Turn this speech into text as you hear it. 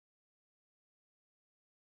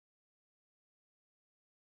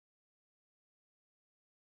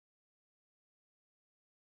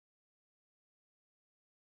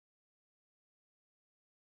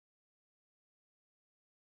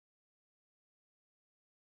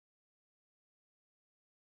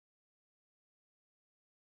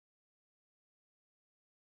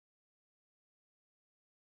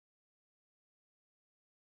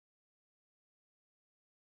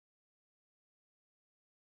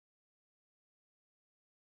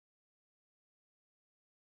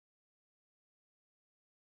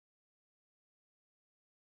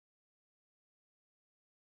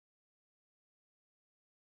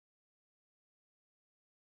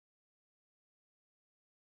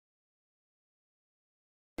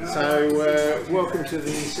So, welcome to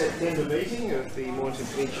the September meeting of the Mornington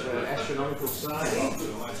Peninsula Astronomical Society.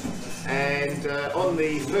 And on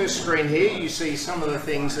the first screen here, you see some of the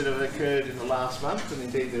things that have occurred in the last month, and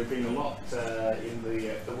indeed there have been a lot in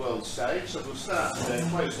the world stage. So we'll start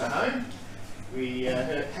close to home. We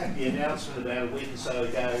had the announcement about a week or so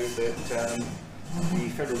ago that the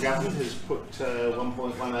federal government has put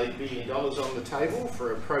 $1.18 billion on the table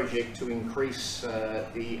for a project to increase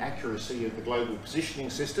the accuracy of the global positioning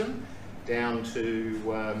system down to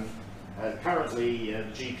currently the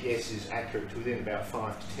GPS is accurate to within about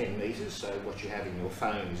 5 to 10 metres, so what you have in your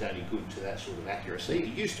phone is only good to that sort of accuracy. It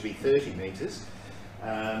used to be 30 metres,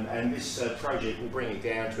 and this project will bring it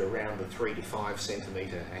down to around the 3 to 5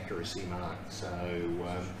 centimetre accuracy mark. So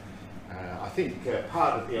I think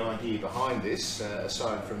part of the idea behind this,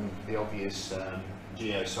 aside from the obvious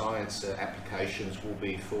geoscience applications, will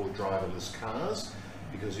be for driverless cars,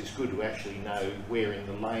 because it's good to actually know where in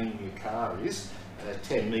the lane your car is.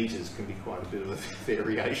 10 metres can be quite a bit of a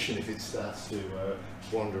variation if it starts to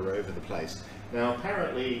wander over the place. Now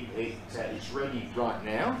apparently it's ready right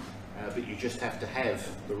now, but you just have to have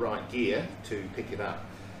the right gear to pick it up.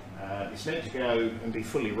 It's meant to go and be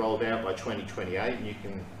fully rolled out by 2028, and you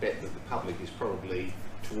can bet that the public is probably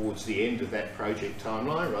towards the end of that project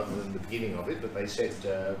timeline rather than the beginning of it, but they said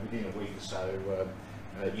within a week or so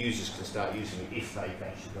users can start using it if they've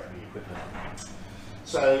actually got the equipment.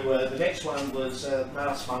 So the next one was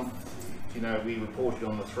last month, you know, we reported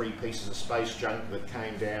on the 3 pieces of space junk that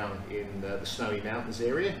came down in the Snowy Mountains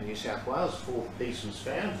area in New South Wales. The 4th piece was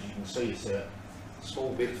found. As you can see, it's a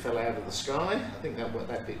small bit fell out of the sky. I think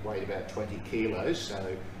that bit weighed about 20 kilos,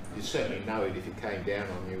 so you'd certainly know it if it came down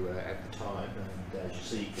on you at the time. And as you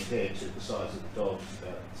see, compared to the size of the dog, it's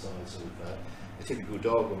about the size of a typical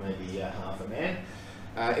dog, or maybe half a man.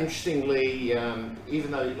 Interestingly,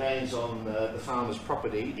 even though it lands on the farmer's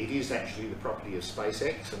property, it is actually the property of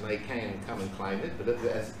SpaceX, and they can come and claim it, but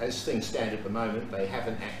as things stand at the moment, they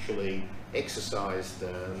haven't actually exercised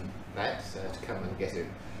that to come and get it.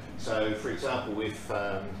 So, for example, if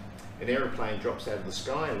an aeroplane drops out of the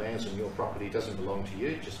sky and lands on your property, it doesn't belong to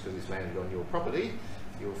you just because it's landed on your property,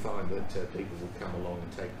 you'll find that people will come along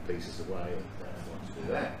and take the pieces away and want to do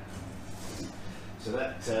that. So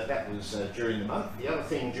that was during the month. The other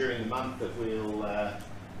thing during the month that we'll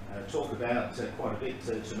talk about quite a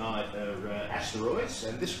bit tonight are asteroids,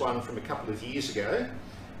 and this one from a couple of years ago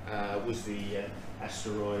was the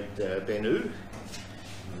asteroid Bennu.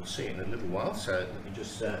 We'll see it in a little while, so let me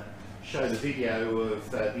just show the video of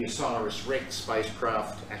the OSIRIS-REx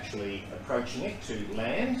spacecraft actually approaching it to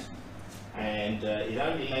land, and it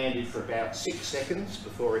only landed for about 6 seconds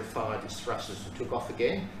before it fired its thrusters and took off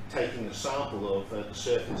again, taking a sample of the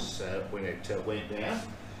surface when it went down,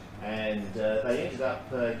 and they ended up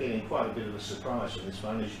getting quite a bit of a surprise from this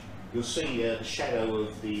one. As you'll see the shadow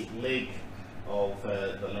of the leg of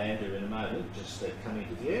the lander in a moment just come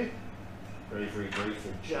into view. Very, very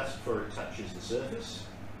briefly, just before it touches the surface.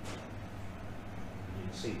 You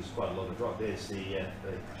can see there's quite a lot of drop. There's the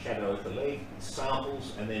shadow of the leg, it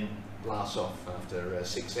samples, and then blasts off after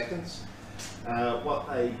 6 seconds. What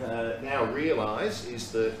they've now realised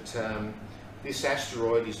is that this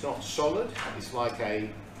asteroid is not solid. It's like a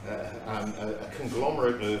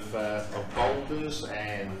conglomerate of boulders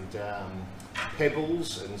and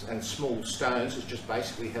pebbles and small stones that's just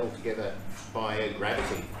basically held together by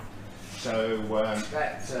gravity. So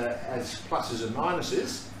that has pluses and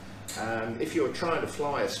minuses. If you're trying to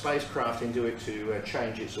fly a spacecraft into it to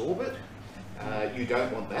change its orbit, you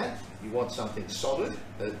don't want that. You want something solid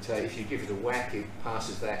that if you give it a whack, it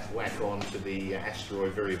passes that whack on to the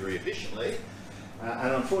asteroid very, very efficiently.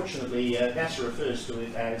 And unfortunately, NASA refers to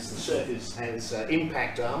it as the surface as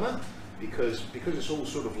impact armour, because it's all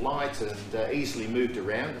sort of light and easily moved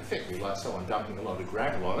around, effectively like someone dumping a lot of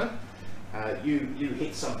gravel on it. You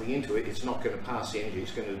hit something into it, it's not going to pass the energy,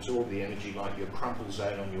 it's going to absorb the energy like your crumple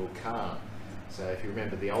zone on your car. So if you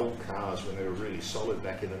remember the old cars when they were really solid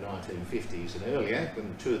back in the 1950s and earlier, when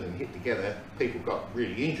the two of them hit together, people got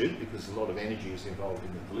really injured because a lot of energy is involved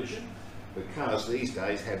in the collision. But cars these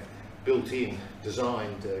days have built-in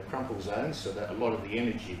designed crumple zones, so that a lot of the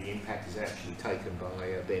energy, the impact, is actually taken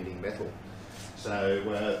by bending metal. So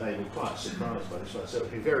they were quite surprised by this one. So it'll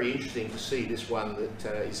be very interesting to see this one that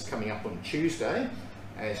is coming up on Tuesday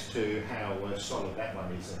as to how solid that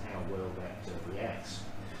one is and how well that reacts.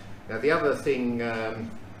 Now the other thing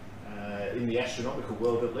in the astronomical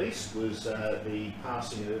world at least was the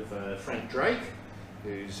passing of Frank Drake,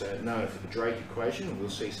 who's known for the Drake equation, and we'll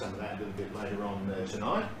see some of that a little bit later on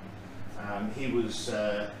tonight. He was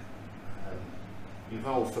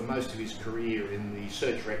involved for most of his career in the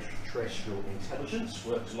search for extraterrestrial intelligence,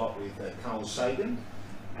 worked a lot with Carl Sagan,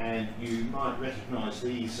 and you might recognise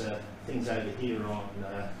these things over here on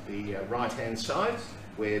the right-hand side,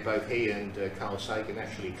 where both he and Carl Sagan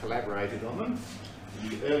actually collaborated on them.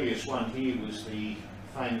 The earliest one here was the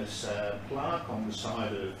famous plaque on the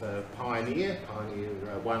side of Pioneer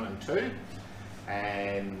 1 and 2,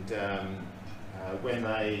 and when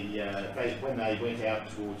they went out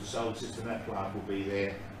towards the solar system, that plaque will be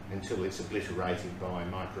there until it's obliterated by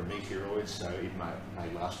micrometeoroids, so it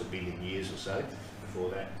may last 1 billion years or so before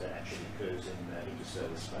that actually occurs in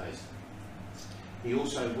interstellar space. He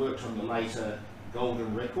also worked on the later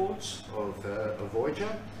golden records of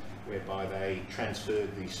Voyager, whereby they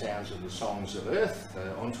transferred the sounds of the songs of Earth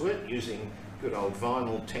onto it using good old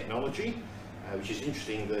vinyl technology, which is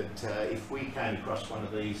interesting that if we came across one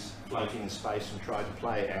of these floating in space and tried to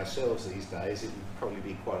play it ourselves these days, it would probably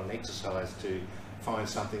be quite an exercise to find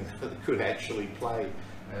something that could actually play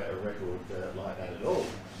a record like that at all.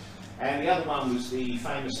 And the other one was the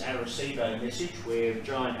famous Arecibo message, where the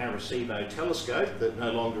giant Arecibo telescope that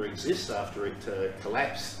no longer exists after it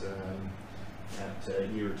collapsed about a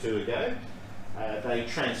year or two ago. They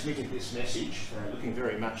transmitted this message, looking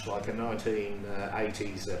very much like a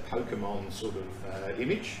 1980s Pokemon sort of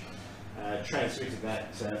image. Transmitted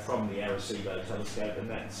that from the Arecibo telescope, and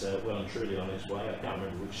that's well and truly on its way. I can't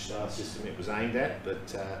remember which star system it was aimed at,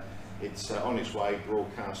 but it's on its way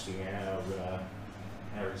broadcasting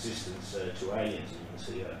our existence to aliens. You can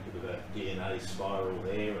see a bit of a DNA spiral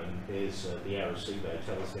there, and there's the Arecibo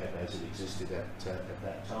telescope as it existed at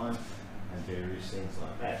that time, and various things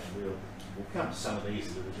like that. And we'll come to some of these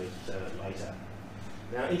a little bit later.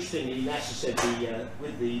 Now, interestingly, NASA said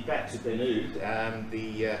with the back to Bennu,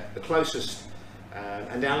 the closest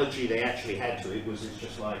analogy they actually had to it was it's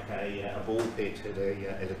just like a ball pit at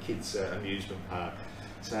a kid's amusement park.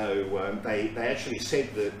 So they actually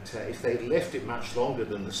said that if they'd left it much longer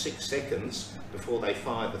than the 6 seconds before they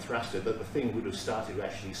fired the thruster, that the thing would have started to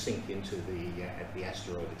actually sink into the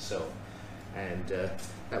asteroid itself. And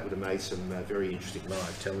that would have made some very interesting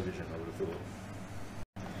live television, I would have thought.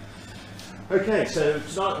 Okay, so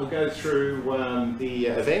tonight we'll go through the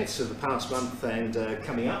events of the past month and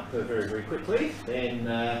coming up very, very quickly. Then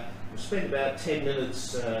we'll spend about 10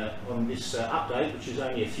 minutes on this update, which is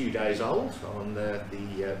only a few days old, on the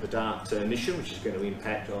DART mission, which is going to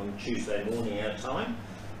impact on Tuesday morning our time.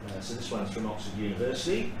 So this one's from Oxford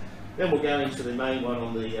University. Then we'll go into the main one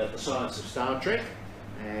on the science of Star Trek.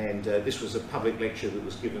 And this was a public lecture that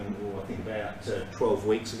was given, I think, about 12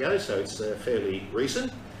 weeks ago, so it's fairly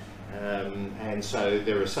recent. And so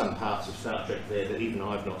there are some parts of Star Trek there that even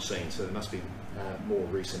I've not seen, so there must be more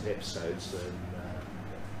recent episodes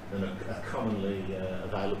than are commonly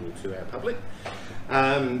available to our public.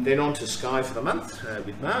 Then on to Sky for the Month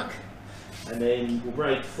with Mark, and then we'll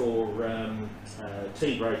break for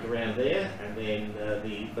tea break around there, and then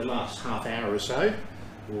the last half hour or so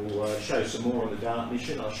we'll show some more on the DART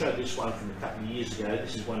mission. I'll show this one from a couple of years ago.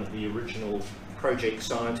 This is one of the original project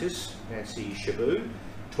scientists, Nancy Chabout,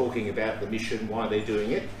 talking about the mission, why they're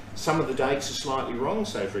doing it. Some of the dates are slightly wrong,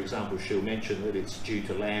 so for example she'll mention that it's due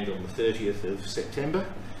to land on the 30th of September,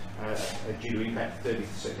 due to impact 30th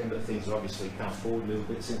of September. Things have obviously come forward a little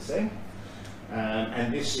bit since then.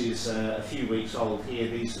 And this is a few weeks old here.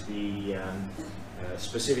 These are the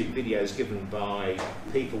specific videos given by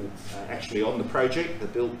people actually on the project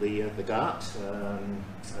that built the DART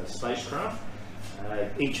spacecraft.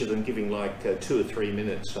 Each of them giving like 2 or 3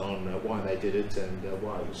 minutes on why they did it and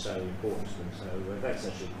why it was so important to them. So that's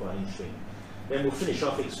actually quite interesting. Then we'll finish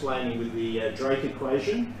off explaining with the Drake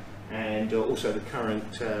equation, and also the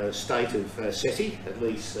current state of SETI, at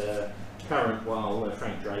least current while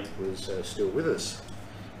Frank Drake was still with us.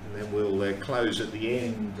 And then we'll close at the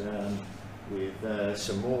end with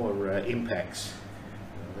some more impacts.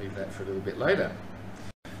 I'll leave that for a little bit later.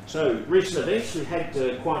 So, recent events, we've had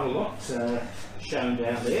quite a lot shown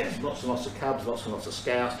down there. Lots and lots of Cubs, lots and lots of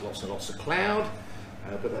Scouts, lots and lots of cloud.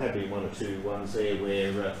 But there have been 1 or 2 ones there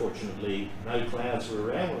where, fortunately, no clouds were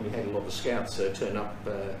around when we had a lot of Scouts turn up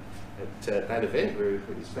at that event, where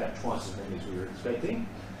it was about twice as many as we were expecting.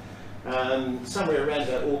 Somewhere around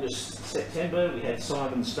August, September, we had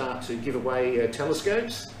Simon start to give away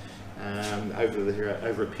telescopes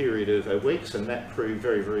over a period of weeks, and that proved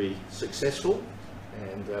very, very successful.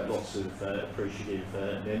 And lots of appreciative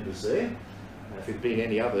members there. If it had been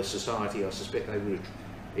any other society, I suspect they would have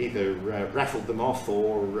either raffled them off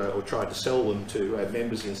or tried to sell them to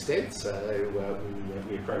members instead. So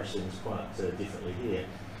we approach things quite differently here.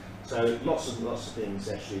 So lots and lots of things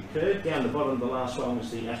actually occurred. Down the bottom, the last one was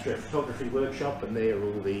the astrophotography workshop, and there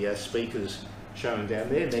all the speakers shown down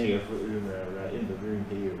there. Many of whom are in the room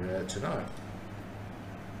here tonight.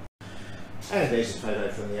 And there's a photo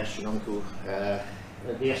from the astronomical, the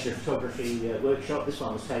astrophotography workshop. This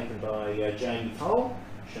one was taken by Jamie Cole,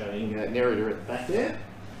 showing Nerida at the back there.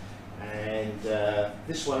 And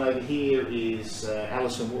this one over here is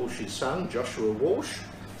Alison Walsh's son, Joshua Walsh.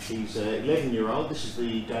 He's an 11-year-old. This is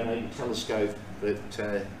the donated telescope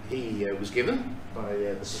that he was given by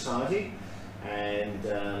the Society. And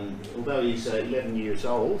although he's 11 years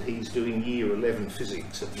old, he's doing year 11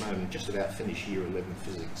 physics at the moment, just about finished year 11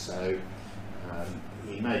 physics. So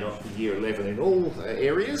he may not be year 11 in all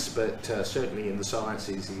areas, but certainly in the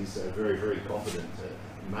sciences he's very, very confident,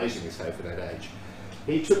 amazingly so for that age.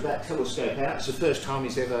 He took that telescope out. It's the first time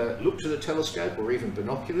he's ever looked at a telescope or even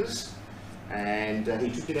binoculars. And he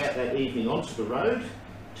took it out that evening onto the road,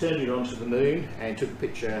 turned it onto the moon and took a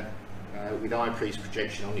picture with eyepiece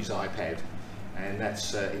projection on his iPad. And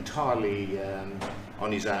that's entirely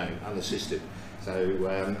on his own, unassisted. So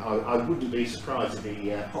I wouldn't be surprised if he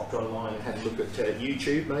hopped online and had a look at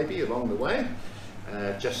YouTube maybe along the way.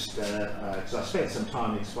 Just because I spent some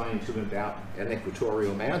time explaining to him about an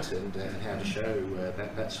equatorial mount and how to show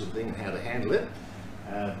that sort of thing and how to handle it.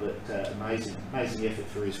 But amazing effort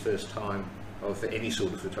for his first time of any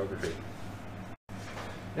sort of photography.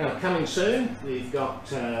 Now, coming soon, we've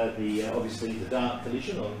got obviously the Dark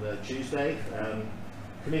Collision on Tuesday.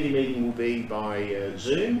 Committee meeting will be by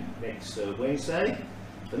Zoom next Wednesday.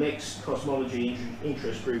 The next cosmology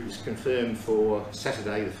interest group is confirmed for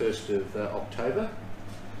Saturday, the 1st of October.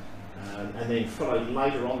 And then followed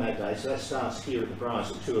later on that day, so that starts here at the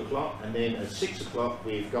Briars at 2 o'clock, and then at 6 o'clock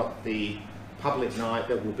we've got the public night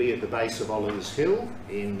that will be at the base of Oliver's Hill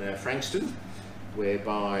in Frankston,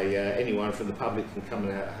 whereby anyone from the public can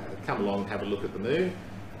come along and have a look at the moon.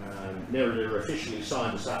 Nerida officially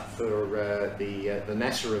signed us up for the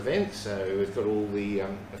NASA event, so we've got all the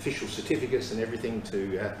official certificates and everything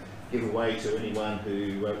to give away to anyone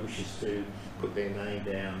who wishes to put their name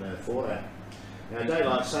down for that. Now,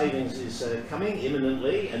 daylight savings is coming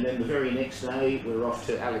imminently, and then the very next day we're off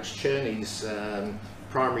to Alex Cherney's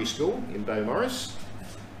primary school in Beaumaris,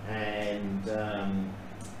 and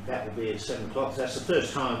that will be at 7 o'clock. So that's the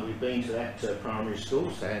first time we've been to that primary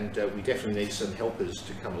school, and we definitely need some helpers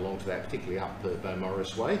to come along to that, particularly up the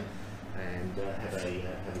Beaumaris way, and have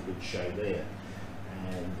a good show there.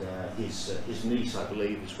 And his niece, I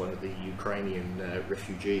believe, is one of the Ukrainian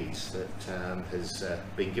refugees that has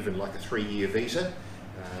been given like a 3-year visa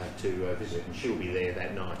to visit, and she'll be there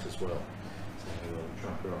that night as well. So we'll try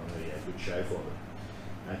and put on a good show for them.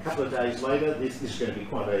 A couple of days later, this is going to be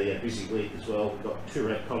quite a busy week as well. We've got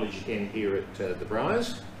Toorak College again here at the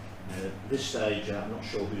Briars. At this stage, I'm not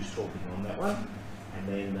sure who's talking on that one. And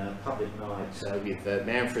then public night with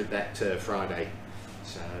Manfred that Friday.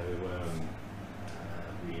 So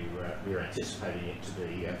we're anticipating it to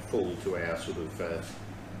be full to our sort of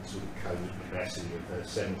code capacity of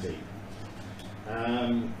 70.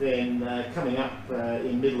 Then coming up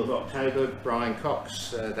in middle of October, Brian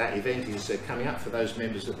Cox, that event is coming up for those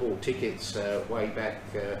members that bought tickets way back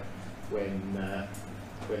when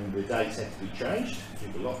the dates had to be changed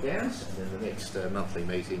due to lockdowns, and then the next monthly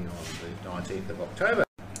meeting on the 19th of October.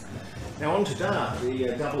 Now on to DART,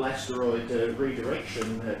 the double asteroid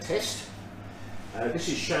redirection test. This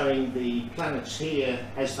is showing the planets here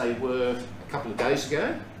as they were a couple of days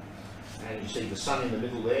ago. And you see the Sun in the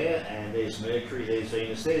middle there, and there's Mercury, there's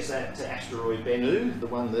Venus, there's that asteroid Bennu, the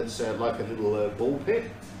one that's like a little ball pit.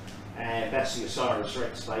 And that's the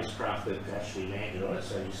OSIRIS-REx spacecraft that actually landed on it,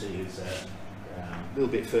 so you see it's a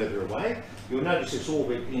little bit further away. You'll notice its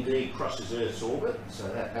orbit indeed crosses Earth's orbit, so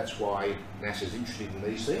that's why NASA's interested in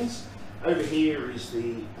these things. Over here is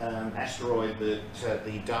the asteroid that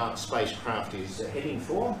the DART spacecraft is heading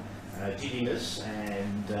for, Didymos,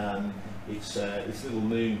 and its little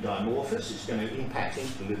moon Dimorphos. It's going to impact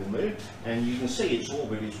into the little moon, and you can see its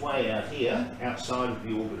orbit is way out here, outside of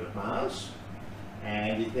the orbit of Mars,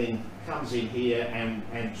 and it then comes in here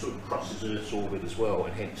and sort of crosses Earth's orbit as well,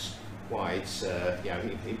 and hence why it's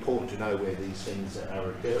important to know where these things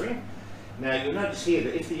are occurring. Now you'll notice here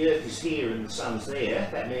that if the Earth is here and the Sun's there,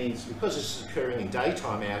 that means, because this is occurring in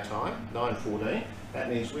daytime our time, 9:14, that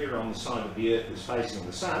means we're on the side of the Earth that's facing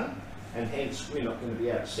the Sun, and hence we're not going to be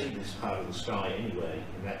able to see this part of the sky anyway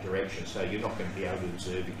in that direction, so you're not going to be able to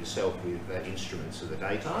observe it yourself with instruments of the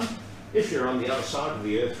daytime. If you're on the other side of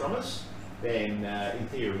the Earth from us, then in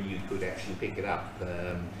theory you could actually pick it up.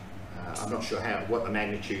 I'm not sure what the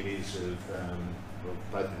magnitude is of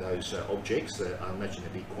both of those objects. I imagine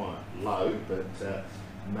they'd be quite low, but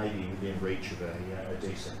maybe within reach of a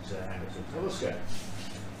decent amateur telescope.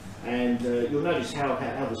 And you'll notice how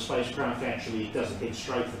the spacecraft actually doesn't head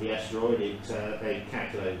straight for the asteroid. They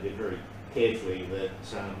calculated it very carefully that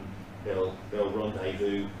they'll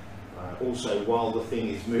rendezvous also while the thing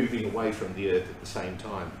is moving away from the Earth at the same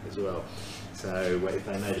time as well. So if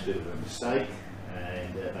they made a bit of a mistake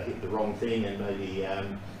and they hit the wrong thing and maybe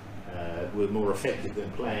were more effective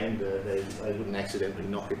than planned, they wouldn't accidentally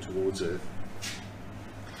knock it towards Earth.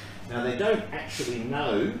 Now they don't actually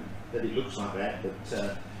know that it looks like that,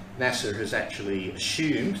 but NASA has actually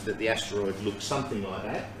assumed that the asteroid looks something like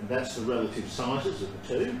that, and that's the relative sizes of the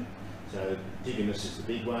two. So Didymos is the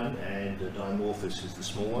big one and Dimorphos is the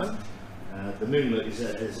small one. The moonlet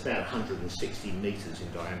is about 160 metres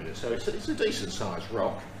in diameter, so it's a decent sized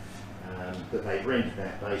rock, but they've rendered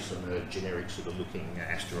that based on a generic sort of looking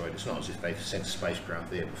asteroid. It's not as if they've sent a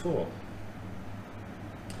spacecraft there before.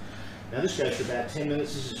 Now this goes for about 10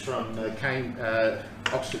 minutes. This is from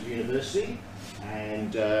Oxford University,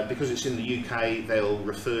 and because it's in the UK, they'll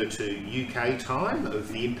refer to UK time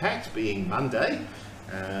of the impact being Monday.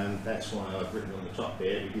 That's why I've written on the top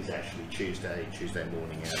there, it is actually Tuesday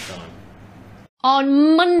morning our time.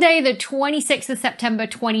 On Monday, the 26th of September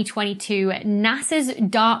 2022, NASA's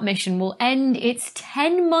DART mission will end its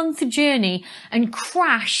 10-month journey and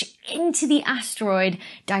crash into the asteroid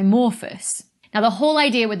Dimorphos. Now, the whole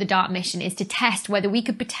idea with the DART mission is to test whether we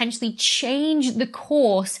could potentially change the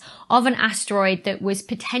course of an asteroid that was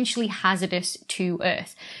potentially hazardous to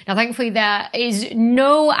Earth. Now, thankfully, there is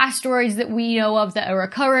no asteroids that we know of that are a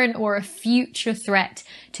current or a future threat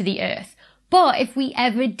to the Earth. But if we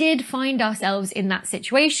ever did find ourselves in that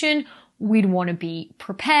situation, we'd want to be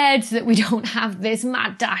prepared so that we don't have this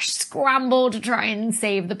mad dash scramble to try and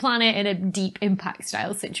save the planet in a deep impact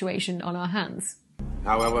style situation on our hands.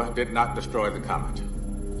 However, did not destroy the comet.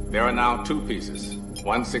 There are now two pieces,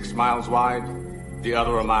 one 6 miles wide, the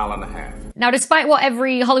other 1.5 miles. Now, despite what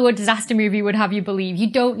every Hollywood disaster movie would have you believe, you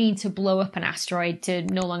don't need to blow up an asteroid to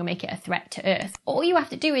no longer make it a threat to Earth. All you have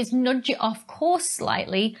to do is nudge it off course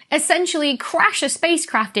slightly, essentially crash a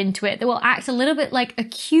spacecraft into it that will act a little bit like a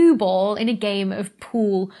cue ball in a game of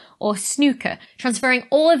pool or snooker, transferring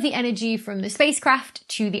all of the energy from the spacecraft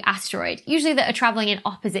to the asteroid, usually that are traveling in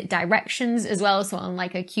opposite directions as well. So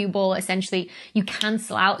unlike a cue ball, essentially you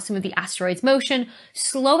cancel out some of the asteroid's motion,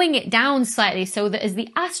 slowing it down slightly so that as the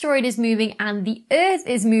asteroid is moving and the Earth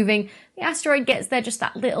is moving, the asteroid gets there just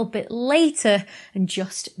that little bit later and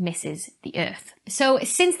just misses the Earth. So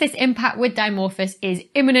since this impact with Dimorphos is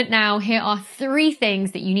imminent now, here are 3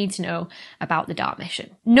 things that you need to know about the DART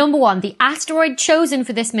mission. Number 1, the asteroid chosen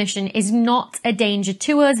for this mission is not a danger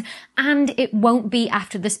to us, and it won't be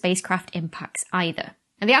after the spacecraft impacts either.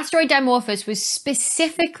 And the asteroid Dimorphos was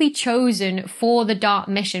specifically chosen for the DART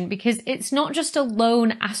mission because it's not just a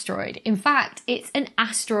lone asteroid. In fact, it's an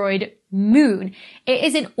asteroid moon. It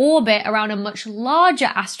is in orbit around a much larger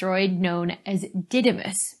asteroid known as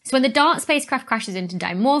Didymos. So when the DART spacecraft crashes into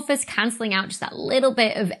Dimorphos, cancelling out just that little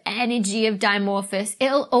bit of energy of Dimorphos,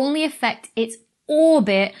 it'll only affect its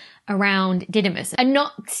orbit around Didymos and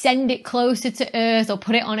not send it closer to Earth or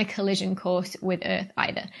put it on a collision course with Earth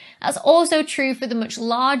either. That's also true for the much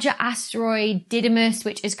larger asteroid Didymos,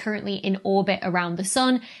 which is currently in orbit around the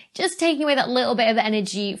Sun. Just taking away that little bit of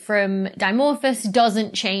energy from Dimorphos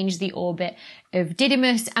doesn't change the orbit of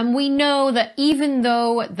Didymos, and we know that even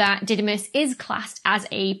though that Didymos is classed as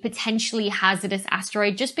a potentially hazardous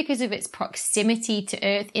asteroid just because of its proximity to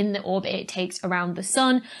Earth in the orbit it takes around the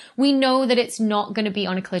Sun, we know that it's not going to be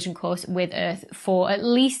on a collision course with Earth for at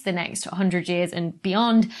least the next 100 years and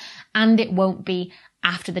beyond, and it won't be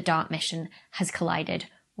after the DART mission has collided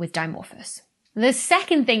with Dimorphos. The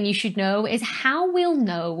second thing you should know is how we'll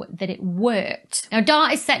know that it worked. Now,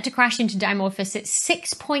 DART is set to crash into Dimorphos at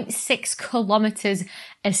 6.6 kilometers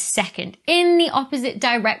a second in the opposite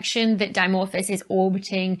direction that Dimorphos is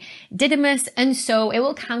orbiting Didymos, and so it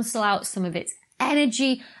will cancel out some of its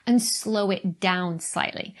energy and slow it down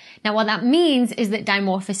slightly. Now, what that means is that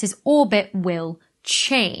Dimorphos's orbit will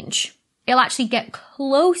change. It'll actually get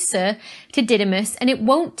closer to Didymos, and it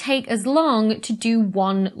won't take as long to do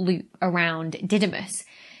one loop around Didymos.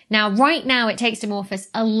 Now, right now, it takes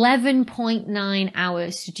Dimorphos 11.9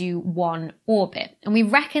 hours to do one orbit. And we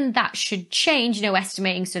reckon that should change,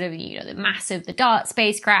 estimating sort of, the mass of the DART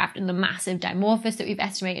spacecraft and the mass of Dimorphos that we've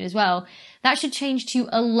estimated as well. That should change to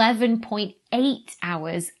 11.8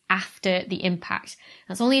 hours after the impact.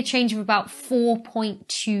 That's only a change of about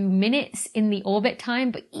 4.2 minutes in the orbit time,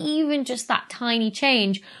 but even just that tiny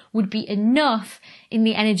change would be enough in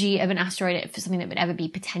the energy of an asteroid for something that would ever be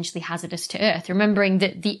potentially hazardous to Earth. Remembering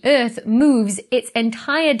that the Earth moves its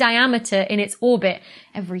entire diameter in its orbit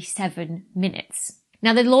every 7 minutes.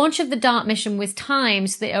 Now, the launch of the DART mission was timed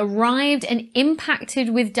so that it arrived and impacted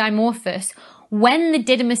with Dimorphos when the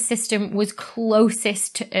Didymos system was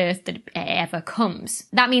closest to Earth that it ever comes.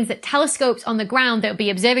 That means that telescopes on the ground that will be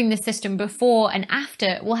observing the system before and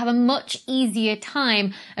after will have a much easier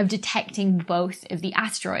time of detecting both of the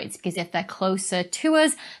asteroids, because if they're closer to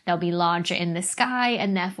us, they'll be larger in the sky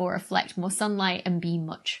and therefore reflect more sunlight and be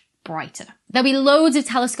much brighter. There'll be loads of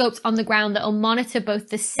telescopes on the ground that will monitor both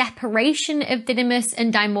the separation of Didymos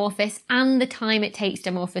and Dimorphos and the time it takes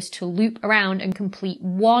Dimorphos to loop around and complete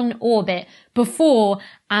one orbit before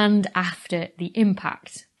and after the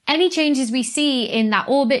impact. Any changes we see in that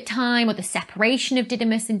orbit time or the separation of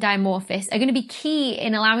Didymos and Dimorphos are going to be key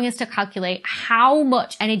in allowing us to calculate how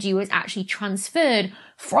much energy was actually transferred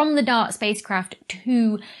from the DART spacecraft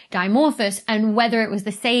to Dimorphos and whether it was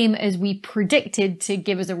the same as we predicted to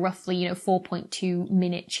give us a roughly, 4.2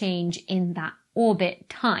 minute change in that orbit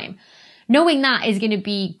time. Knowing that is going to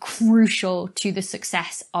be crucial to the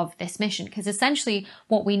success of this mission, because essentially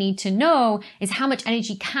what we need to know is how much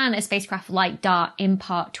energy can a spacecraft like DART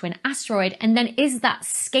impart to an asteroid, and then is that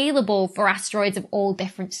scalable for asteroids of all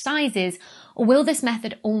different sizes, or will this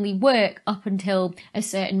method only work up until a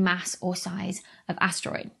certain mass or size of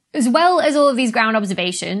asteroid? As well as all of these ground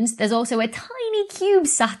observations, there's also a tiny cube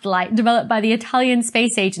satellite developed by the Italian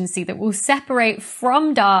Space Agency that will separate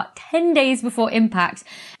from DART 10 days before impact,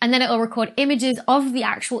 and then it'll record images of the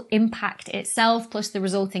actual impact itself, plus the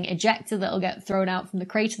resulting ejector that'll get thrown out from the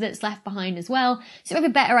crater that's left behind as well, so we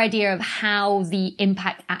have a better idea of how the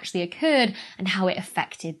impact actually occurred and how it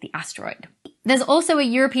affected the asteroid. There's also a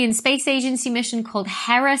European Space Agency mission called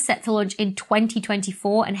Hera set to launch in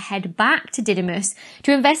 2024 and head back to Didymos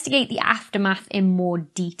to investigate the aftermath in more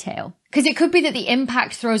detail. Because it could be that the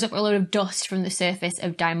impact throws up a load of dust from the surface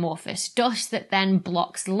of Dimorphos, dust that then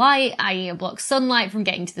blocks light, i.e. blocks sunlight from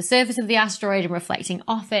getting to the surface of the asteroid and reflecting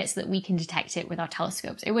off it so that we can detect it with our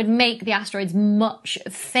telescopes. It would make the asteroids much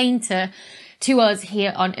fainter to us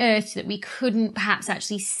here on Earth so that we couldn't perhaps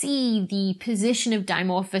actually see the position of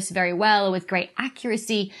Dimorphos very well or with great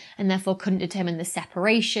accuracy, and therefore couldn't determine the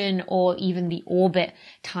separation or even the orbit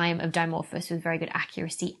time of Dimorphos with very good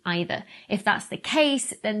accuracy either. If that's the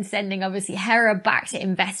case, then sending obviously Hera back to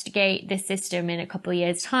investigate this system in a couple of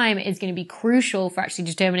years' time is going to be crucial for actually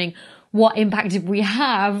determining what impact did we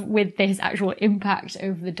have with this actual impact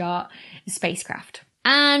over the DART spacecraft.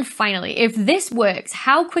 And finally, if this works,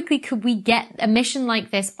 how quickly could we get a mission like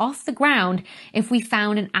this off the ground if we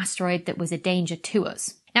found an asteroid that was a danger to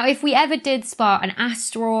us? Now, if we ever did spot an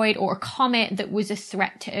asteroid or a comet that was a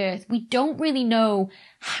threat to Earth, we don't really know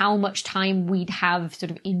how much time we'd have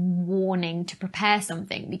sort of in warning to prepare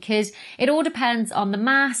something, because it all depends on the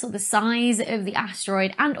mass or the size of the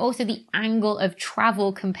asteroid and also the angle of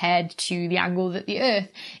travel compared to the angle that the Earth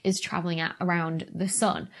is traveling at around the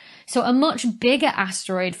sun. So a much bigger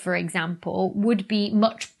asteroid, for example, would be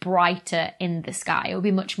much brighter in the sky. It would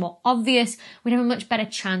be much more obvious. We'd have a much better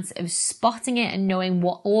chance of spotting it and knowing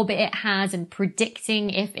what orbit it has and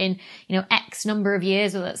predicting if in, X number of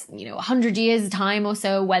years, or that's, 100 years time or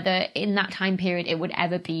so, whether in that time period it would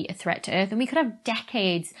ever be a threat to Earth. And we could have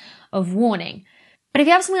decades of warning. But if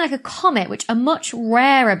you have something like a comet, which are much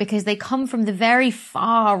rarer because they come from the very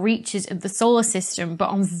far reaches of the solar system, but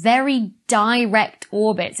on very direct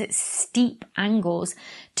orbits at steep angles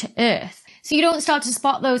to Earth. So you don't start to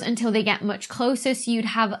spot those until they get much closer, so you'd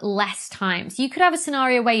have less time. So you could have a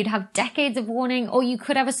scenario where you'd have decades of warning, or you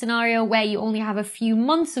could have a scenario where you only have a few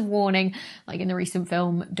months of warning, like in the recent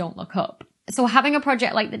film Don't Look Up. So having a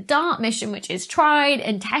project like the DART mission, which is tried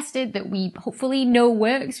and tested, that we hopefully know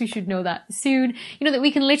works, we should know that soon, that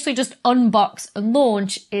we can literally just unbox and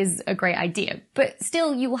launch, is a great idea. But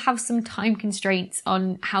still, you will have some time constraints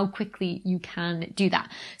on how quickly you can do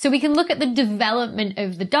that. So we can look at the development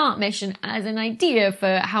of the DART mission as an idea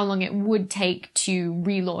for how long it would take to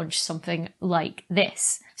relaunch something like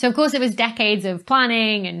this. So of course it was decades of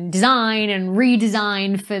planning and design and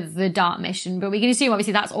redesign for the DART mission, but we can assume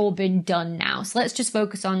obviously that's all been done now. So let's just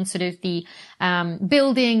focus on sort of the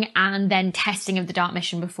building and then testing of the DART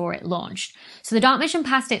mission before it launched. So the DART mission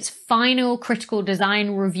passed its final critical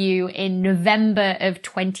design review in November of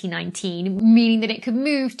 2019, meaning that it could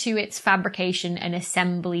move to its fabrication and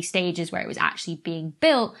assembly stages where it was actually being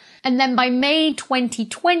built. And then by May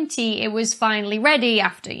 2020, it was finally ready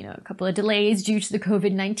after, a couple of delays due to the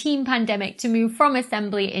COVID-19 pandemic to move from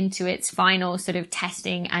assembly into its final sort of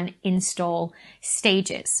testing and install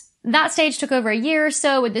stages. That stage took over a year or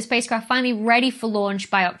so, with the spacecraft finally ready for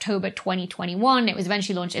launch by October 2021. It was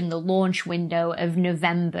eventually launched in the launch window of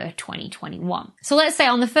November 2021. So let's say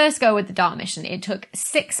on the first go with the DART mission, it took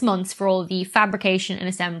 6 months for all the fabrication and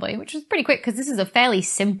assembly, which was pretty quick because this is a fairly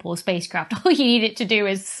simple spacecraft. All you need it to do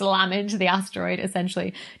is slam into the asteroid,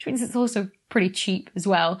 essentially, which means it's also pretty cheap as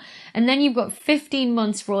well. And then you've got 15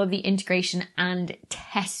 months for all of the integration and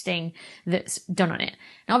testing that's done on it.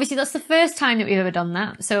 Now, obviously, that's the first time that we've ever done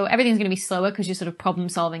that. So everything's going to be slower because you're sort of problem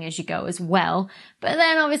solving as you go as well. But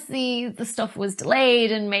then obviously the stuff was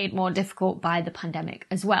delayed and made more difficult by the pandemic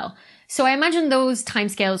as well. So I imagine those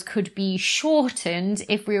timescales could be shortened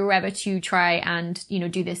if we were ever to try and,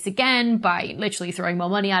 do this again by literally throwing more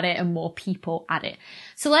money at it and more people at it.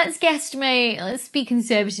 So let's be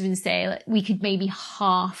conservative and say we could maybe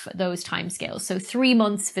half those timescales. So 3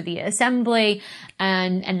 months for the assembly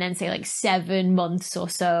and then say like 7 months or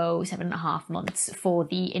so, 7.5 months for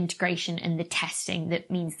the integration and the testing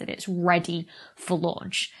that means that it's ready for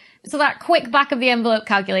launch. So that quick back of the envelope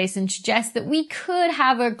calculation suggests that we could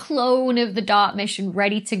have a clone of the DART mission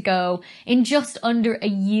ready to go in just under a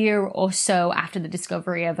year or so after the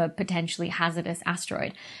discovery of a potentially hazardous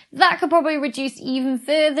asteroid. That could probably reduce even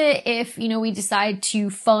further if, we decide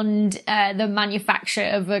to fund the manufacture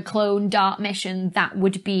of a clone DART mission that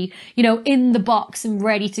would be, in the box and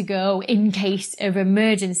ready to go in case of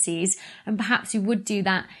emergencies. And perhaps we would do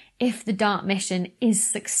that if the DART mission is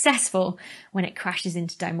successful when it crashes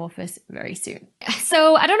into Dimorphos very soon.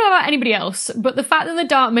 So I don't know about anybody else, but the fact that the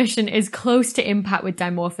DART mission is close to impact with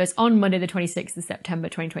Dimorphos on Monday the 26th of September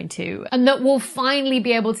 2022, and that we'll finally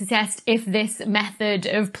be able to test if this method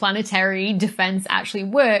of planetary defense actually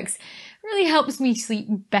works, really helps me sleep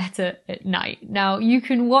better at night. Now, you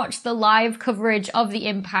can watch the live coverage of the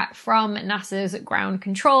impact from NASA's ground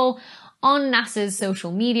control on NASA's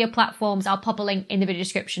social media platforms. I'll pop a link in the video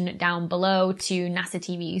description down below to NASA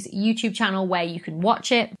TV's YouTube channel where you can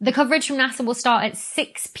watch it. The coverage from NASA will start at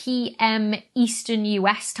 6 p.m. Eastern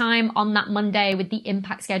US time on that Monday, with the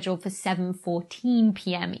impact scheduled for 7:14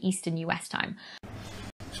 p.m. Eastern US time.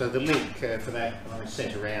 So the link for that I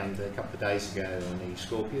sent around a couple of days ago on the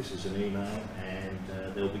Scorpius as an email,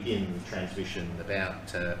 and they'll begin transmission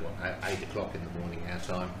about 8 o'clock in the morning our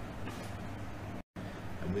time.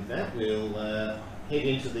 And with that, we'll head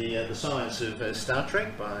into the science of Star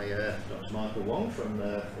Trek by Dr. Michael Wong from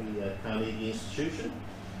the Carnegie Institution.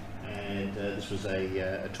 And this was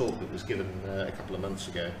a talk that was given a couple of months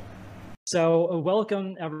ago. So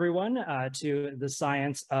welcome everyone to the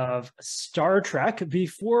science of Star Trek.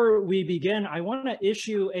 Before we begin, I want to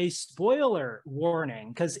issue a spoiler warning,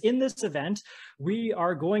 because in this event, we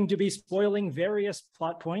are going to be spoiling various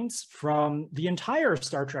plot points from the entire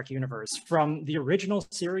Star Trek universe, from the original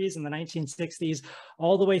series in the 1960s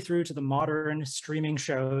all the way through to the modern streaming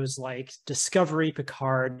shows like Discovery,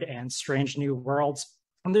 Picard, and Strange New Worlds.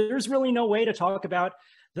 And there's really no way to talk about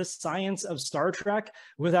the science of Star Trek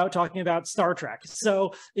without talking about Star Trek.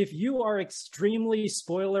 So if you are extremely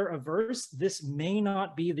spoiler averse, this may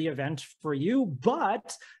not be the event for you.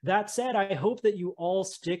 But that said, I hope that you all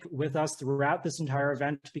stick with us throughout this entire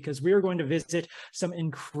event, because we are going to visit some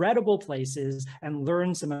incredible places and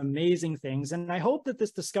learn some amazing things. And I hope that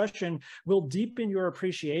this discussion will deepen your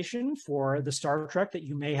appreciation for the Star Trek that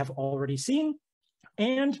you may have already seen,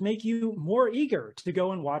 and make you more eager to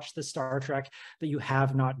go and watch the Star Trek that you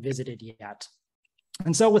have not visited yet.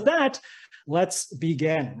 And so with that, let's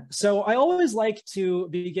begin. So I always like to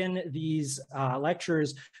begin these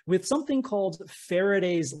lectures with something called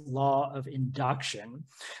Faraday's law of induction.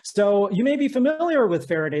 So you may be familiar with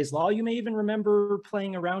Faraday's law. You may even remember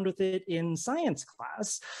playing around with it in science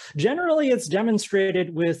class. Generally, it's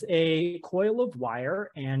demonstrated with a coil of wire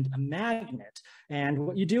and a magnet. And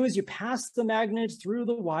what you do is you pass the magnet through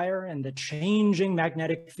the wire, and the changing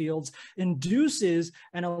magnetic fields induces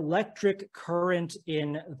an electric current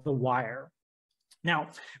in the wire. Now,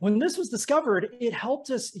 when this was discovered, it helped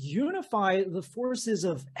us unify the forces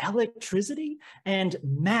of electricity and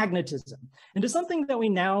magnetism into something that we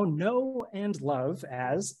now know and love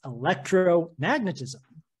as electromagnetism.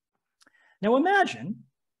 Now imagine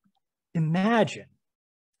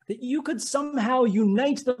that you could somehow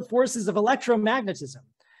unite the forces of electromagnetism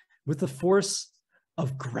with the force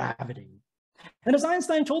of gravity. And as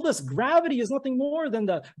Einstein told us, gravity is nothing more than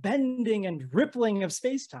the bending and rippling of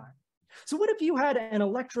space-time. So what if you had an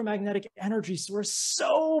electromagnetic energy source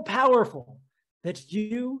so powerful that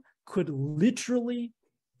you could literally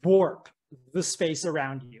warp the space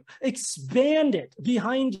around you, expand it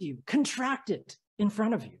behind you, contract it in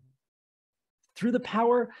front of you through the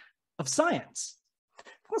power of science,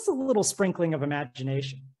 plus a little sprinkling of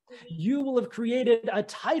imagination? You will have created a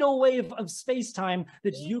tidal wave of space-time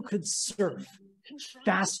that you could surf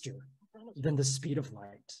faster than the speed of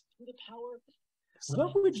light.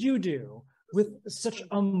 What would you do with such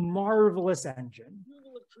a marvelous engine?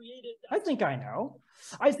 I think I know.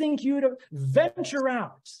 I think you'd venture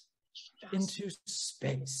out into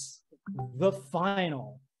space, the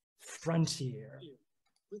final frontier.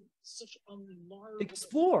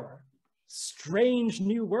 Explore strange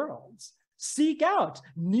new worlds, seek out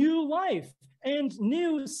new life and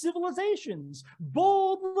new civilizations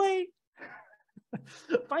boldly.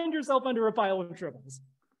 Find yourself under a pile of triples.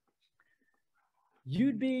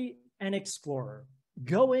 You'd be an explorer,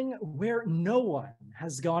 going where no one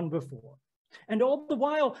has gone before, and all the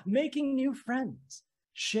while making new friends,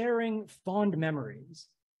 sharing fond memories,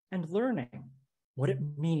 and learning what it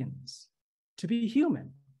means to be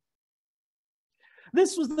human.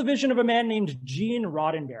 This was the vision of a man named Gene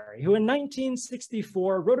Roddenberry, who in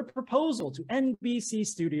 1964 wrote a proposal to NBC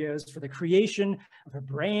Studios for the creation of a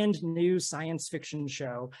brand new science fiction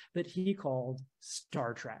show that he called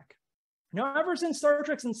Star Trek. Now, ever since Star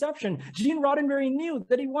Trek's inception, Gene Roddenberry knew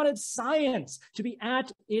that he wanted science to be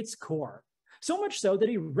at its core. So much so that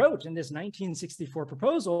he wrote in this 1964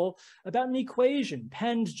 proposal about an equation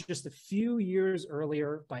penned just a few years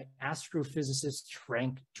earlier by astrophysicist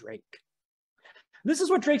Frank Drake. This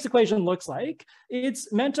is what Drake's equation looks like.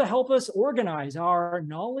 It's meant to help us organize our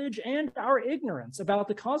knowledge and our ignorance about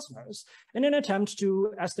the cosmos in an attempt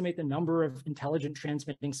to estimate the number of intelligent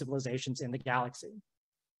transmitting civilizations in the galaxy.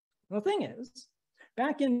 The thing is,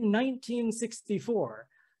 back in 1964,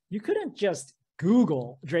 you couldn't just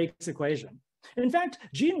Google Drake's equation. In fact,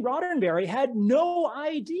 Gene Roddenberry had no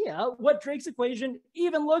idea what Drake's equation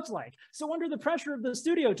even looked like. So under the pressure of the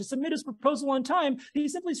studio to submit his proposal on time, he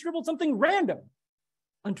simply scribbled something random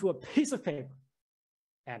onto a piece of paper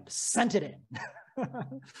and sent it in.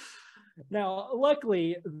 Now,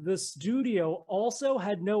 luckily, the studio also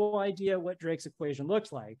had no idea what Drake's equation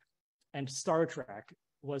looked like, and Star Trek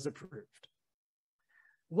was approved.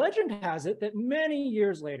 Legend has it that many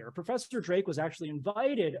years later, Professor Drake was actually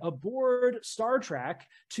invited aboard Star Trek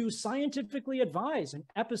to scientifically advise an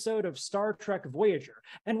episode of Star Trek Voyager.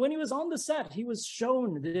 And when he was on the set, he was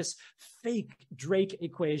shown this fake Drake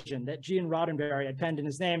equation that Gene Roddenberry had penned in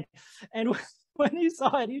his name. And when he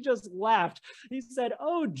saw it, he just laughed. He said,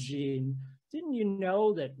 "Oh, Gene, didn't you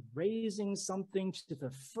know that raising something to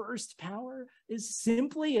the first power is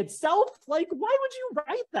simply itself? Like, why would you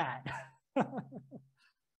write that?"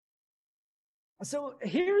 So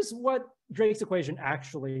here's what Drake's equation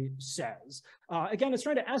actually says. Again, it's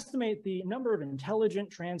trying to estimate the number of intelligent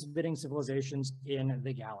transmitting civilizations in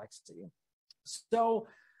the galaxy. So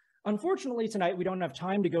unfortunately, tonight, we don't have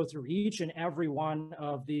time to go through each and every one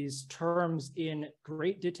of these terms in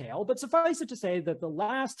great detail, but suffice it to say that the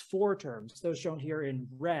last four terms, those shown here in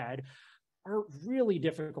red, are really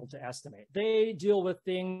difficult to estimate. They deal with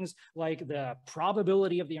things like the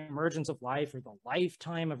probability of the emergence of life or the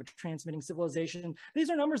lifetime of a transmitting civilization. These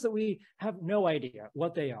are numbers that we have no idea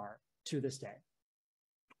what they are to this day.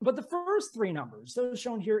 But the first three numbers, those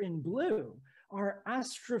shown here in blue, are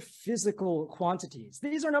astrophysical quantities.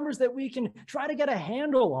 These are numbers that we can try to get a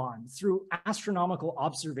handle on through astronomical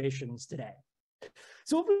observations today.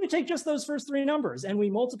 So if we take just those first three numbers and we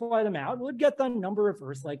multiply them out, we'll get the number of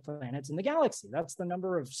Earth-like planets in the galaxy. That's the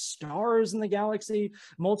number of stars in the galaxy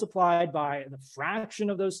multiplied by the fraction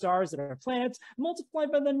of those stars that are planets,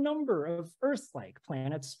 multiplied by the number of Earth-like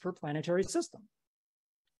planets per planetary system.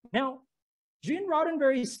 Now, Gene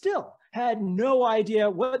Roddenberry still had no idea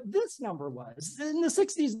what this number was. In the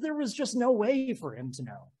 60s, there was just no way for him to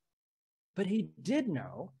know. But he did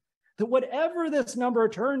know that whatever this number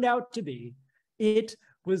turned out to be, it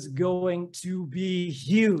was going to be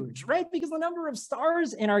huge, right? Because the number of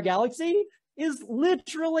stars in our galaxy is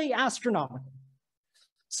literally astronomical.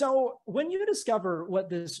 So when you discover what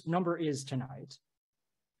this number is tonight,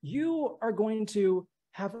 you are going to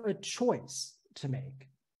have a choice to make.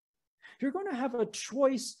 You're going to have a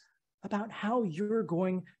choice about how you're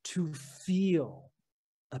going to feel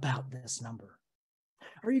about this number.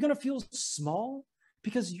 Are you going to feel small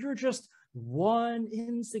because you're just one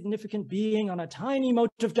insignificant being on a tiny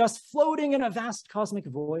mote of dust floating in a vast cosmic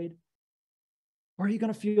void? Or are you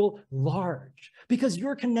going to feel large because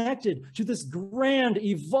you're connected to this grand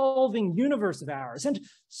evolving universe of ours, and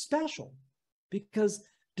special because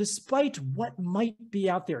despite what might be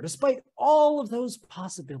out there, despite all of those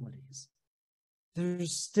possibilities,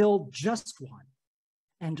 there's still just one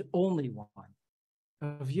and only one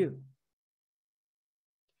of you?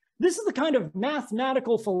 This is the kind of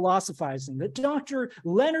mathematical philosophizing that Dr.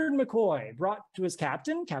 Leonard McCoy brought to his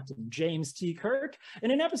captain, Captain James T. Kirk,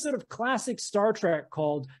 in an episode of classic Star Trek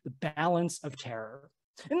called The Balance of Terror.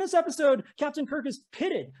 In this episode, Captain Kirk is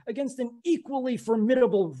pitted against an equally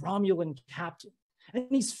formidable Romulan captain, and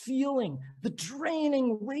he's feeling the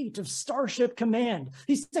draining weight of Starship Command.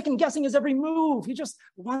 He's second-guessing his every move. He just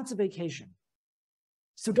wants a vacation.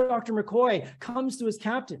 So Dr. McCoy comes to his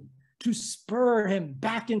captain to spur him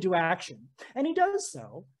back into action, and he does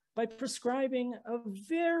so by prescribing a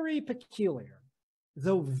very peculiar,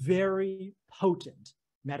 though very potent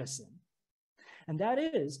medicine. And that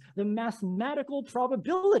is the mathematical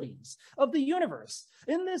probabilities of the universe.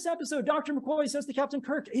 In this episode, Dr. McCoy says to Captain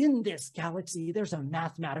Kirk, in this galaxy, there's a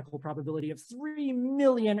mathematical probability of 3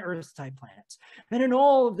 million Earth-type planets. And in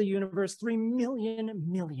all of the universe, 3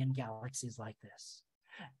 million galaxies like this.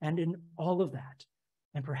 And in all of that,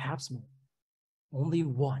 and perhaps more, only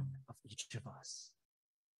one of each of us.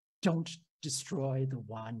 Don't destroy the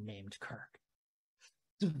one named Kirk.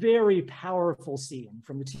 It's a very powerful scene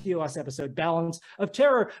from the TOS episode Balance of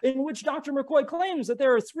Terror, in which Dr. McCoy claims that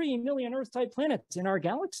there are 3 million Earth-type planets in our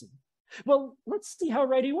galaxy. Well, let's see how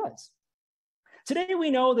right he was. Today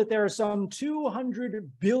we know that there are some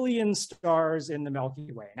 200 billion stars in the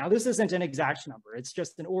Milky Way. Now, this isn't an exact number, it's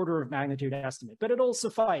just an order of magnitude estimate, but it'll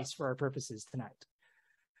suffice for our purposes tonight.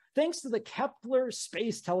 Thanks to the Kepler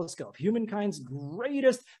Space Telescope, humankind's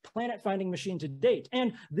greatest planet-finding machine to date,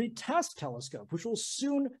 and the TESS telescope, which will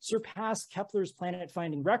soon surpass Kepler's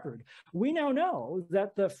planet-finding record, we now know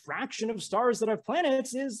that the fraction of stars that have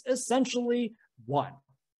planets is essentially 1.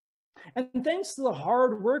 And thanks to the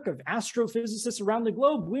hard work of astrophysicists around the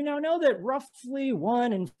globe, we now know that roughly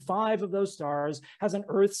 1 in 5 of those stars has an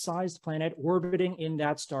Earth-sized planet orbiting in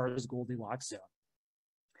that star's Goldilocks zone.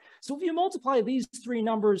 So if you multiply these 3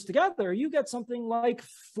 numbers together, you get something like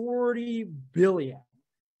 40 billion.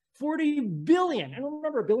 40 billion. And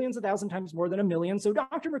remember, a billion's 1,000 times more than a million. So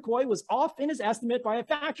Dr. McCoy was off in his estimate by a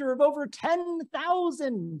factor of over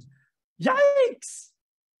 10,000. Yikes!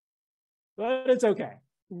 But it's okay.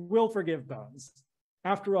 We'll forgive Bones.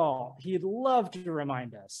 After all, he'd love to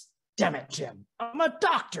remind us, damn it, Jim, I'm a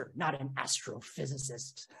doctor, not an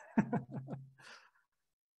astrophysicist.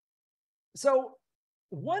 So,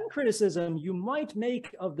 one criticism you might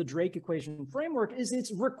make of the Drake equation framework is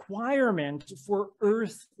its requirement for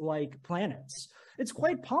Earth-like planets. It's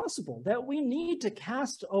quite possible that we need to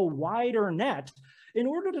cast a wider net in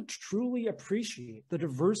order to truly appreciate the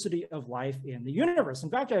diversity of life in the universe. In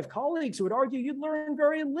fact, I have colleagues who would argue you'd learn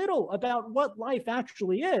very little about what life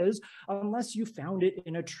actually is unless you found it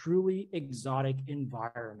in a truly exotic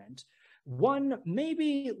environment. One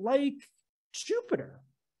maybe like Jupiter.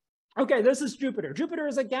 Okay, this is Jupiter. Jupiter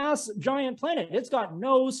is a gas giant planet. It's got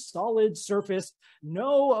no solid surface,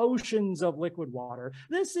 no oceans of liquid water.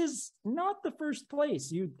 This is not the first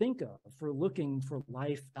place you'd think of for looking for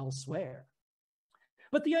life elsewhere.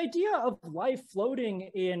 But the idea of life floating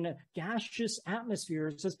in gaseous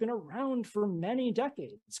atmospheres has been around for many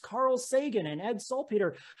decades. Carl Sagan and Ed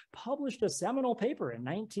Salpeter published a seminal paper in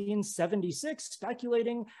 1976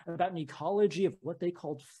 speculating about an ecology of what they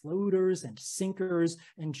called floaters and sinkers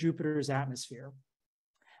in Jupiter's atmosphere.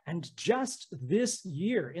 And just this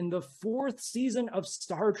year, in the 4th season of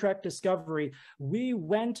Star Trek Discovery, we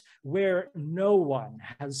went where no one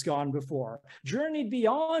has gone before, journeyed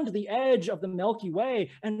beyond the edge of the Milky Way,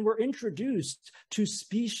 and were introduced to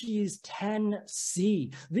species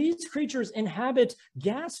 10C. These creatures inhabit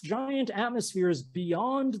gas giant atmospheres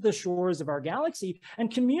beyond the shores of our galaxy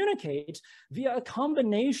and communicate via a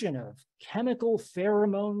combination of chemical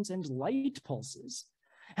pheromones and light pulses.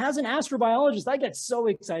 As an astrobiologist, I get so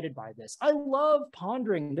excited by this. I love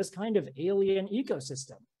pondering this kind of alien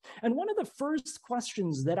ecosystem. And one of the first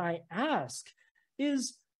questions that I ask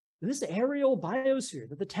is, this aerial biosphere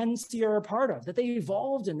that the 10C are a part of, that they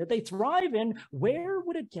evolved in, that they thrive in, where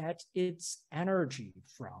would it get its energy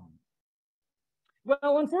from?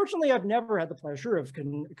 Well, unfortunately, I've never had the pleasure of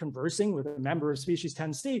conversing with a member of species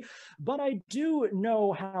 10C, but I do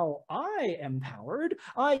know how I am powered.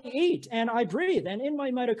 I eat and I breathe, and in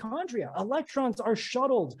my mitochondria, electrons are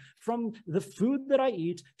shuttled from the food that I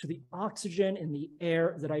eat to the oxygen in the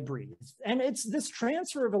air that I breathe. And it's this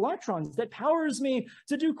transfer of electrons that powers me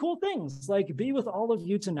to do cool things, like be with all of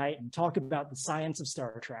you tonight and talk about the science of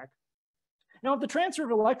Star Trek. Now, if the transfer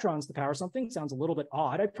of electrons to power something sounds a little bit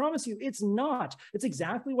odd, I promise you it's not. It's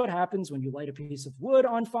exactly what happens when you light a piece of wood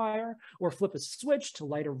on fire or flip a switch to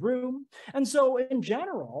light a room. And so in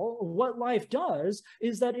general, what life does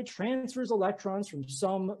is that it transfers electrons from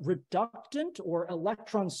some reductant or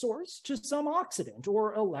electron source to some oxidant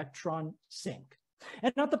or electron sink.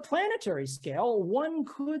 And at the planetary scale, one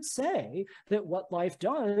could say that what life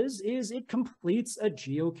does is it completes a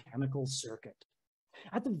geochemical circuit.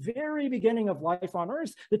 At the very beginning of life on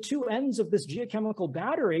Earth, the two ends of this geochemical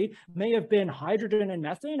battery may have been hydrogen and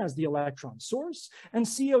methane as the electron source, and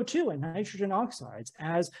CO2 and nitrogen oxides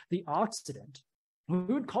as the oxidant. We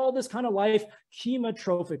would call this kind of life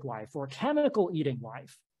chemotrophic life or chemical eating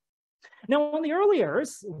life. Now, on the early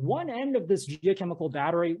Earth, one end of this geochemical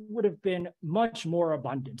battery would have been much more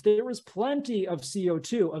abundant. There was plenty of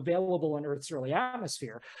CO2 available in Earth's early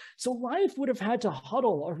atmosphere. So life would have had to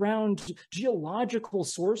huddle around geological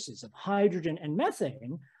sources of hydrogen and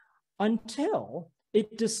methane until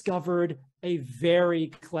it discovered a very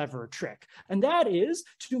clever trick. And that is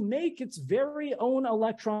to make its very own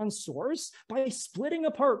electron source by splitting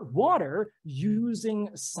apart water using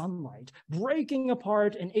sunlight, breaking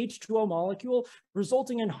apart an H2O molecule,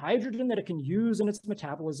 resulting in hydrogen that it can use in its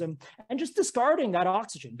metabolism, and just discarding that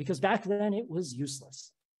oxygen, because back then it was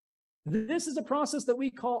useless. This is a process that we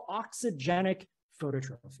call oxygenic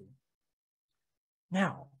phototrophy.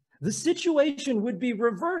 Now, the situation would be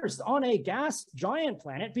reversed on a gas giant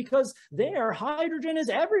planet because there hydrogen is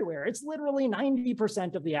everywhere. It's literally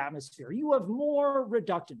 90% of the atmosphere. You have more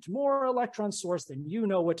reductant, more electron source than you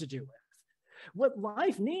know what to do with. What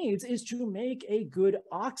life needs is to make a good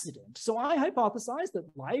oxidant. So I hypothesize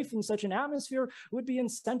that life in such an atmosphere would be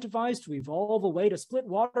incentivized to evolve a way to split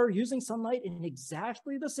water using sunlight in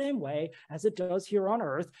exactly the same way as it does here on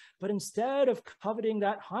Earth, but instead of coveting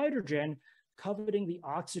that hydrogen, coveting the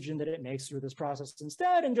oxygen that it makes through this process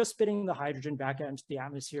instead, and just spitting the hydrogen back out into the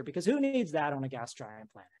atmosphere, because who needs that on a gas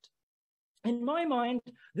giant planet? In my mind,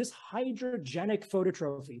 this hydrogenic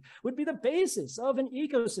phototrophy would be the basis of an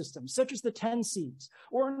ecosystem such as the 10 seas,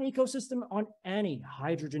 or an ecosystem on any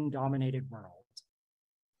hydrogen-dominated world.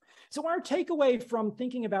 So our takeaway from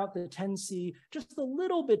thinking about the 10C just a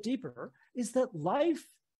little bit deeper is that life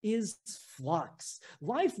is flux.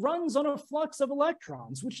 Life runs on a flux of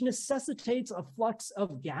electrons, which necessitates a flux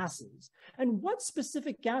of gases. And what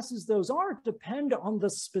specific gases those are depend on the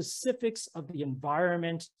specifics of the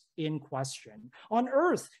environment in question. On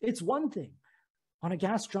Earth, it's one thing. On a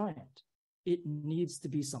gas giant, it needs to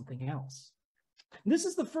be something else. This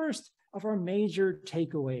is the first of our major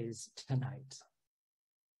takeaways tonight.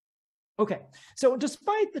 Okay, so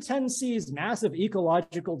despite the 10C's massive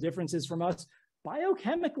ecological differences from us,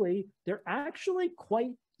 biochemically, they're actually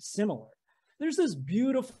quite similar. There's this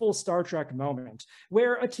beautiful Star Trek moment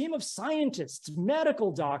where a team of scientists,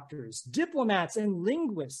 medical doctors, diplomats, and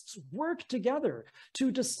linguists work together to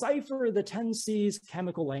decipher the 10C's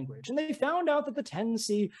chemical language. And they found out that the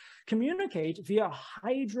 10C communicate via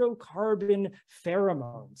hydrocarbon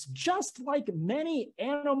pheromones, just like many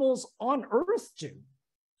animals on Earth do.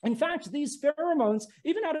 In fact, these pheromones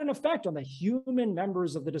even had an effect on the human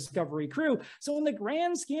members of the Discovery crew. So in the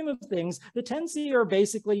grand scheme of things, the 10C are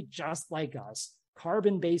basically just like us,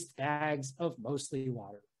 carbon-based bags of mostly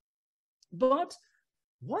water. But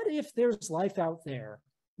what if there's life out there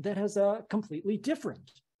that has a completely different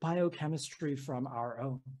biochemistry from our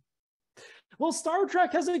own? Well, Star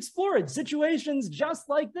Trek has explored situations just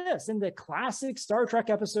like this in the classic Star Trek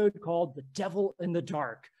episode called The Devil in the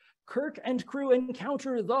Dark. Kirk and crew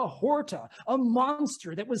encounter the Horta, a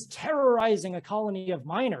monster that was terrorizing a colony of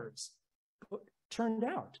miners, but turned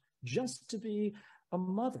out just to be a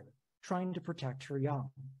mother trying to protect her young.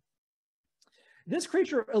 This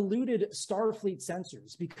creature eluded Starfleet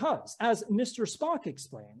censors because, as Mr. Spock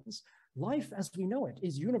explains, life as we know it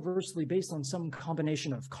is universally based on some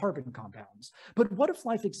combination of carbon compounds. But what if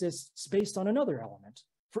life exists based on another element?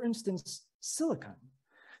 For instance, silicon.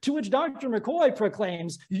 To which Dr. McCoy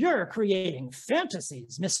proclaims, "You're creating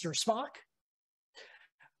fantasies, Mr. Spock."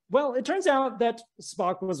 Well, it turns out that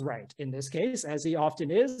Spock was right. In this case, as he often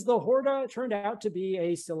is, the Horta turned out to be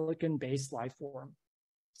a silicon-based life form.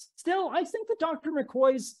 Still, I think that Dr.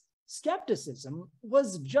 McCoy's skepticism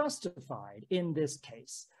was justified in this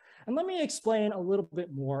case. And let me explain a little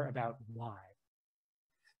bit more about why.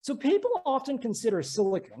 So people often consider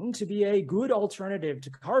silicon to be a good alternative to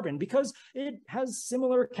carbon because it has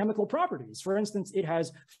similar chemical properties. For instance, it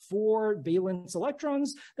has 4 valence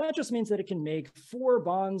electrons. That just means that it can make 4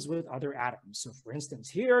 bonds with other atoms. So for instance,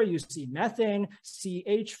 here you see methane,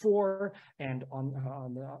 CH4, and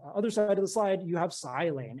on the other side of the slide, you have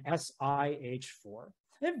silane, SiH4.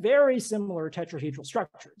 They have very similar tetrahedral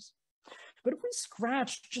structures. But if we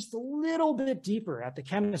scratch just a little bit deeper at the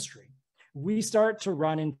chemistry, we start to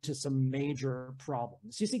run into some major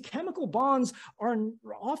problems. You see, chemical bonds are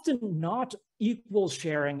often not equal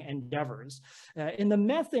sharing endeavors. In the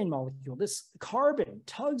methane molecule, this carbon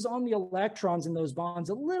tugs on the electrons in those bonds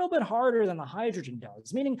a little bit harder than the hydrogen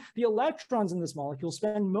does, meaning the electrons in this molecule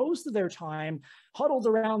spend most of their time huddled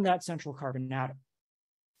around that central carbon atom.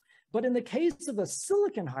 But in the case of a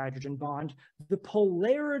silicon-hydrogen bond, the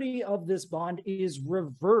polarity of this bond is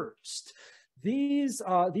reversed. These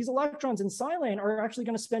electrons in silane are actually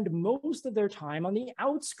going to spend most of their time on the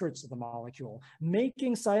outskirts of the molecule,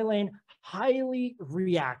 making silane highly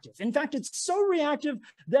reactive. In fact, it's so reactive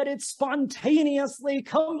that it spontaneously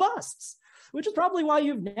combusts, which is probably why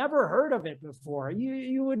you've never heard of it before.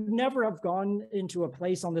 You would never have gone into a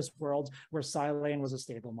place on this world where silane was a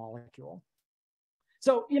stable molecule.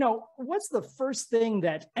 So, what's the first thing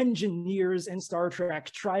that engineers in Star Trek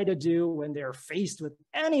try to do when they're faced with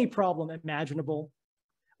any problem imaginable?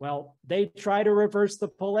 Well, they try to reverse the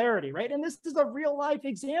polarity, right? And this is a real life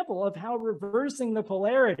example of how reversing the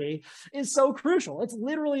polarity is so crucial. It's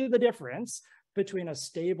literally the difference between a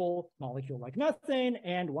stable molecule like methane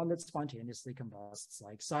and one that spontaneously combusts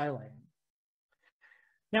like silane.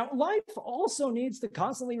 Now, life also needs to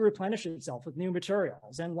constantly replenish itself with new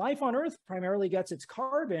materials, and life on Earth primarily gets its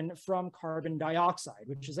carbon from carbon dioxide,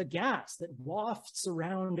 which is a gas that wafts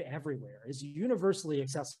around everywhere, is universally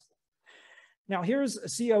accessible. Now, here's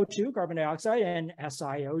CO2, carbon dioxide, and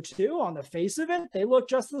SiO2. On the face of it, they look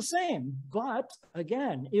just the same. But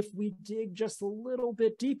again, if we dig just a little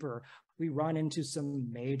bit deeper, we run into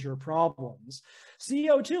some major problems.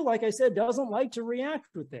 CO2, like I said, doesn't like to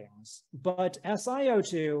react with things, but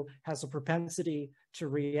SiO2 has a propensity to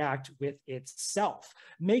react with itself,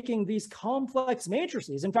 making these complex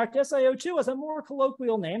matrices. In fact, SiO2 has a more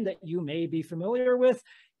colloquial name that you may be familiar with.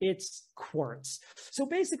 It's quartz. So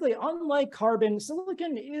basically, unlike carbon,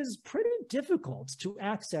 silicon is pretty difficult to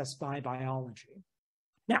access by biology.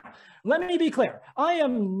 Now, let me be clear. I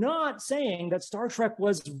am not saying that Star Trek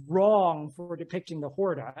was wrong for depicting the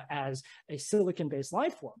Horta as a silicon-based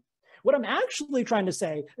life form. What I'm actually trying to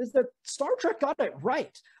say is that Star Trek got it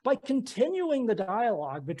right by continuing the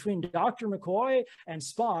dialogue between Dr. McCoy and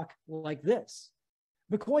Spock like this.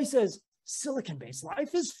 McCoy says, silicon-based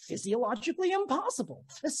life is physiologically impossible,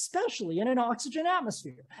 especially in an oxygen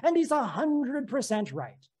atmosphere. And he's 100%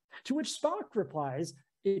 right. To which Spock replies,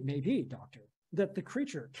 it may be, Doctor, that the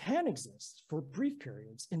creature can exist for brief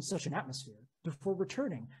periods in such an atmosphere before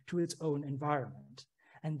returning to its own environment.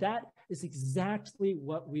 And that is exactly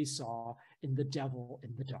what we saw in The Devil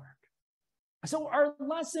in the Dark. So our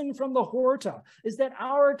lesson from the Horta is that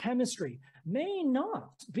our chemistry may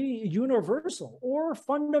not be universal or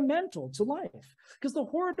fundamental to life, because the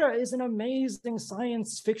Horta is an amazing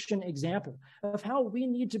science fiction example of how we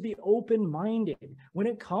need to be open-minded when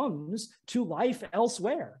it comes to life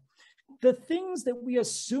elsewhere. The things that we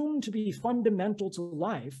assume to be fundamental to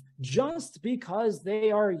life, just because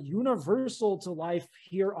they are universal to life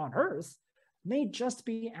here on Earth, may just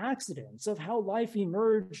be accidents of how life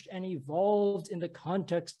emerged and evolved in the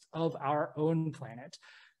context of our own planet.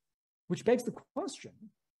 Which begs the question,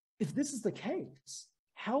 if this is the case,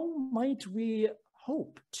 how might we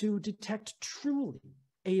hope to detect truly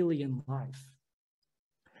alien life?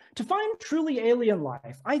 To find truly alien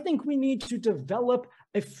life, I think we need to develop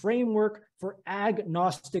a framework for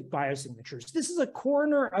agnostic biosignatures. This is a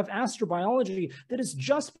corner of astrobiology that is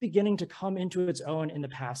just beginning to come into its own in the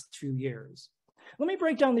past 2 years. Let me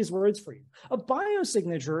break down these words for you. A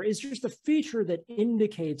biosignature is just a feature that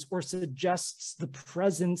indicates or suggests the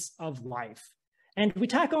presence of life. And we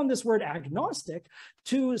tack on this word agnostic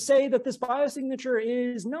to say that this biosignature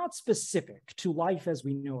is not specific to life as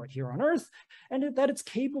we know it here on Earth, and that it's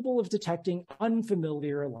capable of detecting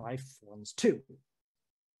unfamiliar life forms too.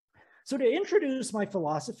 So to introduce my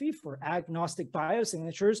philosophy for agnostic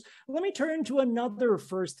biosignatures, let me turn to another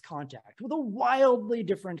first contact with a wildly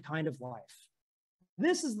different kind of life.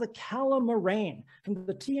 This is the calamarain from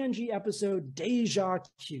the TNG episode Deja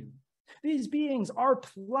Q. These beings are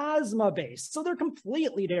plasma-based, so they're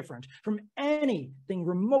completely different from anything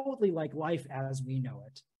remotely like life as we know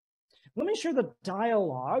it. Let me share the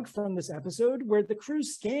dialogue from this episode where the crew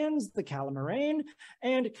scans the calamarain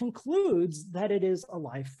and concludes that it is a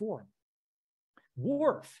life form.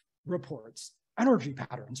 Worf reports, energy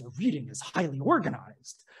patterns are reading as highly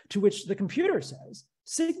organized, to which the computer says,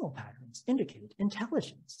 signal patterns indicate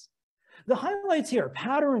intelligence. The highlights here,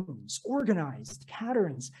 patterns, organized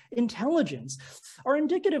patterns, intelligence, are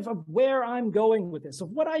indicative of where I'm going with this,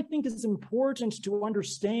 of what I think is important to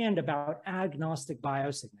understand about agnostic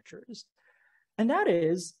biosignatures. And that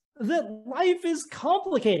is that life is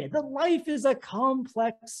complicated, that life is a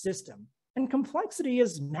complex system. And complexity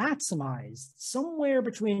is maximized somewhere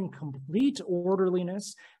between complete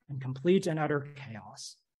orderliness and complete and utter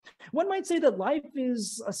chaos. One might say that life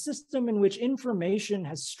is a system in which information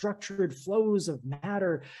has structured flows of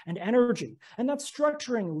matter and energy, and that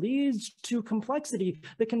structuring leads to complexity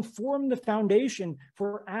that can form the foundation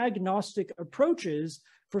for agnostic approaches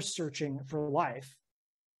for searching for life.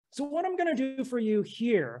 So what I'm going to do for you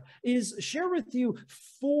here is share with you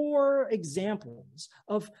 4 examples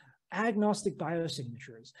of agnostic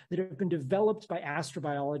biosignatures that have been developed by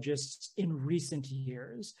astrobiologists in recent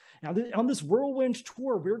years. Now, on this whirlwind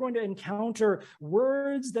tour, we're going to encounter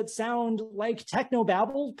words that sound like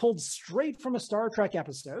technobabble pulled straight from a Star Trek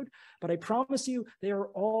episode, but I promise you they are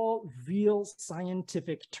all real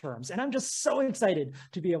scientific terms, and I'm just so excited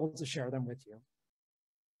to be able to share them with you.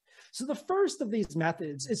 So the first of these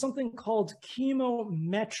methods is something called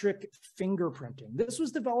chemometric fingerprinting. This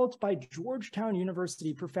was developed by Georgetown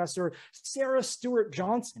University professor Sarah Stewart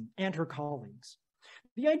Johnson and her colleagues.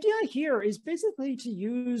 The idea here is basically to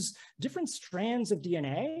use different strands of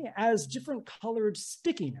DNA as different colored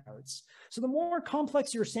sticky notes. So the more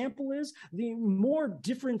complex your sample is, the more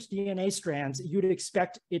different DNA strands you'd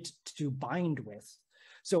expect it to bind with.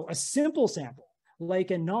 So a simple sample, like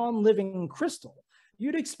a non-living crystal,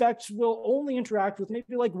 you'd expect will only interact with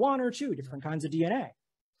maybe like 1 or 2 different kinds of DNA.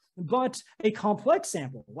 But a complex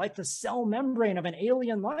sample, like the cell membrane of an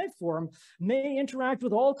alien life form, may interact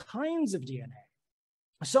with all kinds of DNA.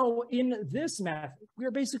 So in this method, we're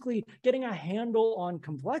basically getting a handle on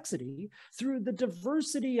complexity through the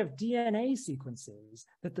diversity of DNA sequences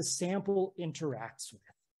that the sample interacts with.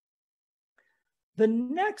 The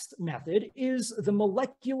next method is the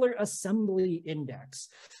molecular assembly index.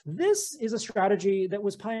 This is a strategy that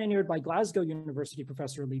was pioneered by Glasgow University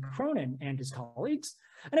professor Lee Cronin and his colleagues,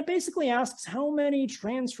 and it basically asks how many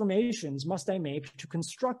transformations must I make to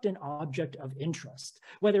construct an object of interest,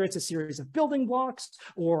 whether it's a series of building blocks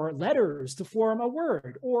or letters to form a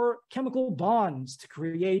word or chemical bonds to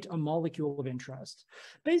create a molecule of interest.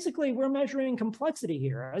 Basically, we're measuring complexity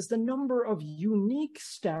here as the number of unique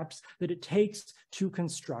steps that it takes to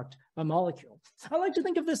construct a molecule. I like to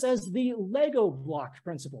think of this as the Lego block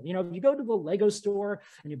principle. You know, you go to the Lego store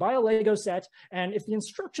and you buy a Lego set, and if the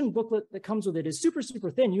instruction booklet that comes with it is super,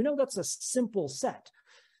 super thin, you know that's a simple set.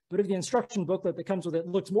 But if the instruction booklet that comes with it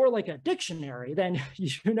looks more like a dictionary, then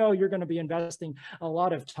you know you're going to be investing a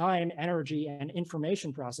lot of time, energy, and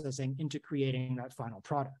information processing into creating that final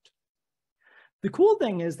product. The cool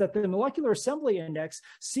thing is that the molecular assembly index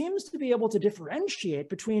seems to be able to differentiate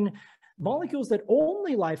between molecules that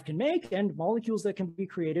only life can make and molecules that can be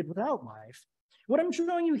created without life. What I'm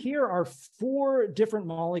showing you here are 4 different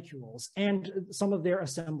molecules and some of their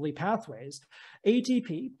assembly pathways: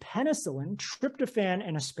 ATP, penicillin, tryptophan,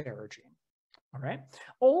 and asparagine. All right.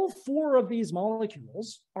 All 4 of these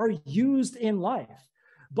molecules are used in life,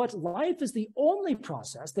 but life is the only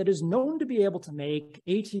process that is known to be able to make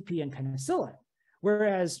ATP and penicillin,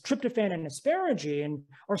 whereas tryptophan and asparagine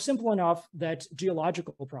are simple enough that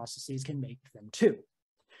geological processes can make them too.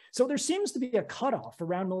 So there seems to be a cutoff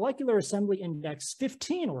around molecular assembly index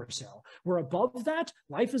 15 or so, where above that,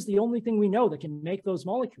 life is the only thing we know that can make those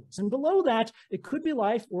molecules. And below that, it could be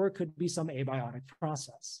life or it could be some abiotic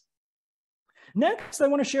process. Next, I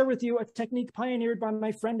want to share with you a technique pioneered by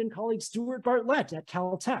my friend and colleague Stuart Bartlett at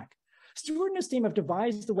Caltech. Stuart and his team have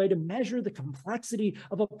devised a way to measure the complexity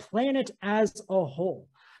of a planet as a whole.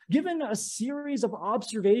 Given a series of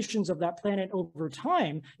observations of that planet over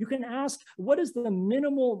time, you can ask, what is the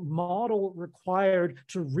minimal model required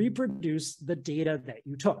to reproduce the data that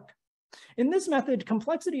you took? In this method,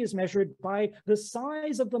 complexity is measured by the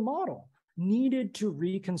size of the model needed to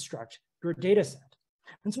reconstruct your data set.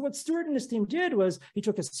 And so what Stuart and his team did was he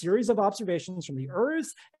took a series of observations from the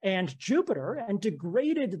Earth and Jupiter and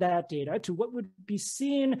degraded that data to what would be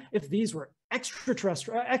seen if these were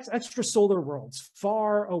extrasolar worlds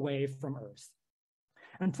far away from Earth.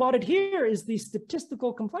 And plotted here is the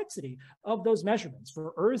statistical complexity of those measurements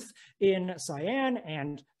for Earth in cyan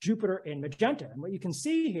and Jupiter in magenta. And what you can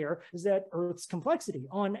see here is that Earth's complexity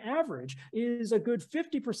on average is a good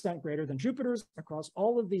 50% greater than Jupiter's across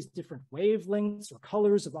all of these different wavelengths or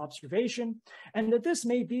colors of observation, and that this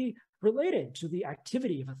may be related to the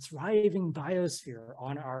activity of a thriving biosphere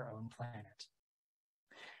on our own planet.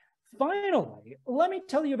 Finally, let me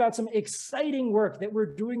tell you about some exciting work that we're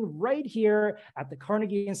doing right here at the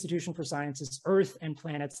Carnegie Institution for Science's Earth and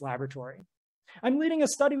Planets Laboratory. I'm leading a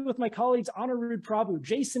study with my colleagues Anirudh Prabhu,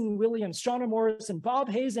 Jason Williams, Shauna Morrison, Bob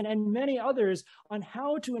Hazen, and many others on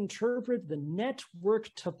how to interpret the network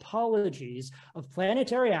topologies of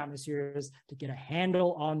planetary atmospheres to get a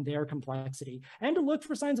handle on their complexity and to look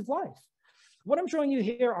for signs of life. What I'm showing you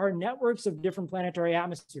here are networks of different planetary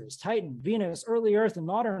atmospheres: Titan, Venus, early Earth, and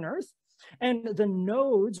modern Earth. And the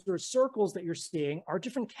nodes or circles that you're seeing are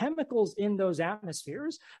different chemicals in those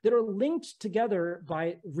atmospheres that are linked together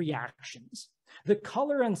by reactions. The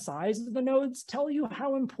color and size of the nodes tell you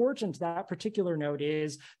how important that particular node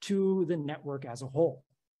is to the network as a whole.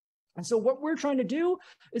 And so what we're trying to do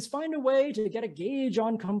is find a way to get a gauge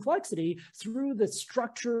on complexity through the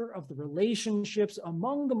structure of the relationships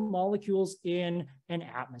among the molecules in an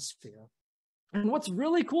atmosphere. And what's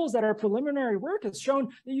really cool is that our preliminary work has shown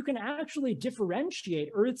that you can actually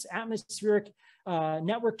differentiate Earth's atmospheric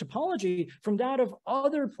network topology from that of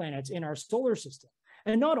other planets in our solar system.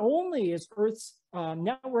 And not only is Earth's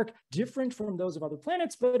network different from those of other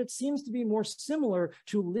planets, but it seems to be more similar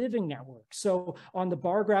to living networks. So on the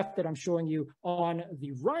bar graph that I'm showing you on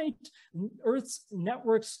the right, Earth's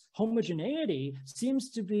network's homogeneity seems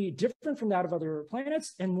to be different from that of other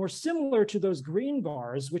planets and more similar to those green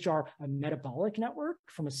bars, which are a metabolic network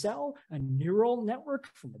from a cell, a neural network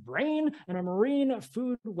from the brain, and a marine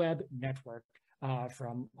food web network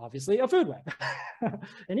from obviously a food web,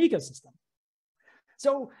 an ecosystem.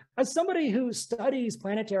 So as somebody who studies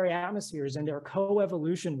planetary atmospheres and their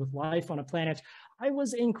coevolution with life on a planet, I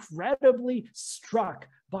was incredibly struck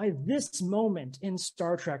by this moment in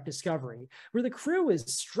Star Trek Discovery, where the crew is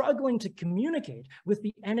struggling to communicate with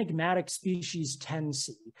the enigmatic species 10C.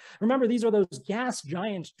 Remember, these are those gas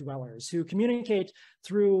giant dwellers who communicate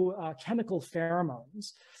through chemical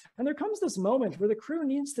pheromones. And there comes this moment where the crew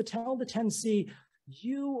needs to tell the 10C,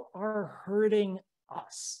 "You are hurting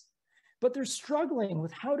us." But they're struggling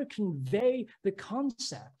with how to convey the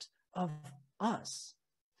concept of us.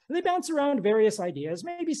 And they bounce around various ideas,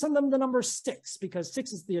 maybe send them the number 6, because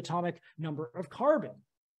 6 is the atomic number of carbon.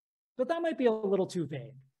 But that might be a little too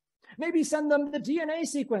vague. Maybe send them the DNA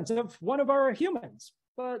sequence of one of our humans,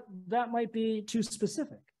 but that might be too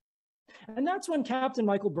specific. And that's when Captain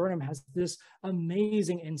Michael Burnham has this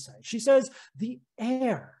amazing insight. She says, the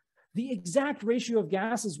air, the exact ratio of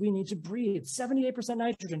gases we need to breathe, 78%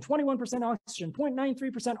 nitrogen, 21% oxygen,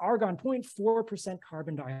 0.93% argon, 0.4%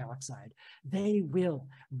 carbon dioxide. They will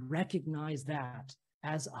recognize that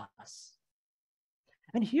as us.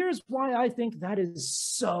 And here's why I think that is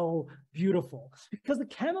so beautiful, because the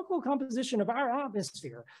chemical composition of our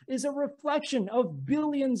atmosphere is a reflection of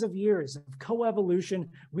billions of years of coevolution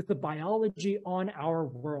with the biology on our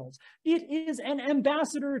world. It is an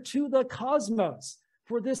ambassador to the cosmos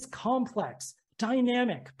for this complex,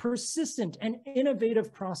 dynamic, persistent, and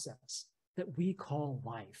innovative process that we call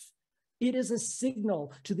life. It is a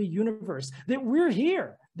signal to the universe that we're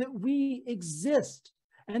here, that we exist.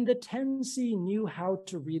 And the 10C knew how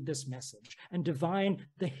to read this message and divine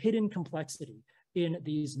the hidden complexity in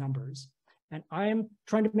these numbers. And I'm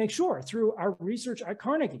trying to make sure through our research at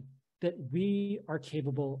Carnegie that we are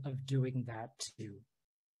capable of doing that too.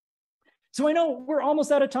 So I know we're almost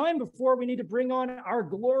out of time before we need to bring on our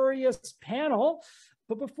glorious panel.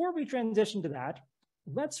 But before we transition to that,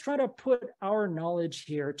 let's try to put our knowledge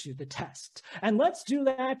here to the test. And let's do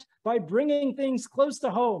that by bringing things close to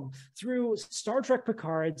home through Star Trek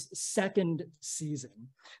Picard's 2nd season.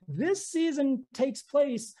 This season takes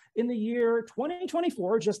place in the year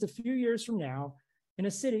 2024, just a few years from now, in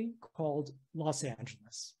a city called Los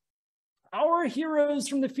Angeles. Our heroes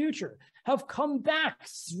from the future have come back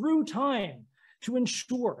through time to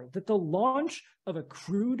ensure that the launch of a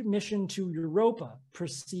crewed mission to Europa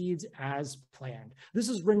proceeds as planned. This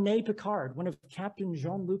is René Picard, one of Captain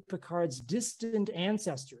Jean-Luc Picard's distant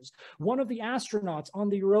ancestors, one of the astronauts on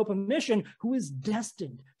the Europa mission who is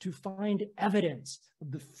destined to find evidence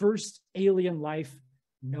of the first alien life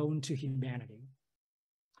known to humanity.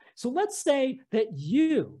 So let's say that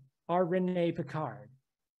you are René Picard.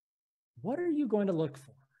 What are you going to look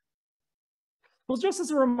for? Well, just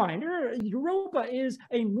as a reminder, Europa is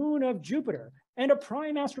a moon of Jupiter and a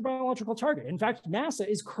prime astrobiological target. In fact, NASA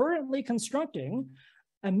is currently constructing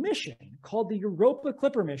a mission called the Europa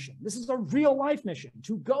Clipper mission. This is a real-life mission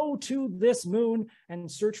to go to this moon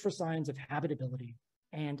and search for signs of habitability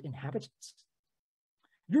and inhabitants.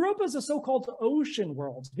 Europa is a so-called ocean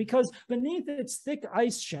world because beneath its thick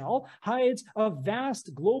ice shell hides a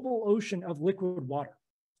vast global ocean of liquid water.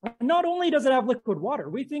 Not only does it have liquid water,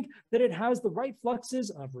 we think that it has the right fluxes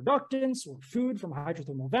of reductants or food from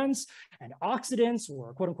hydrothermal vents and oxidants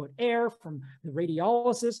or quote-unquote air from the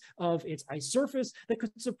radiolysis of its ice surface that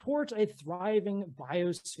could support a thriving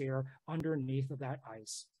biosphere underneath of that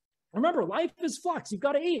ice. Remember, life is flux. You've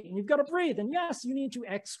got to eat and you've got to breathe. And yes, you need to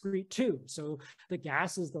excrete too. So the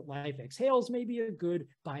gases that life exhales may be a good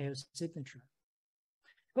biosignature.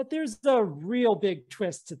 But there's a real big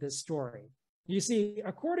twist to this story. You see,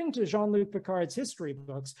 according to Jean-Luc Picard's history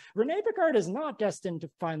books, Renée Picard is not destined to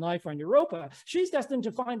find life on Europa. She's destined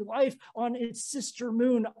to find life on its sister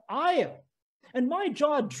moon, Io. And my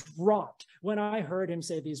jaw dropped when I heard him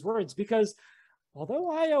say these words, because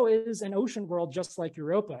although Io is an ocean world just like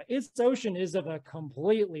Europa, its ocean is of a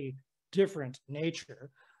completely different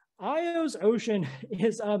nature. Io's ocean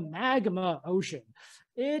is a magma ocean.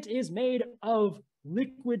 It is made of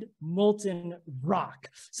liquid molten rock.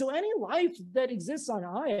 So any life that exists on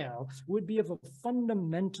Io would be of a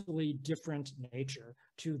fundamentally different nature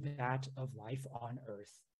to that of life on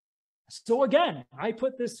Earth. So again, I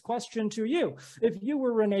put this question to you. If you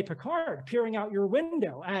were Renée Picard peering out your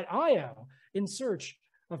window at Io in search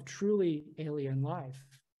of truly alien life,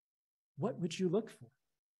 what would you look for?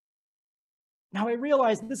 Now, I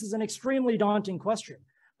realize this is an extremely daunting question,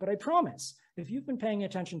 but I promise, if you've been paying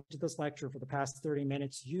attention to this lecture for the past 30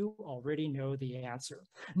 minutes, you already know the answer.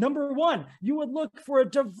 Number one, you would look for a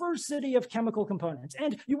diversity of chemical components,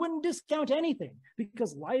 and you wouldn't discount anything,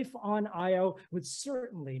 because life on Io would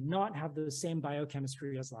certainly not have the same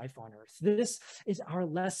biochemistry as life on Earth. This is our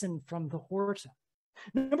lesson from the Horta.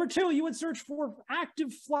 Number two, you would search for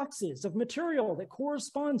active fluxes of material that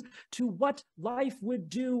corresponds to what life would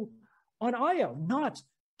do on Io, not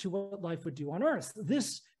to what life would do on Earth.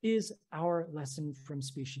 This is our lesson from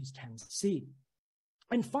species 10C.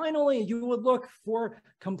 And finally, you would look for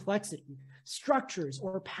complexity, structures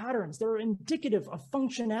or patterns that are indicative of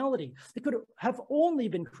functionality that could have only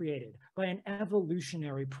been created by an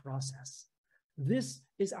evolutionary process. This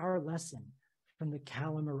is our lesson from the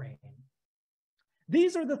Calamarain.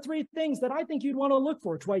 These are the three things that I think you'd want to look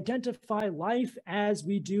for to identify life as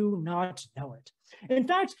we do not know it. In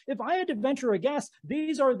fact, if I had to venture a guess,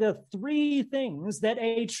 these are the three things that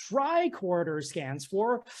a tricorder scans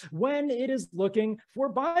for when it is looking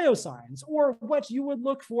for biosigns, or what you would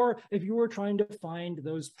look for if you were trying to find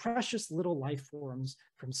those precious little life forms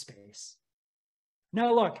from space.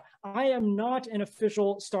 Now, look, I am not an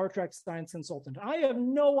official Star Trek science consultant. I have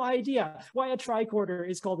no idea why a tricorder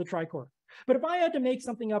is called a tricorder. But if I had to make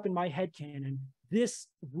something up in my headcanon, this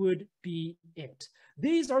would be it.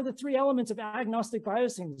 These are the three elements of agnostic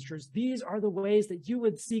biosignatures. These are the ways that you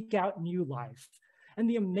would seek out new life. And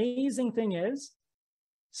the amazing thing is,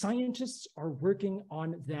 scientists are working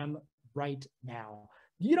on them right now.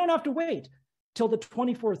 You don't have to wait till the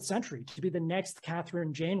 24th century to be the next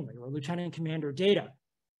Catherine Janeway or Lieutenant Commander Data.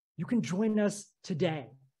 You can join us today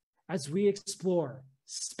as we explore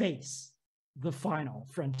space, the final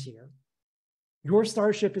frontier. Your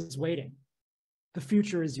starship is waiting. The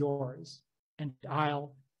future is yours, and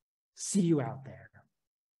I'll see you out there.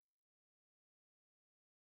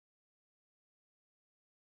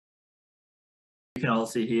 You can all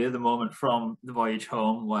see here the moment from the voyage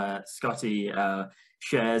home where Scotty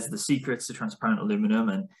shares the secrets to transparent aluminum.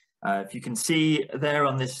 And if you can see there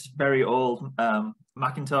on this very old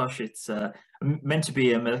Macintosh, it's meant to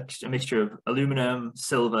be a mixture of aluminum,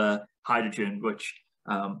 silver, hydrogen, which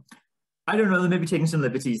I don't know, they may be taking some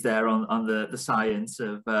liberties there on the science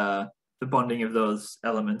of the bonding of those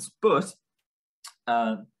elements, but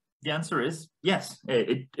the answer is yes,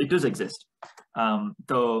 it does exist.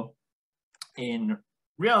 Though in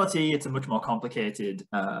reality, it's a much more complicated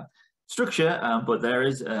structure, but there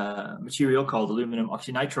is a material called aluminum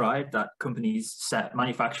oxynitride that companies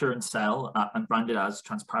manufacture and sell and brand it as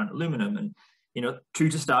transparent aluminum. And you know, true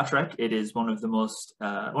to Star Trek, it is one of the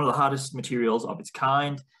hardest materials of its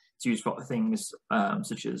kind. It's used for things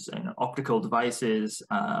such as optical devices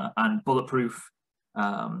and bulletproof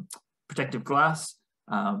protective glass.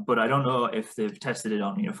 But I don't know if they've tested it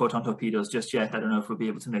on photon torpedoes just yet. I don't know if we'll be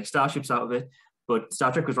able to make starships out of it. But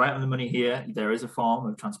Star Trek was right on the money here. There is a form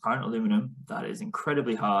of transparent aluminum that is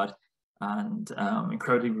incredibly hard and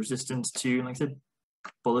incredibly resistant to, like I said,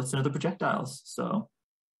 bullets and other projectiles. So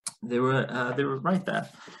they were right there.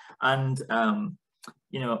 And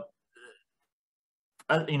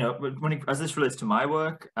as this relates to my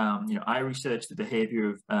work, I research the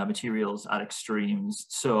behavior of materials at extremes.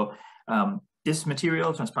 So this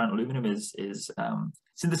material, transparent aluminum, is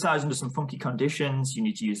synthesized under some funky conditions. You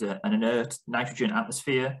need to use an inert nitrogen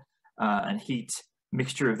atmosphere and heat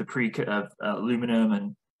mixture of the aluminum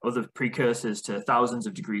and other precursors to thousands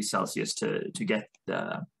of degrees Celsius to get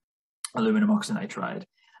the aluminum oxynitride.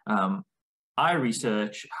 I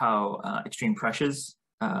research how extreme pressures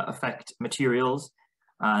affect materials.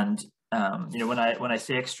 And when I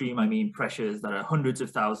say extreme, I mean pressures that are hundreds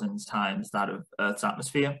of thousands times that of Earth's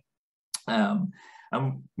atmosphere. And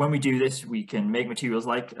when we do this, we can make materials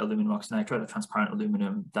like aluminum oxynitride or transparent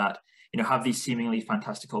aluminum that have these seemingly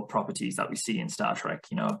fantastical properties that we see in Star Trek.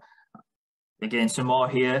 Again, some more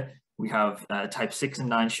here. We have type 6 and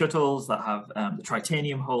 9 shuttles that have the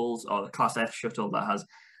titanium hulls, or the class F shuttle that has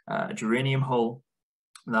a germanium hull,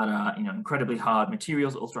 that are incredibly hard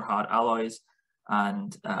materials, ultra hard alloys.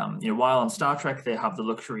 And while on Star Trek they have the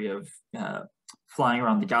luxury of flying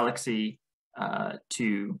around the galaxy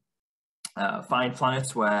to find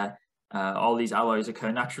planets where all these alloys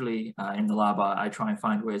occur naturally, in the lab I try and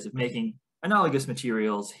find ways of making analogous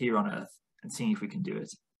materials here on Earth and seeing if we can do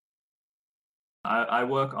it. I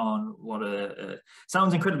work on what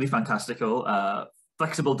sounds incredibly fantastical,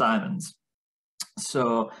 flexible diamonds.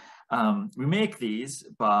 So we make these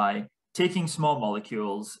by taking small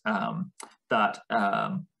molecules that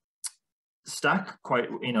stack quite,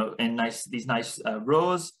 in these nice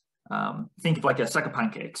rows. Think of like a stack of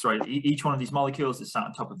pancakes, right? Each one of these molecules is sat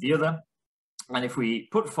on top of the other. And if we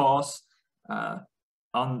put force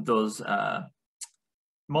on those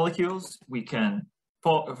molecules, we can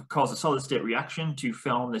cause a solid state reaction to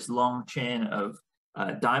form this long chain of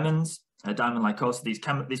diamonds. A diamond-like core. So these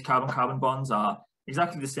carbon-carbon bonds are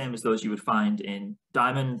exactly the same as those you would find in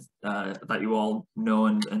diamonds that you all know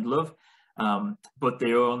and love, but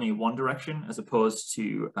they are only in one direction, as opposed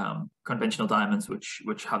to conventional diamonds,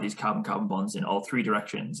 which have these carbon-carbon bonds in all three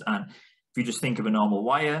directions. And if you just think of a normal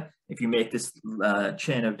wire, if you make this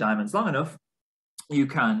chain of diamonds long enough, you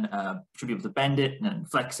should be able to bend it and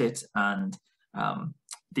flex it, and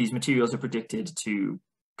these materials are predicted to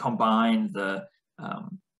combine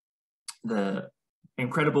the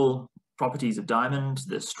incredible properties of diamond,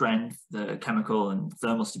 the strength, the chemical and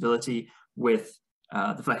thermal stability, with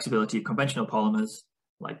the flexibility of conventional polymers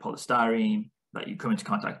like polystyrene that you come into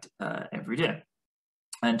contact every day.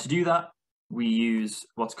 And to do that, we use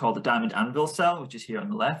what's called the diamond anvil cell, which is here on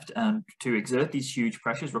the left. And to exert these huge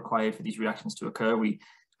pressures required for these reactions to occur, we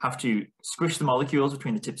have to squish the molecules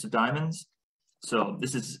between the tips of diamonds. So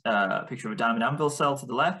this is a picture of a diamond anvil cell to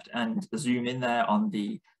the left, and zoom in there on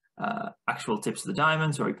the actual tips of the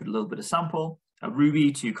diamonds, where we put a little bit of sample, a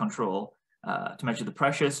ruby to control, to measure the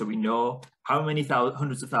pressure, so we know how many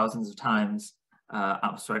hundreds of thousands of times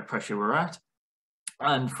atmospheric pressure we're at.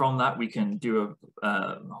 And from that, we can do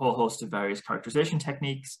a whole host of various characterization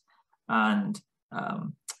techniques and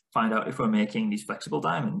find out if we're making these flexible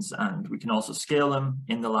diamonds. And we can also scale them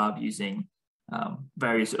in the lab using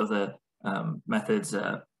various other methods,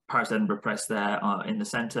 Paris Edinburgh press there in the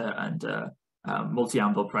center, and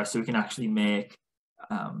multi-anvil press. So we can actually make,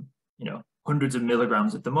 hundreds of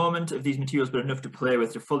milligrams at the moment of these materials, but enough to play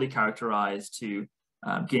with, to fully characterize, to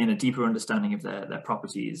gain a deeper understanding of their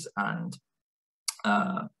properties and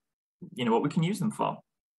what we can use them for.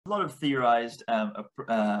 A lot of theorized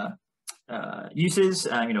uses,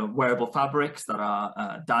 wearable fabrics that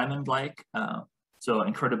are diamond-like, so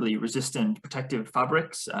incredibly resistant protective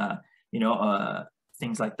fabrics,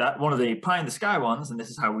 things like that. One of the pie in the sky ones, and this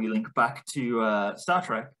is how we link back to Star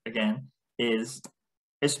Trek again, is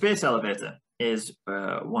a space elevator, is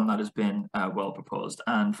one that has been well proposed.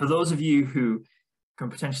 And for those of you who can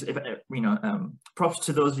potentially, props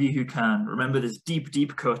to those of you who can remember this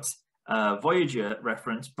deep cut Voyager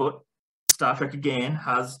reference, but Star Trek again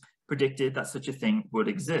has predicted that such a thing would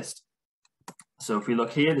exist. So if we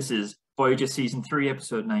look here, this is Voyager Season 3,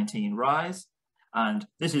 Episode 19, Rise. And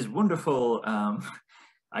this is wonderful,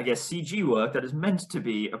 CG work that is meant to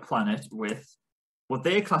be a planet with what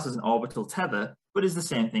they class as an orbital tether, but is the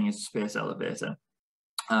same thing as a space elevator.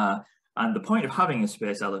 And the point of having a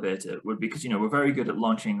space elevator would be because, we're very good at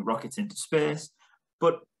launching rockets into space,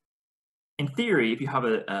 but in theory, if you have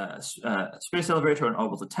a space elevator or an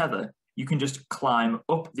orbital tether, you can just climb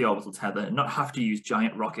up the orbital tether and not have to use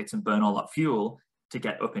giant rockets and burn all that fuel to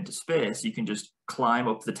get up into space. You can just climb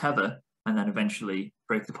up the tether and then eventually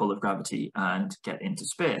break the pull of gravity and get into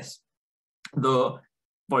space. Though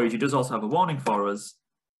Voyager does also have a warning for us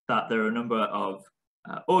that there are a number of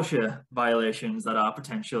OSHA violations that are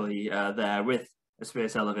potentially there with a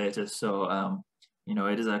space elevator. So,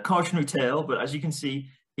 it is a cautionary tale, but as you can see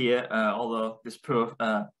here, although this poor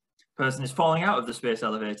person is falling out of the space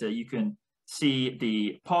elevator, you can see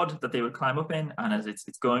the pod that they would climb up in, and as it's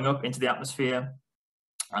going up into the atmosphere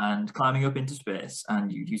and climbing up into space,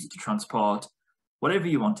 and you'd use it to transport whatever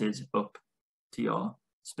you wanted up to your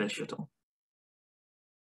space shuttle.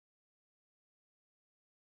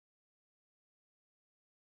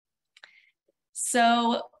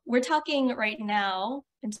 So we're talking right now,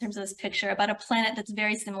 in terms of this picture, about a planet that's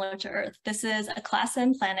very similar to Earth. This is a Class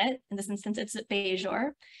M planet. In this instance, it's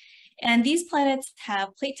Bajor. And these planets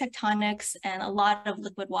have plate tectonics and a lot of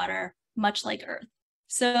liquid water, much like Earth.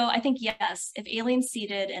 So I think, yes, if aliens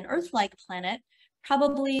seeded an Earth-like planet,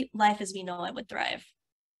 probably life as we know it would thrive.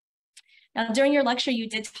 Now, during your lecture, you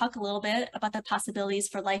did talk a little bit about the possibilities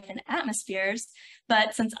for life in atmospheres,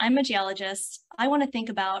 but since I'm a geologist, I want to think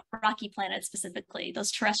about rocky planets specifically,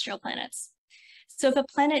 those terrestrial planets. So if a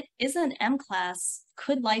planet is an M class,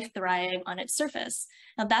 could life thrive on its surface?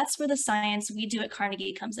 Now that's where the science we do at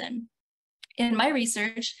Carnegie comes in. In my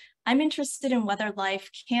research, I'm interested in whether life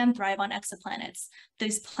can thrive on exoplanets,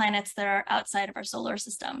 those planets that are outside of our solar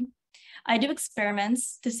system. I do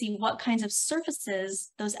experiments to see what kinds of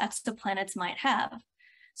surfaces those exoplanets might have.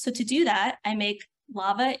 So to do that, I make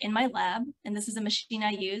lava in my lab, and this is a machine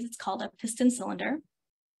I use. It's called a piston cylinder.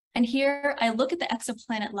 And here I look at the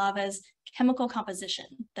exoplanet lava's chemical composition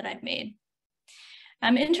that I've made.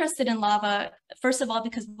 I'm interested in lava, first of all,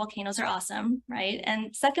 because volcanoes are awesome, right?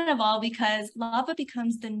 And second of all, because lava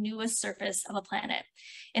becomes the newest surface of a planet.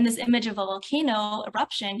 In this image of a volcano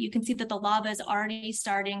eruption, you can see that the lava is already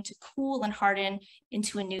starting to cool and harden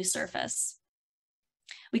into a new surface.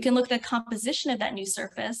 We can look at the composition of that new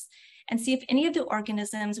surface and see if any of the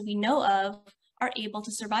organisms we know of are able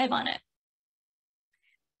to survive on it.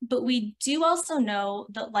 But we do also know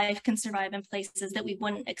that life can survive in places that we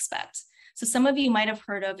wouldn't expect. So some of you might have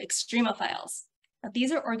heard of extremophiles. Now,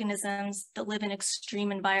 these are organisms that live in extreme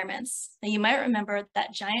environments. Now, you might remember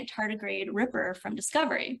that giant tardigrade ripper from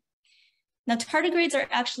Discovery. Now, tardigrades are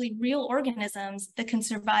actually real organisms that can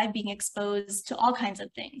survive being exposed to all kinds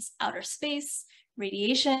of things, outer space,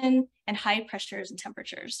 radiation, and high pressures and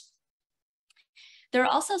temperatures. There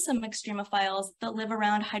are also some extremophiles that live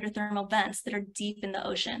around hydrothermal vents that are deep in the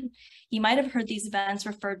ocean. You might have heard these vents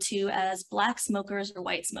referred to as black smokers or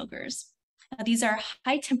white smokers. Now, these are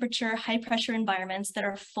high temperature, high pressure environments that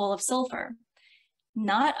are full of sulfur,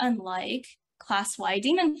 not unlike class Y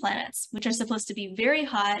demon planets, which are supposed to be very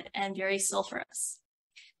hot and very sulfurous.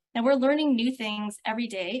 Now, we're learning new things every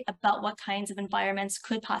day about what kinds of environments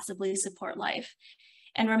could possibly support life.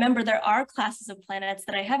 And remember, there are classes of planets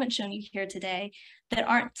that I haven't shown you here today that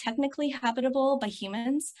aren't technically habitable by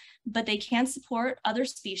humans, but they can support other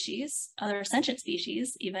species, other sentient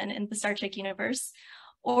species, even in the Star Trek universe,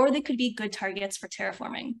 or they could be good targets for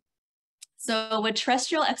terraforming. So would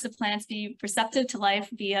terrestrial exoplanets be receptive to life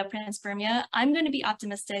via panspermia? I'm going to be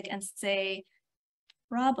optimistic and say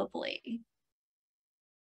probably.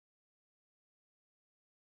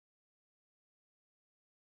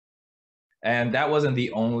 And that wasn't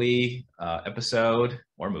the only episode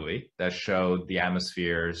or movie that showed the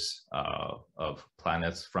atmospheres of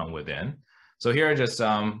planets from within. So here are just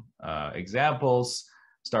some examples.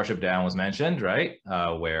 Starship Down was mentioned, right?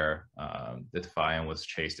 Where the Defiant was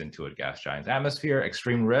chased into a gas giant's atmosphere.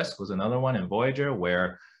 Extreme Risk was another one in Voyager,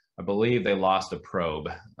 where I believe they lost a probe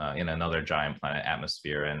in another giant planet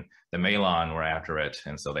atmosphere, and the Malon were after it.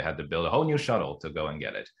 And so they had to build a whole new shuttle to go and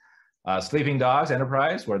get it. Sleeping Dogs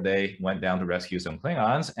Enterprise, where they went down to rescue some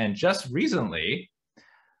Klingons. And just recently,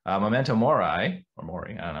 Memento Mori, or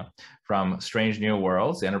Mori, I don't know, from Strange New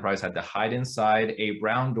Worlds, the Enterprise had to hide inside a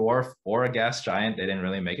brown dwarf or a gas giant. They didn't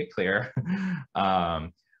really make it clear,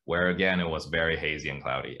 where again, it was very hazy and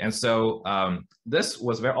cloudy. And so this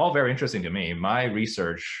was all very interesting to me. My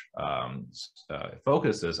research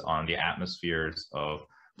focuses on the atmospheres of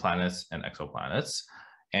planets and exoplanets.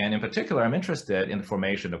 And in particular, I'm interested in the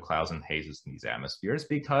formation of clouds and hazes in these atmospheres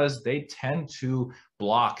because they tend to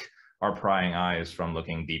block our prying eyes from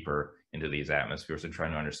looking deeper into these atmospheres and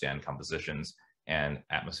trying to understand compositions and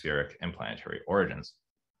atmospheric and planetary origins.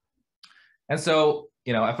 And so,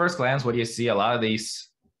 you know, at first glance, what do you see? A lot of these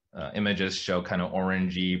images show kind of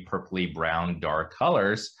orangey, purpley, brown, dark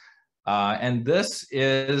colors. And this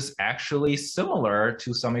is actually similar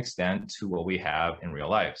to some extent to what we have in real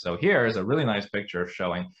life. So here is a really nice picture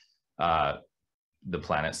showing the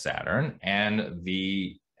planet Saturn and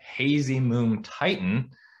the hazy moon Titan,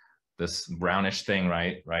 this brownish thing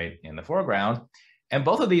right in the foreground. And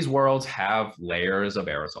both of these worlds have layers of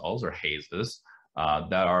aerosols or hazes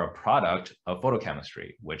that are a product of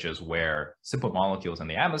photochemistry, which is where simple molecules in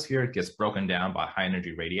the atmosphere gets broken down by high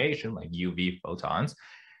energy radiation like UV photons,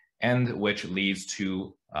 and which leads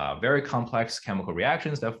to very complex chemical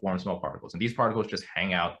reactions that form small particles. And these particles just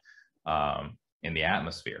hang out in the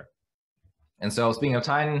atmosphere. And so speaking of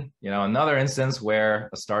Titan, you know, another instance where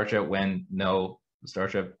a starship when no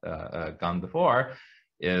starship gone before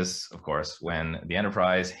is, of course, when the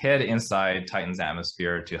Enterprise hid inside Titan's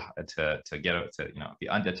atmosphere to be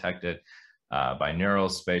undetected by Neural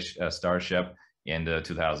Space Starship in the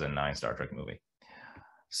 2009 Star Trek movie.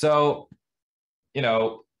 So, you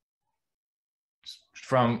know,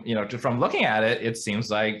 from looking at it, it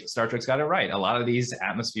seems like Star Trek's got it right. A lot of these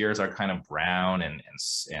atmospheres are kind of brown and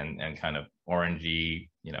kind of orangey,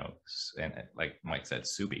 you know, and like Mike said,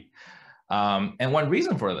 soupy. And one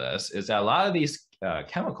reason for this is that a lot of these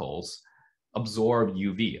chemicals absorb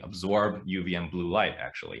UV and blue light,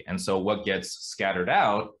 actually. And so what gets scattered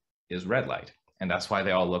out is red light. And that's why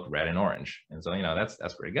they all look red and orange. And so,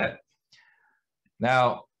 that's pretty good.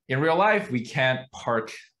 Now, in real life, we can't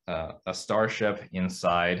park a starship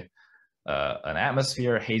inside an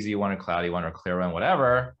atmosphere, a hazy one, a cloudy one, or a clear one,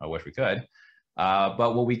 whatever. I wish we could.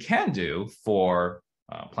 But what we can do for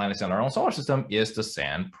planets in our own solar system is to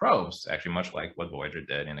send probes, actually much like what Voyager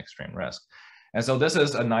did in Extreme Risk. And so this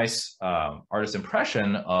is a nice artist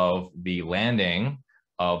impression of the landing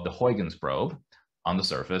of the Huygens probe on the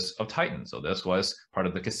surface of Titan. So this was part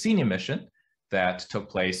of the Cassini mission that took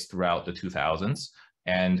place throughout the 2000s.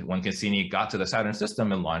 And when Cassini got to the Saturn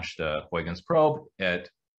system and launched the Huygens probe, it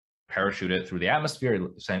parachuted through the atmosphere,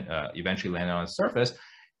 eventually landed on its surface,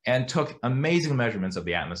 and took amazing measurements of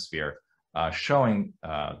the atmosphere, showing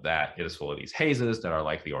that it is full of these hazes that are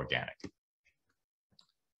likely organic.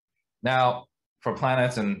 Now, for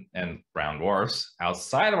planets and brown dwarfs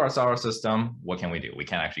outside of our solar system, what can we do? We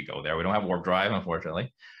can't actually go there. We don't have warp drive,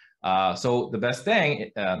 unfortunately. So the best thing,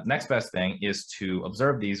 next best thing, is to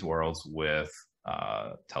observe these worlds with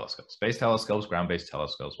telescopes, space telescopes, ground-based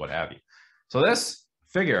telescopes, what have you. So this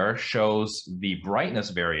figure shows the brightness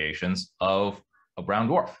variations of a brown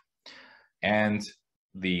dwarf. And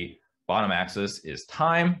the bottom axis is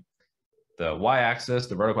time. The y-axis,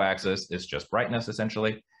 the vertical axis, is just brightness,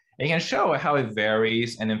 essentially. And you can show how it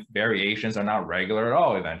varies, and if variations are not regular at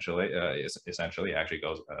all, essentially actually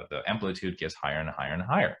goes, the amplitude gets higher and higher and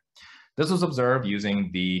higher. This was observed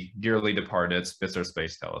using the dearly departed Spitzer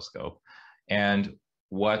Space Telescope. And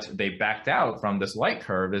what they backed out from this light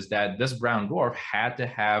curve is that this brown dwarf had to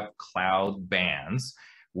have cloud bands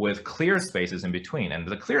with clear spaces in between. And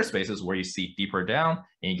the clear spaces where you see deeper down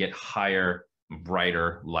and you get higher,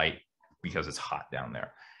 brighter light because it's hot down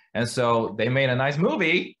there. And so they made a nice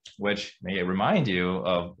movie, which may remind you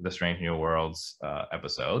of the Strange New Worlds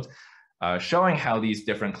episodes, showing how these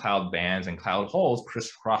different cloud bands and cloud holes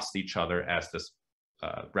crisscrossed each other as this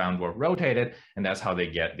brown dwarf rotated, and that's how they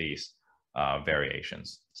get these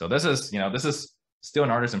variations. So this is still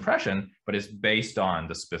an artist's impression, but it's based on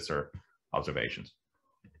the Spitzer observations.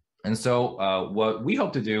 And so what we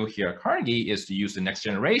hope to do here at Carnegie is to use the next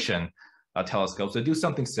generation telescopes to do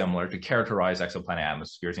something similar to characterize exoplanet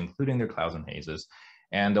atmospheres, including their clouds and hazes.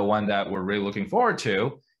 And the one that we're really looking forward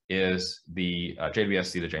to is the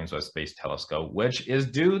JWST, the James Webb Space Telescope, which is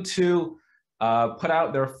due to put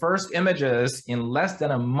out their first images in less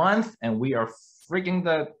than a month, and we are freaking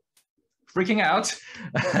out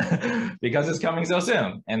because it's coming so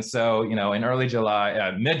soon. And so, in early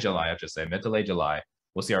July, mid-July, I should say, mid to late July,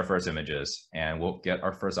 we'll see our first images and we'll get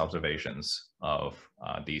our first observations of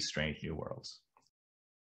these strange new worlds.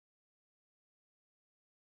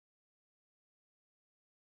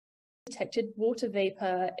 Detected water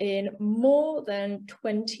vapor in more than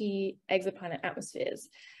 20 exoplanet atmospheres.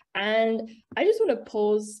 And I just want to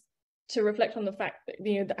pause to reflect on the fact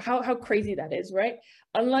that, how crazy that is, right?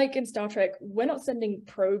 Unlike in Star Trek, we're not sending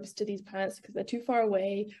probes to these planets because they're too far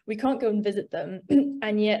away. We can't go and visit them.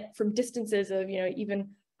 And yet from distances of, even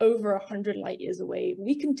over 100 light years away,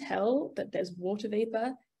 we can tell that there's water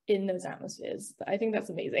vapor in those atmospheres. I think that's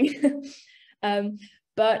amazing.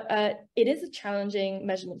 But it is a challenging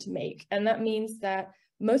measurement to make. And that means that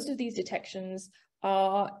most of these detections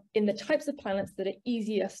are in the types of planets that are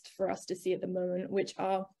easiest for us to see at the moment, which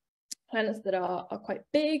are planets that are quite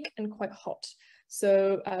big and quite hot.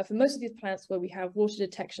 So for most of these planets where we have water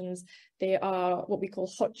detections, they are what we call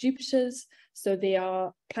hot Jupiters. So they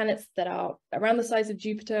are planets that are around the size of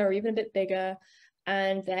Jupiter or even a bit bigger,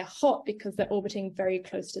 and they're hot because they're orbiting very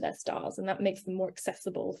close to their stars, and that makes them more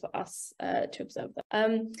accessible for us to observe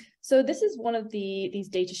them. So this is one of these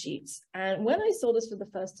data sheets, and when I saw this for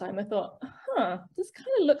the first time, I thought, this kind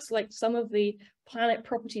of looks like some of the planet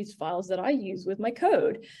properties files that I use with my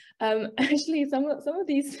code. Actually, some of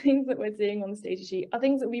these things that we're seeing on this data sheet are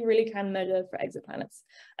things that we really can measure for exoplanets.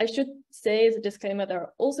 I should say as a disclaimer, there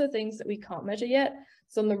are also things that we can't measure yet.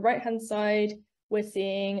 So on the right-hand side, we're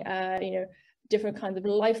seeing, different kinds of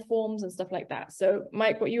life forms and stuff like that. So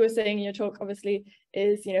Mike, what you were saying in your talk obviously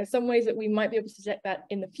is, some ways that we might be able to detect that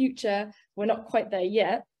in the future. We're not quite there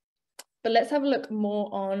yet, but let's have a look more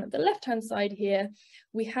on the left-hand side here.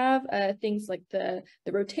 We have things like the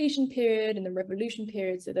rotation period and the revolution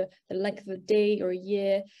period, so the length of a day or a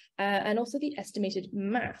year, and also the estimated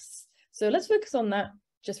mass. So let's focus on that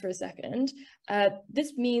just for a second.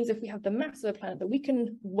 This means if we have the mass of a planet that we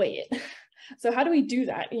can weigh it. So how do we do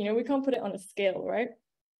that? We can't put it on a scale, right?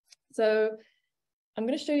 So I'm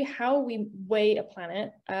going to show you how we weigh a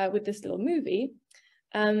planet with this little movie.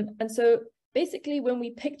 And so basically, when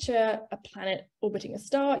we picture a planet orbiting a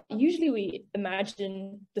star, usually we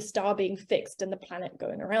imagine the star being fixed and the planet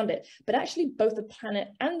going around it. But actually, both the planet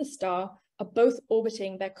and the star are both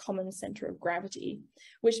orbiting their common center of gravity,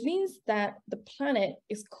 which means that the planet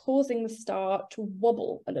is causing the star to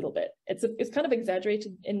wobble a little bit. It's kind of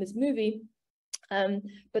exaggerated in this movie,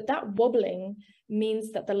 but that wobbling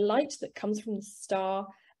means that the light that comes from the star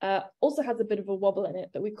also has a bit of a wobble in it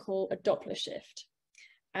that we call a Doppler shift.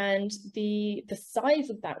 And the size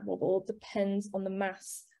of that wobble depends on the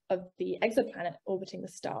mass of the exoplanet orbiting the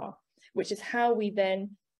star, which is how we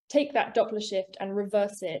then take that Doppler shift and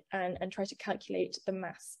reverse it and try to calculate the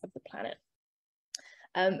mass of the planet.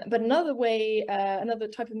 But another way, another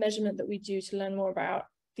type of measurement that we do to learn more about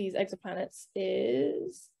these exoplanets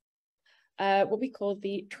is what we call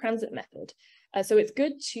the transit method. So it's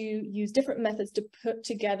good to use different methods to put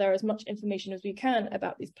together as much information as we can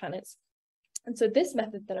about these planets. And so this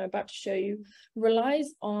method that I'm about to show you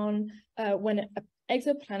relies on when an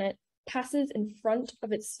exoplanet passes in front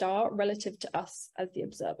of its star relative to us as the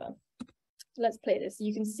observer. Let's play this.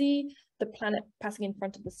 You can see the planet passing in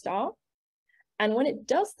front of the star. And when it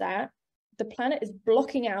does that, the planet is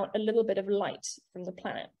blocking out a little bit of light from the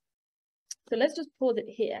planet. So let's just pause it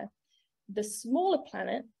here. The smaller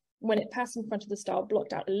planet, when it passed in front of the star,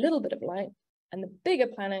 blocked out a little bit of light, and the bigger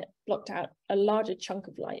planet blocked out a larger chunk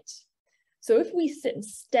of light. So if we sit and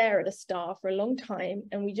stare at a star for a long time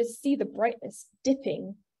and we just see the brightness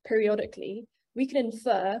dipping periodically, we can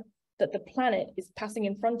infer that the planet is passing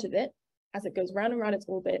in front of it as it goes round and round its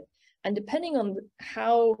orbit. And depending on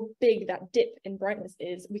how big that dip in brightness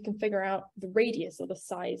is, we can figure out the radius or the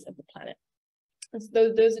size of the planet. And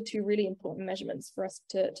so those are two really important measurements for us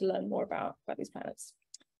to learn more about these planets.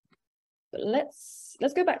 But let's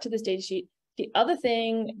go back to this data sheet. The other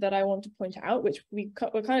thing that I want to point out, which we're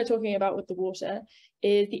kind of talking about with the water,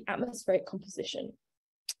 is the atmospheric composition.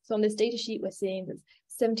 So on this data sheet, we're seeing there's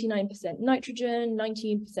 79% nitrogen,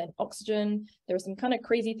 19% oxygen. There are some kind of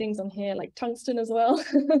crazy things on here like tungsten as well.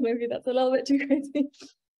 Maybe that's a little bit too crazy.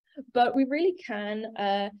 But we really can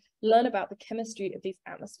learn about the chemistry of these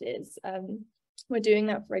atmospheres. We're doing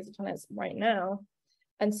that for exoplanets right now.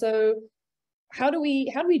 And so how do we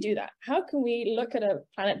do that? How can we look at a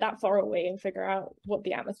planet that far away and figure out what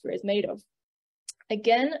the atmosphere is made of?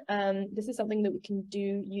 Again, this is something that we can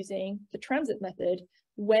do using the transit method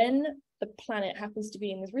when the planet happens to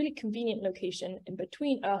be in this really convenient location in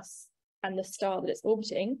between us and the star that it's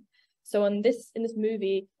orbiting. So in this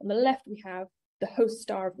movie, on the left, we have the host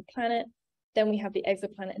star of the planet. Then we have the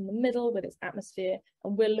exoplanet in the middle with its atmosphere,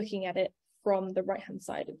 and we're looking at it from the right-hand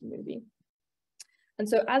side of the movie. And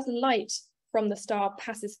so as light from the star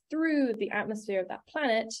passes through the atmosphere of that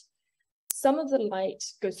planet, some of the light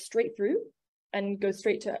goes straight through and goes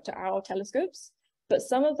straight to our telescopes, but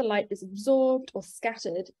some of the light is absorbed or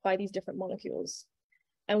scattered by these different molecules.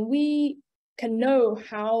 And we can know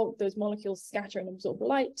how those molecules scatter and absorb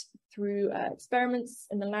light through experiments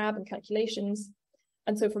in the lab and calculations.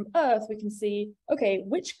 And so from Earth, we can see, okay,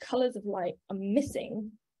 which colors of light are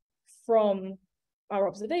missing from our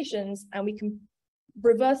observations, and we can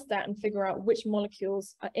reverse that and figure out which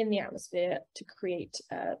molecules are in the atmosphere to create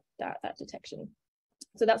that detection.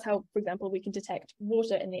 So that's how, for example, we can detect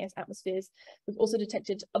water in the atmospheres. We've also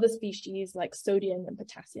detected other species like sodium and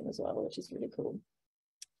potassium as well, which is really cool.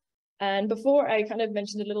 And before, I kind of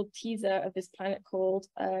mentioned a little teaser of this planet called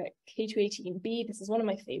K218b. This is one of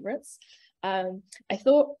my favorites. I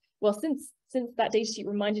thought, well, since that data sheet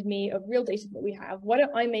reminded me of real data that we have, why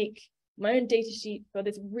don't I make my own data sheet for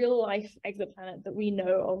this real life exoplanet that we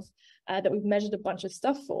know of, that we've measured a bunch of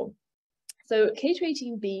stuff for. So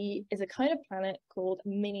K218b is a kind of planet called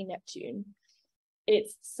mini Neptune.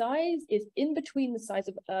 Its size is in between the size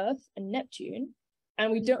of Earth and Neptune,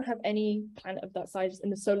 and we don't have any planet of that size in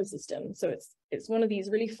the solar system. So it's one of these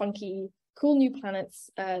really funky, cool new planets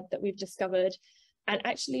that we've discovered. And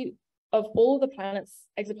actually, of all the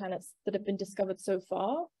exoplanets that have been discovered so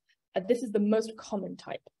far, this is the most common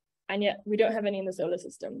type. And yet we don't have any in the solar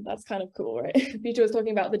system. That's kind of cool, right? Peter was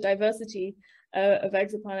talking about the diversity of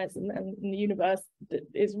exoplanets and the universe.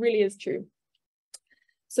 That really is true.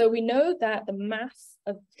 So we know that the mass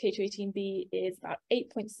of K218b is about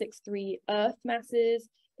 8.63 Earth masses.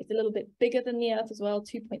 It's a little bit bigger than the Earth as well,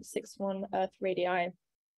 2.61 Earth radii.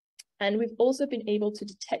 And we've also been able to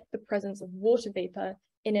detect the presence of water vapor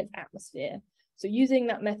in its atmosphere. So using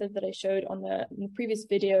that method that I showed in the previous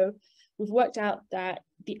video, we've worked out that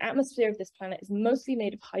the atmosphere of this planet is mostly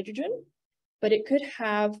made of hydrogen, but it could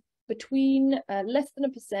have between less than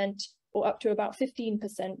 1% or up to about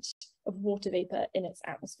 15% of water vapor in its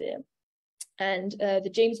atmosphere. And the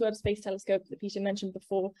James Webb Space Telescope that Peter mentioned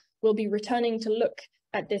before will be returning to look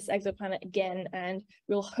at this exoplanet again, and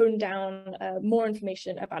we'll hone down more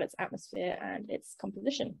information about its atmosphere and its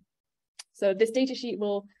composition. So this datasheet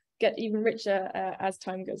will get even richer as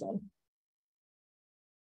time goes on.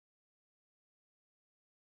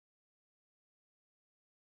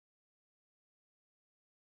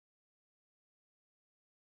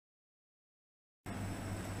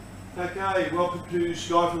 Okay, welcome to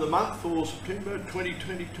Sky for the Month for September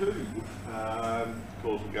 2022. Of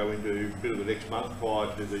course, we'll go into a bit of the next month prior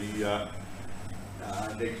to the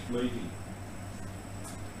next meeting.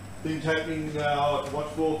 Things happening to watch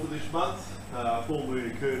for this month. Full moon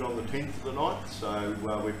occurred on the 10th of the 9th, so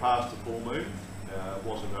we're past the full moon. It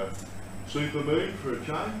wasn't a super moon for a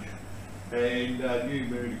change. And new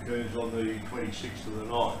moon occurs on the 26th of the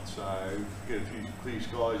 9th, so get a few clear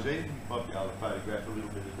skies in, you might be able to photograph a little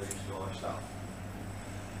bit of these sky stuff.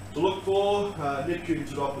 To look for,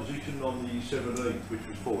 Neptune's at opposition on the 17th, which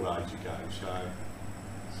was 4 days ago, so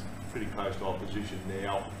it's pretty close to opposition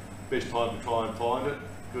now. Best time to try and find it,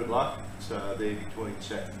 good luck, it's there between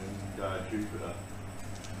Saturn and Jupiter.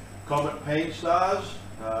 Comet Pan-STARRS,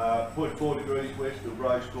 0.4 degrees west of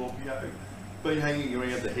Rho Scorpio. Been hanging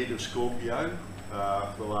around the head of Scorpio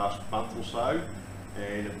for the last month or so,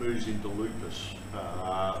 and it moves into Lupus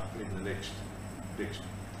in the next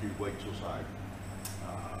few weeks or so.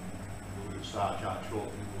 We'll look at the star chart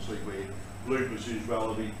shortly, we'll see where Lupus is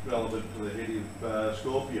relevant to the head of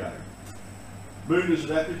Scorpio. Moon is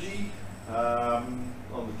at apogee on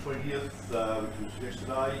the 20th, which was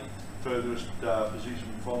yesterday, furthest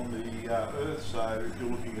position from the Earth, so if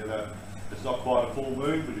you're looking at it's not quite a full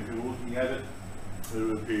moon, but if you're looking at it, it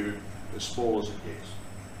will appear as small as it gets.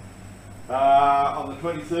 On the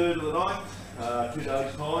 23rd of the 9th, 2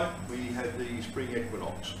 days time, we had the spring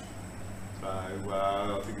equinox. So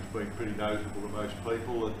I think it's been pretty noticeable to most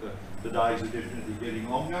people that the days are definitely getting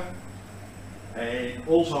longer. And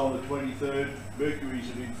also on the 23rd, Mercury's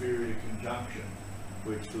an inferior conjunction,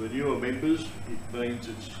 which for the newer members, it means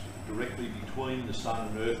it's directly between the Sun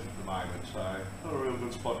and Earth at the moment, so not a real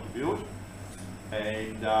good spot to view it.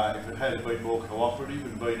 And if it had been more cooperative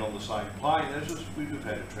and been on the same plane as us, we would have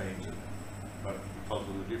had a transit. But because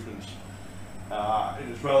of the difference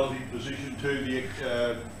in its relative position to the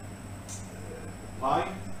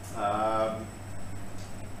plane,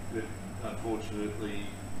 it unfortunately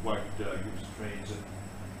won't give us a transit.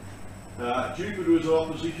 Jupiter is in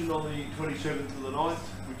opposition on the 27th of the 9th,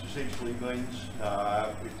 which essentially means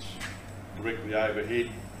it's directly overhead,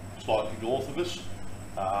 slightly north of us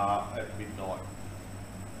at midnight.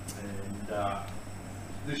 And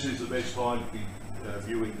this is the best time to be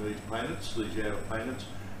viewing these planets, these outer planets,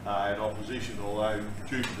 in opposition, although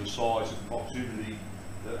Jupiter's size and proximity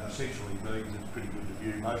essentially means it's pretty good to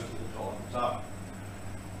view most of the time.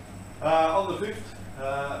 So, on the 5th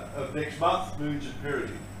of next month, Moon's at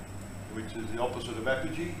perigee, which is the opposite of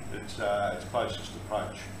apogee. It's closest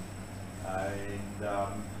approach, and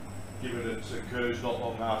given it occurs not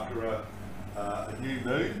long after a new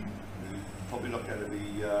moon, it's probably not going to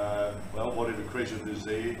be well, whatever crescent is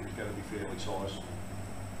there is going to be fairly sizable.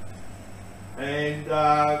 And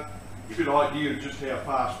give you an idea of just how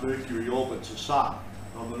fast Mercury orbits the Sun.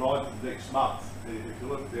 On the 9th of next month, if you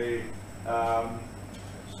look there,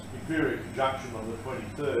 inferior conjunction on the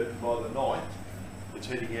 23rd, by the 9th, it's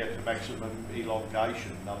heading out to maximum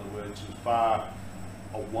elongation. In other words, as far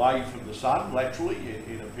away from the Sun, laterally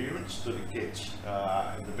in appearance, that it gets,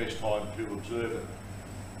 and the best time to observe it.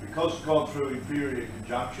 Because it's gone through inferior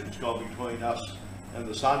conjunction, it's gone between us and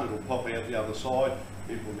the Sun, it'll pop out the other side,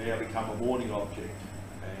 it will now become a morning object.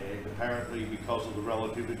 And apparently, because of the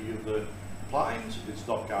relativity of the planes, it's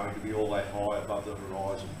not going to be all that high above the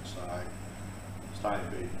horizon, so stay in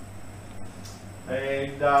bed.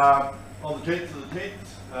 And on the 10th of the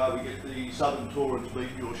 10th, we get the Southern Torrens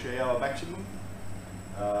meteor shower maximum,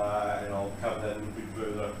 and I'll cover that a little bit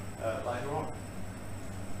further later on.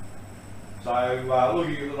 So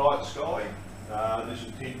looking at the night sky, this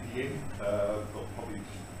is 10 PM, probably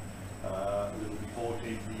a little before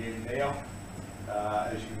 10 PM now.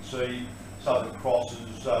 As you can see, Southern Cross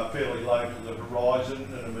is fairly low to the horizon,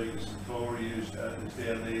 and Omega Centauri is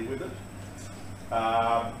down there with it.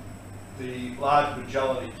 The Large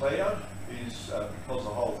Magellan Cloud is, because the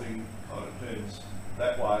whole thing kind of turns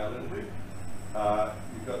that way a little bit,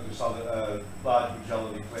 you've got this other Large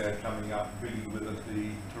Magellan Cloud coming up, bringing with it the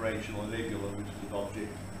Tarantula Nebula, which is an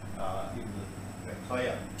object in that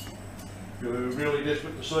cloud. If you're really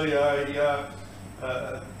desperate to see a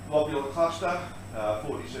globular cluster,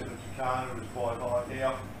 47 Tucana is quite high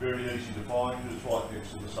now, very easy to find because it's right next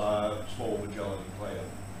to the small Magellan Cloud.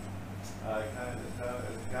 Okay,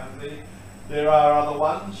 that's going there. There are other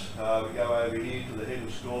ones. We go over here to the head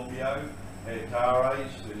of Scorpio,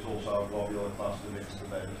 Antares. There's also a globular cluster next to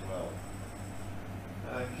that as well.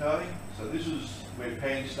 Okay, so this is where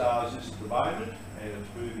Pan-STARRS is at the moment, and it's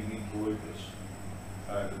moving into Lupus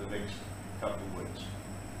over the next couple of weeks.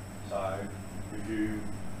 So if you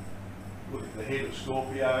look at the head of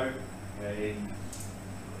Scorpio and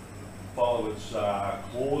follow its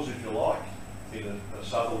claws, if you like, in a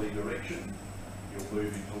southerly direction, you'll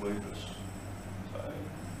move into Lupus. So,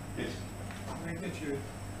 yes? Magnitude.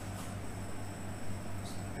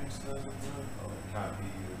 Oh, I can't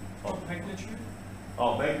hear you. Oh, magnitude?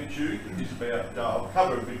 Oh, magnitude is about, I'll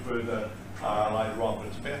cover a bit further later on, but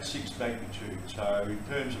it's about 6 magnitude. So in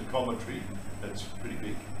terms of cometry, that's pretty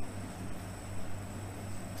big.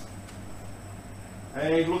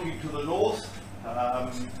 And looking to the north, I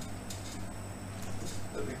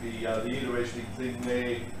think the interesting thing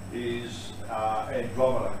there is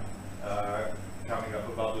Andromeda coming up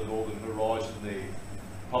above the northern horizon there.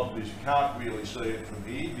 Problem is you can't really see it from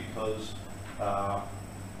here because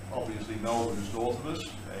obviously Melbourne is north of us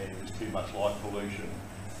and there's too much light pollution.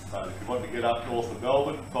 But if you want to get up north of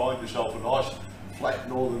Melbourne, find yourself a nice flat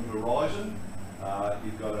northern horizon,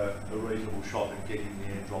 you've got a reasonable shot at getting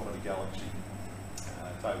the Andromeda galaxy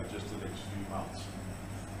over just the next few months.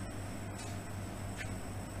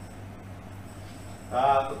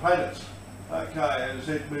 The planets. Okay, as I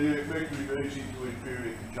said, Mercury moves into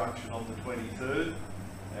inferior conjunction on the 23rd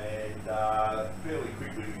and fairly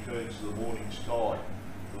quickly returns to the morning sky.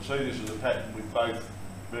 You'll see this as a pattern with both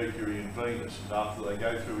Mercury and Venus, and after they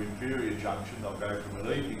go through inferior junction, they'll go from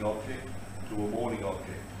an evening object to a morning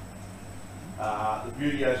object. The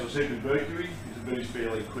beauty, as I said, with Mercury is it moves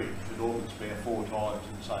fairly quick. It orbits about 4 times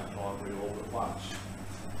at the same time we orbit once.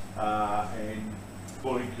 And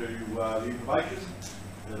according to the information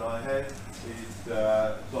that I have, it's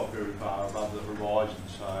not very far above the horizon,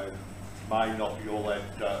 so may not be all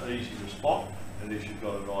that easy to spot unless you've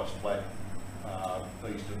got a nice flat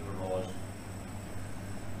eastern horizon.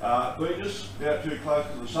 Venus, about too close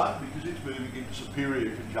to the Sun because it's moving into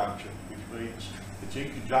superior conjunction, which means it's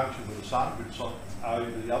in conjunction with the Sun, but it's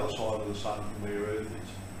over the other side of the Sun from where Earth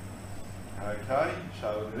is. Okay, so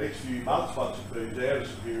in the next few months, once it moves out of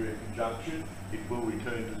superior conjunction, it will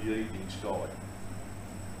return to the evening sky.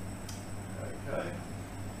 Okay,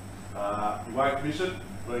 you won't miss it.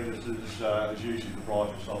 Venus is usually the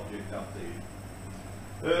brightest object up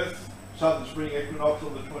there. Earth, southern spring equinox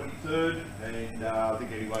on the 23rd, and I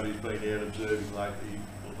think anyone who's been out observing lately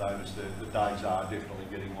will notice that the days are definitely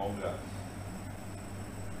getting longer.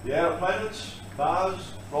 The outer planets,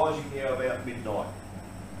 Mars, rising now about midnight.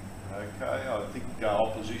 Okay, I think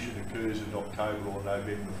opposition occurs in October or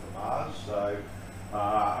November for Mars, so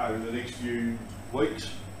over the next few weeks,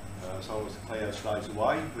 as long as the cloud stays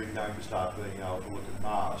away, we're going to start being able to look at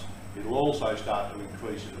Mars. It'll also start to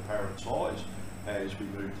increase in apparent size as we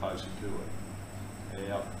move closer to it.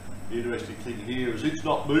 Now, the interesting thing here is it's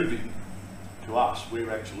not moving to us,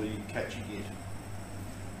 we're actually catching it.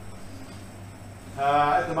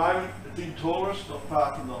 At the moment, it's in Taurus, not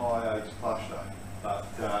far from the High Oaks cluster, but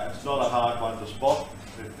it's not a hard one to spot.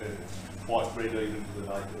 It's quite red even to the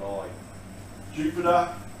naked eye.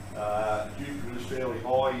 Jupiter, Jupiter is fairly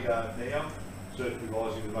high now, certainly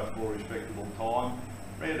rising at a much more respectable time.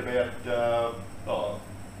 Around about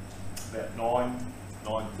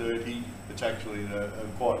 9:30. It's actually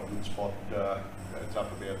in quite a good spot. It's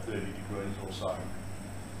up about 30 degrees or so.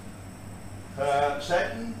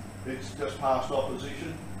 Saturn, it's just past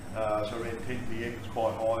opposition, so around 10 PM it's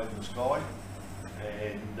quite high in the sky,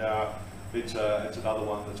 and it's another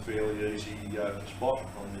one that's fairly easy to spot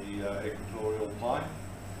on the equatorial plane,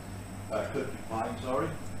 ecliptic plane, sorry.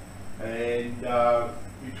 And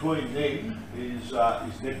between them is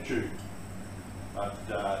Neptune, but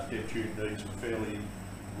Neptune needs a fairly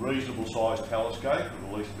reasonable sized telescope of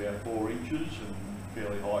at least about 4 inches and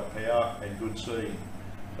fairly high power and good seeing.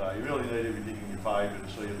 So you really need everything in your favour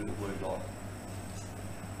to see a little blue dot.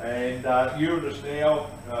 And Uranus now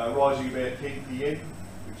rising about 10 PM,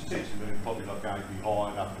 which tends to mean probably not going to be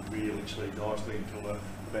high enough to really see nicely until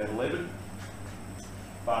about 11.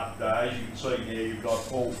 But as you can see now, you've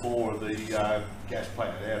got all 4 of the outer gas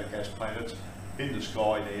planets in the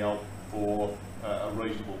sky now for a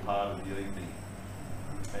reasonable part of the evening.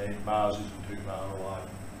 And Mars isn't too far away.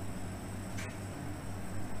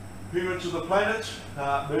 Appearance of the planets,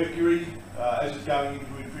 Mercury, as it's going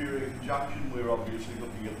into inferior conjunction, we're obviously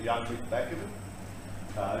looking at the unlit back of it.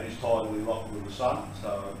 It's tidally locked with the Sun, so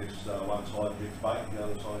I guess one side gets baked, the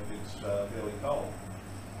other side gets fairly cold.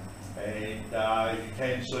 And if you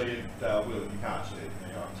can see it, well, you can't see it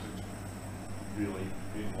now, it's really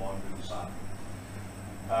in line with the Sun.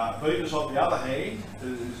 Venus, on the other hand,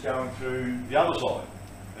 is going through the other side,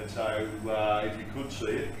 and so if you could see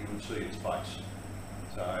it, you would see its face.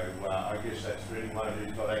 So I guess that's for anyone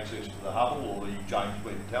who's got access to the Hubble or the James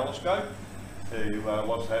Webb Telescope, who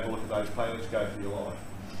wants to have a look at those planets, go for your life.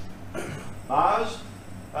 Mars,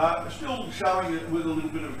 still showing it with a little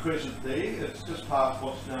bit of a crescent there. It's just past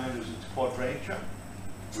what's known as its quadranture,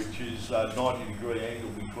 which is a 90-degree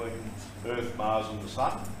angle between Earth, Mars and the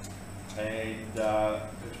Sun. And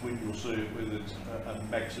it's when you'll see it with its a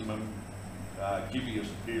maximum gibbous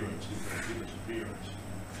appearance,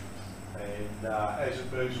 And as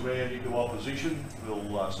it moves around into opposition,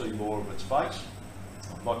 we'll see more of its face.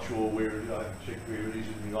 I'm not sure where it, check where it is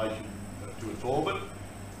in relation to its orbit,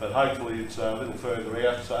 but hopefully it's a little further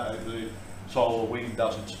out so the solar wind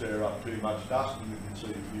doesn't stir up too much dust and we can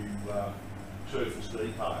see a few surface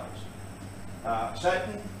details.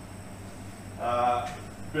 Saturn,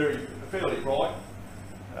 fairly bright,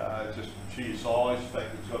 just sheer size. In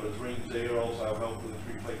fact, it's got its rings there also help with its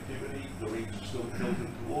reflectivity. The rings are still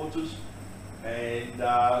tilted towards us. And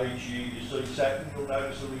each year you see Saturn, you'll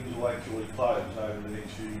notice the rings will actually close over the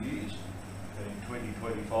next few years. And in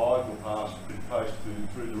 2025 we'll pass pretty close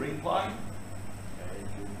through the ring plane, and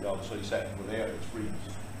you'll be able to see Saturn without its rings.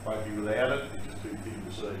 Won't be without it, it's just too thin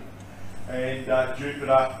to see. And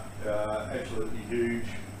Jupiter, absolutely huge.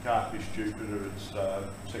 Can't miss Jupiter, it's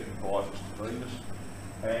second brightest to Venus.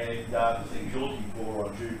 And the things you're looking for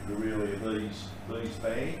on Jupiter really are these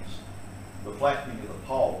bands. The flattening of the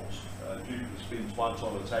poles. Jupiter spins once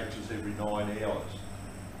on its axis every 9 hours.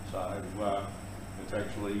 So it's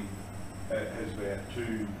actually, it has about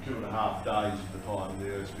two and a half days at the time the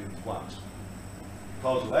Earth spins once.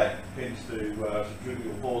 Because of that, it tends to,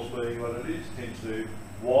 centrifugal force being what it is, tends to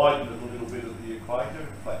widen it a little bit at the equator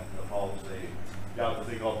and flatten the poles there. The other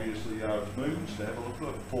thing obviously are its moons, to have a look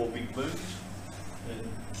at 4 big moons and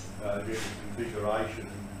general configuration.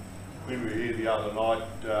 When we were here the other night,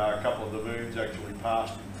 a couple of the moons actually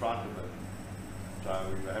passed in front of it. So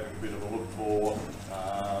we were having a bit of a look for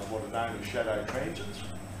what are known as shadow transits,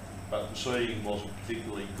 but the seeing wasn't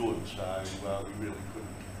particularly good, so we really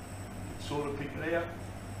couldn't sort of pick it out,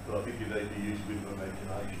 but I think you need to use a bit of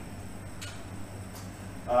imagination.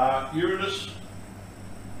 Uranus,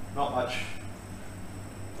 not much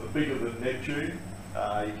bigger than Neptune.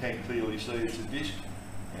 You can clearly see it's a disk,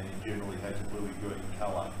 and it generally has a bluey-green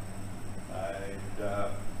colour.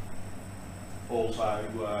 And also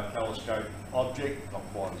a telescope object, not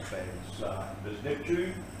quite as bad as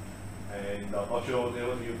Neptune, and I'm not sure what the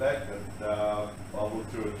reality of that, but I've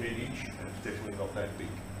looked through a 10-inch and it's definitely not that big.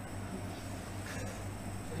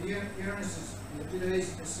 So Uranus is a bit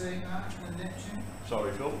easier to see, Mark, than Neptune?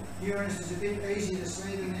 Sorry, Phil? Uranus is a bit easier to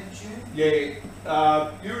see than Neptune?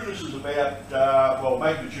 Yeah, Uranus is about, well,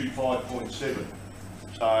 magnitude 5.7.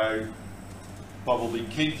 So probably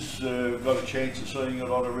kids got a chance of seeing it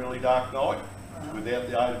on a really dark night without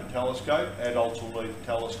the aid of a telescope. Adults will need a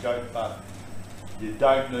telescope, but you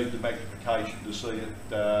don't need the magnification to see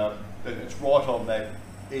it. And it's right on that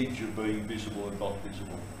edge of being visible and not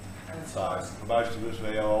visible. So for most of us,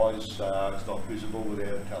 our eyes, it's not visible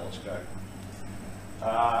without a telescope.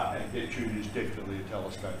 And Neptune is definitely a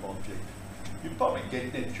telescope object. You probably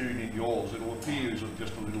get Neptune in yours. It'll appear as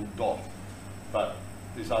just a little dot, but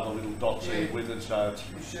there's other little dots there with it. So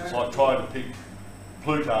it's like trying to pick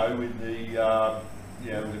Pluto in the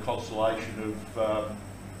in the constellation of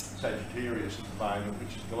Sagittarius at the moment,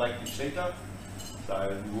 which is galactic centre. So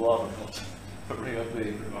there's a lot of dots around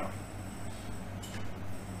there.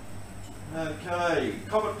 Okay,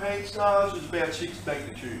 comet pan stars is about 6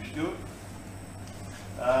 magnitude, Stuart.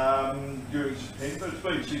 During September, it's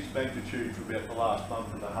been 6 magnitude for about the last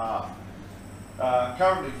month and a half.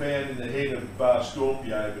 Currently found in the head of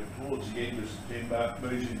Scorpio, but towards the end of September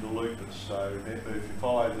moves into Lupus. So remember, if you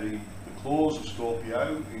follow the claws of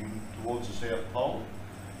Scorpio towards the South Pole,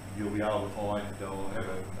 you'll be able to find, or have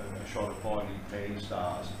a shot of finding pan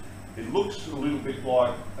stars. It looks a little bit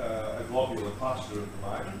like a globular cluster at the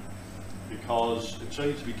moment, because it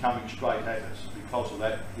seems to be coming straight at us. Because of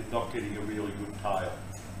that, you're not getting a really good tail.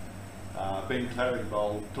 Ben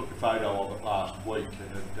Claringbold took a photo of it last week,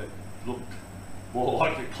 and it looked more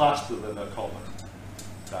like a cluster than a comet.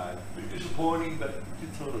 So, a bit disappointing, but you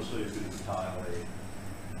did sort of see a bit of a tail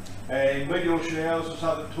there. And meteor showers of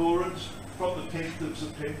southern Taurans from the 10th of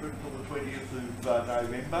September until the 20th of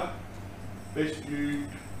November. Best viewed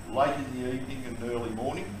late in the evening and early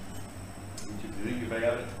morning, which if you think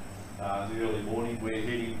about it, the early morning we're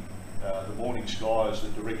heading, the morning sky is the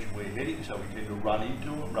direction we're heading, so we tend to run into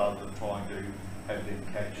them rather than trying to have them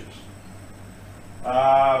catch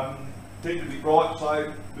us. tend to be bright,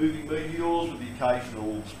 slow moving meteors with the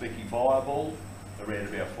occasional specky fireball,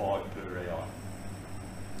 around about 5 per hour.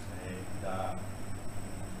 And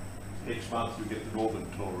next month we get the northern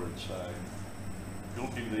Taurus. So if you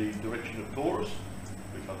look in the direction of Taurus,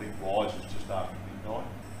 which I think rises just after midnight,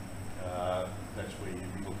 that's where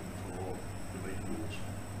you'd be looking for the meteors.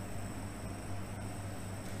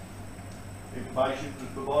 Information was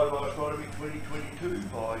provided by Astronomy 2022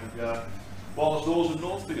 by Wallace Dawes of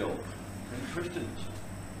Northfield and Christians.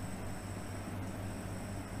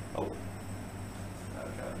 Oh,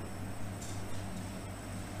 okay.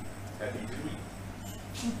 Happy doing.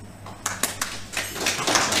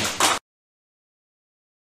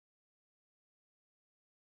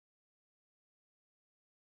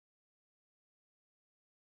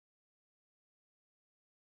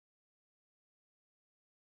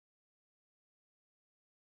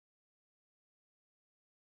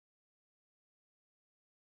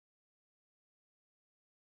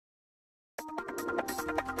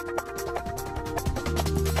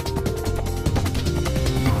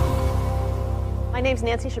 My name's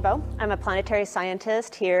Nancy Chabout. I'm a planetary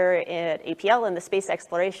scientist here at EPL in the space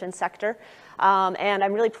exploration sector. And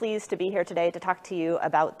I'm really pleased to be here today to talk to you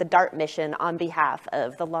about the DART mission on behalf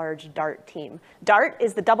of the large DART team. DART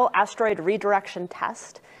is the Double Asteroid Redirection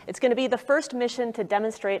Test. It's going to be the first mission to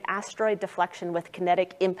demonstrate asteroid deflection with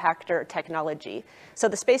kinetic impactor technology. So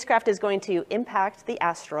the spacecraft is going to impact the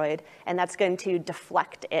asteroid, and that's going to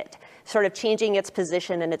deflect it, sort of changing its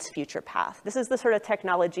position and its future path. This is the sort of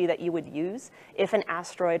technology that you would use if an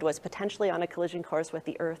asteroid was potentially on a collision course with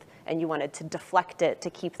the Earth and you wanted to deflect it to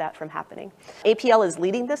keep that from happening. APL is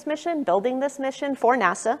leading this mission, building this mission for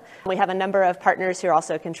NASA. We have a number of partners who are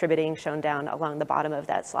also contributing, shown down along the bottom of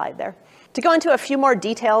that slide there. To go into a few more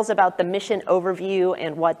details about the mission overview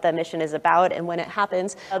and what the mission is about and when it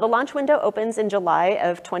happens, the launch window opens in July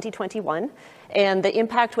of 2021, and the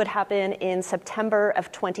impact would happen in September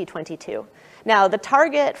of 2022. Now, the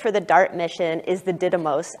target for the DART mission is the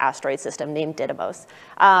Didymos asteroid system, named Didymos.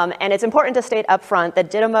 And it's important to state up front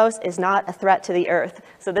that Didymos is not a threat to the Earth.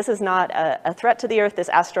 So this is not a threat to the Earth. This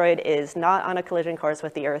asteroid is not on a collision course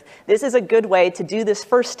with the Earth. This is a good way to do this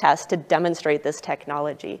first test to demonstrate this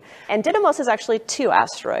technology. And Didymos is actually two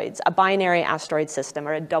asteroids, a binary asteroid system,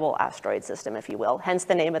 or a double asteroid system, if you will, hence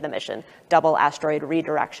the name of the mission, Double Asteroid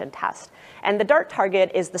Redirection Test. And the DART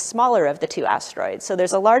target is the smaller of the two asteroids. So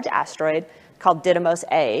there's a large asteroid called Didymos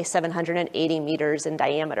A, 780 meters in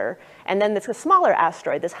diameter. And then there's a smaller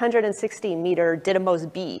asteroid, this 160-meter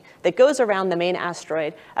Didymos B, that goes around the main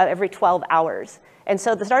asteroid every 12 hours. And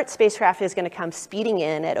so the DART spacecraft is going to come speeding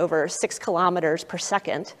in at over 6 kilometers per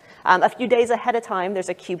second. A few days ahead of time, there's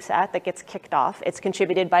a CubeSat that gets kicked off. It's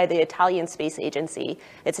contributed by the Italian Space Agency.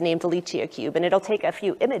 It's named LiCiaCube, and it'll take a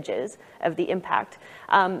few images of the impact.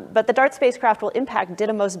 But the DART spacecraft will impact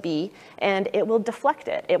Didymos B, and it will deflect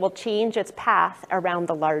it. It will change its path around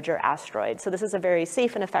the larger asteroid. So this is a very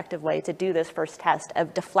safe and effective way to do this first test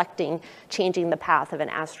of deflecting, changing the path of an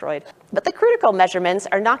asteroid. But the critical measurements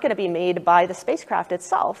are not going to be made by the spacecraft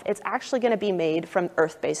itself. It's actually going to be made from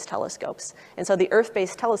Earth-based telescopes. And so the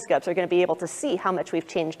Earth-based telescopes are going to be able to see how much we've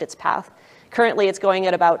changed its path. Currently, it's going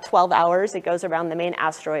at about 12 hours. It goes around the main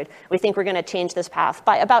asteroid. We think we're going to change this path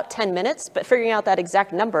by about 10 minutes, but figuring out that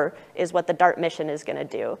exact number is what the DART mission is going to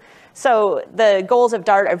do. So the goals of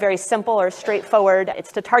DART are very simple or straightforward.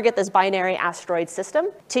 It's to target this binary asteroid system,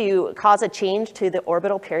 to cause a change to the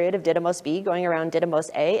orbital period of Didymos B going around Didymos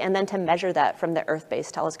A, and then to measure that from the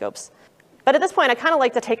Earth-based telescopes. But at this point, I kind of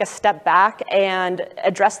like to take a step back and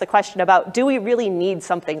address the question about, do we really need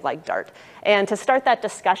something like DART? And to start that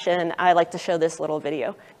discussion, I like to show this little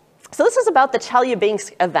video. So this is about the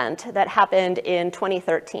Chelyabinsk event that happened in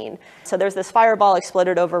 2013. So there's this fireball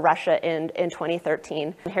exploded over Russia in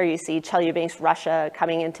 2013. Here you see Chelyabinsk, Russia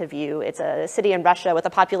coming into view. It's a city in Russia with a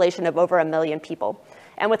population of over 1 million people.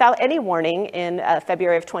 And without any warning, in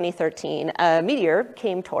February of 2013, a meteor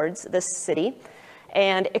came towards this city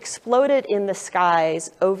and exploded in the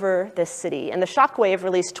skies over this city. And the shock wave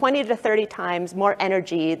released 20 to 30 times more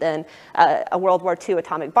energy than a World War II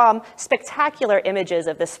atomic bomb. Spectacular images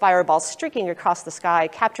of this fireball streaking across the sky,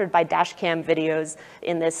 captured by dashcam videos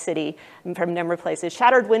in this city from a number of places.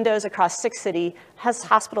 Shattered windows across 6 cities, has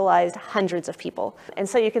hospitalized hundreds of people. And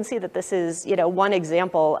so you can see that this is, one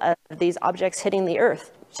example of these objects hitting the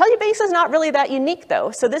Earth. Chelyabinsk is not really that unique, though.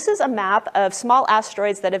 So this is a map of small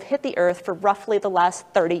asteroids that have hit the Earth for roughly the last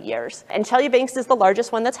 30 years. And Chelyabinsk is the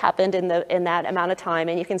largest one that's happened in that amount of time.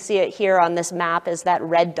 And you can see it here on this map as that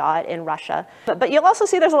red dot in Russia. But you'll also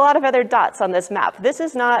see there's a lot of other dots on this map. This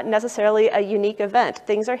is not necessarily a unique event.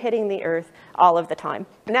 Things are hitting the Earth all of the time.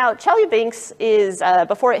 Now, Chelyabinsk is,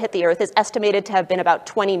 before it hit the Earth, is estimated to have been about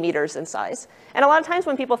 20 meters in size. And a lot of times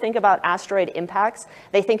when people think about asteroid impacts,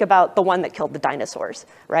 they think about the one that killed the dinosaurs,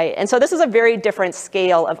 right? And so this is a very different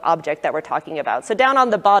scale of object that we're talking about. So down on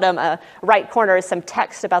the bottom right corner is some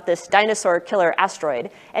text about this dinosaur killer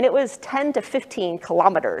asteroid, and it was 10 to 15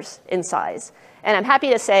 kilometers in size. And I'm happy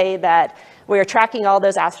to say that we are tracking all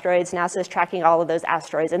those asteroids, NASA is tracking all of those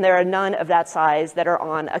asteroids, and there are none of that size that are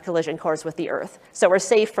on a collision course with the Earth. So we're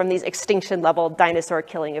safe from these extinction-level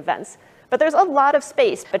dinosaur-killing events. But there's a lot of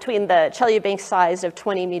space between the Chelyabinsk size of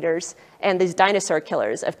 20 meters and these dinosaur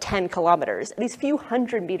killers of 10 kilometers, these few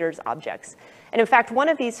hundred meters objects. And in fact, one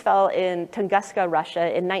of these fell in Tunguska,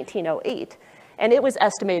 Russia in 1908. And it was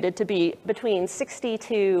estimated to be between 60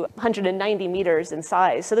 to 190 meters in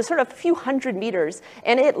size. So there's sort of a few hundred meters,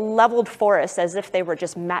 and it leveled forests as if they were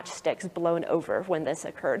just matchsticks blown over when this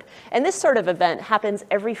occurred. And this sort of event happens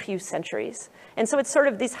every few centuries. And so it's sort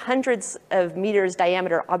of these hundreds of meters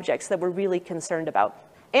diameter objects that we're really concerned about.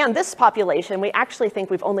 And this population, we actually think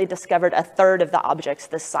we've only discovered a third of the objects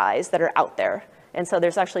this size that are out there. And so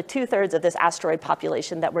there's actually 2/3 of this asteroid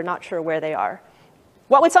population that we're not sure where they are.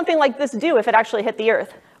 What would something like this do if it actually hit the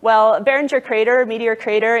Earth? Well, Barringer Crater, meteor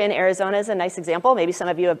crater in Arizona is a nice example. Maybe some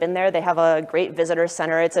of you have been there. They have a great visitor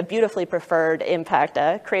center. It's a beautifully preferred impact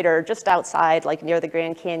crater just outside, like near the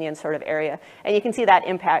Grand Canyon sort of area. And you can see that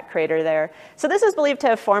impact crater there. So this is believed to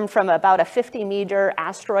have formed from about a 50-meter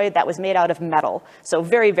asteroid that was made out of metal. So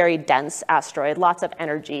very, very dense asteroid, lots of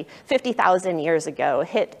energy. 50,000 years ago,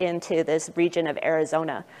 hit into this region of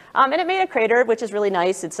Arizona. And it made a crater, which is really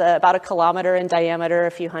nice. It's about 1 kilometer in diameter, a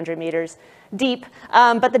few hundred meters deep,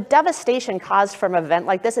 but the devastation caused from an event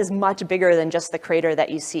like this is much bigger than just the crater that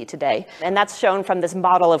you see today. And that's shown from this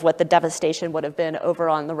model of what the devastation would have been over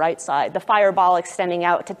on the right side. The fireball extending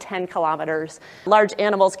out to 10 kilometers, large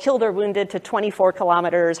animals killed or wounded to 24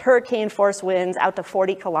 kilometers, hurricane force winds out to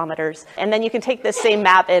 40 kilometers. And then you can take this same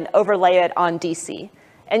map and overlay it on DC.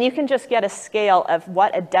 And you can just get a scale of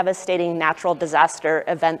what a devastating natural disaster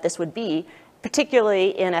event this would be,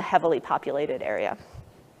 particularly in a heavily populated area.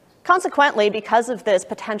 Consequently, because of this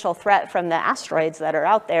potential threat from the asteroids that are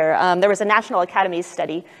out there, there was a National Academies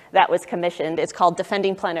study that was commissioned. It's called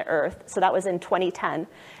Defending Planet Earth. So that was in 2010.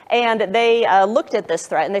 And they looked at this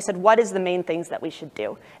threat and they said, what is the main things that we should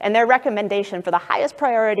do? And their recommendation for the highest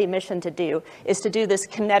priority mission to do is to do this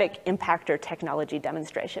kinetic impactor technology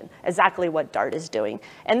demonstration, exactly what DART is doing.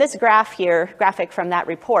 And this graphic from that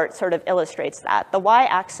report sort of illustrates that. The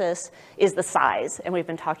y-axis is the size, and we've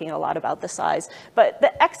been talking a lot about the size, but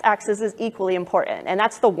the x-axis is equally important, and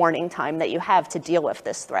that's the warning time that you have to deal with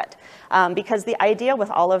this threat. Because the idea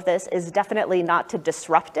with all of this is definitely not to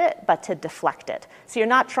disrupt it, but to deflect it. So you're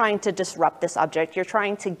not trying to disrupt this object, you're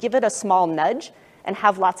trying to give it a small nudge and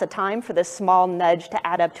have lots of time for this small nudge to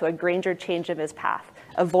add up to a grander change of its path,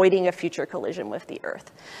 avoiding a future collision with the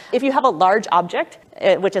Earth. If you have a large object,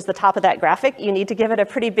 which is the top of that graphic, you need to give it a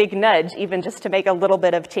pretty big nudge, even just to make a little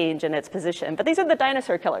bit of change in its position. But these are the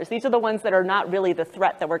dinosaur killers. These are the ones that are not really the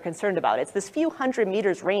threat that we're concerned about. It's this few hundred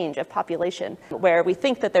meters range of population where we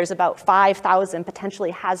think that there's about 5,000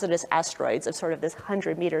 potentially hazardous asteroids of sort of this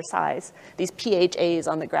 100-meter size, these PHAs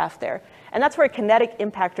on the graph there. And that's where kinetic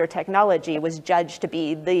impactor technology was judged to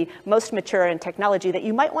be the most mature in technology that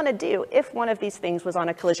you might want to do if one of these things was on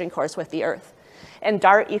a collision course with the Earth. And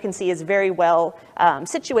DART, you can see, is very well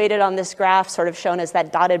situated on this graph, sort of shown as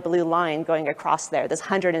that dotted blue line going across there. This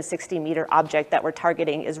 160-meter object that we're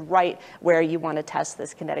targeting is right where you want to test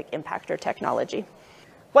this kinetic impactor technology.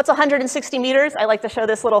 What's 160 meters? I like to show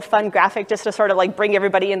this little fun graphic just to sort of like bring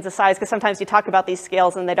everybody into size, because sometimes you talk about these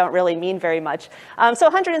scales and they don't really mean very much. So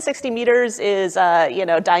 160 meters is,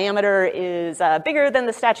 diameter is bigger than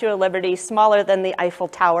the Statue of Liberty, smaller than the Eiffel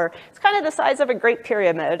Tower. It's kind of the size of a Great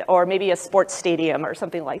Pyramid or maybe a sports stadium or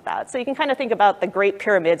something like that. So you can kind of think about the Great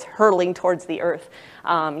Pyramids hurtling towards the Earth.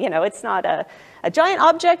 It's not a giant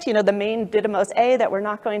object. The main Didymos A that we're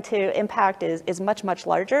not going to impact is much, much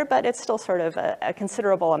larger, but it's still sort of a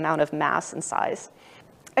considerable amount of mass and size.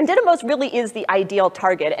 And Didymos really is the ideal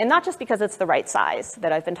target, and not just because it's the right size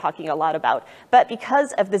that I've been talking a lot about, but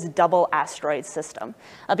because of this double asteroid system,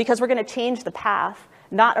 because we're going to change the path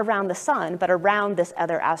not around the sun, but around this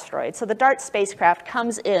other asteroid. So the DART spacecraft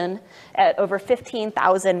comes in at over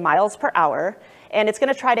 15,000 miles per hour, and it's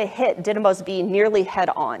going to try to hit Didymos B nearly head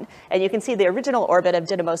on. And you can see the original orbit of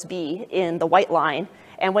Didymos B in the white line.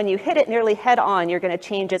 And when you hit it nearly head on, you're going to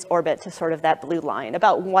change its orbit to sort of that blue line,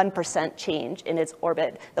 about 1% change in its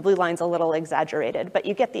orbit. The blue line's a little exaggerated, but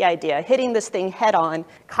you get the idea. Hitting this thing head on,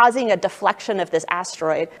 causing a deflection of this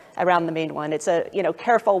asteroid around the main one. It's a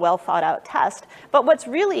careful, well thought out test. But what's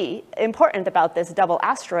really important about this double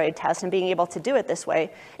asteroid test and being able to do it this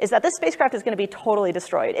way is that this spacecraft is going to be totally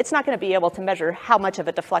destroyed. It's not going to be able to measure how much of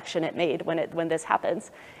a deflection it made when this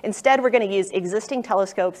happens. Instead, we're going to use existing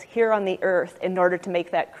telescopes here on the Earth in order to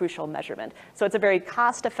make that crucial measurement. So it's a very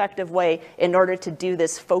cost-effective way in order to do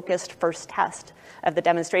this focused first test of the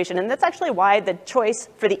demonstration. And that's actually why the choice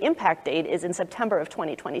for the impact date is in September of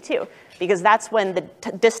 2022, because that's when the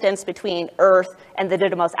distance between Earth and the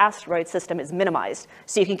Didymos asteroid system is minimized.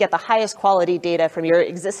 So you can get the highest quality data from your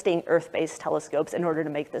existing Earth-based telescopes in order to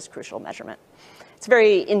make this crucial measurement. It's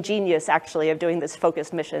very ingenious, actually, of doing this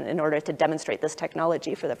focused mission in order to demonstrate this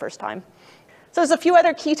technology for the first time. So there's a few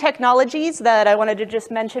other key technologies that I wanted to just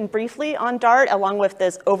mention briefly on DART, along with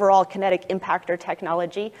this overall kinetic impactor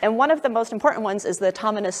technology. And one of the most important ones is the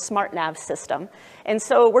autonomous SmartNav system. And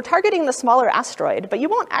so we're targeting the smaller asteroid, but you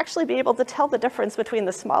won't actually be able to tell the difference between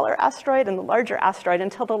the smaller asteroid and the larger asteroid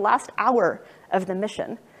until the last hour of the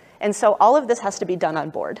mission. And so all of this has to be done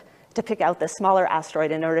on board to pick out the smaller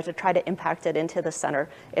asteroid in order to try to impact it into the center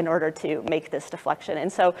in order to make this deflection. And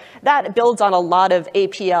so that builds on a lot of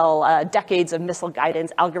APL decades of missile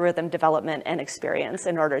guidance, algorithm development, and experience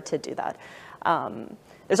in order to do that.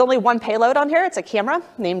 There's only one payload on here. It's a camera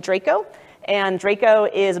named Draco. And Draco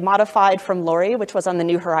is modified from LORRI, which was on the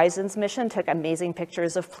New Horizons mission, took amazing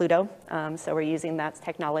pictures of Pluto. So we're using that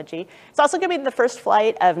technology. It's also going to be the first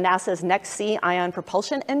flight of NASA's Next-C ion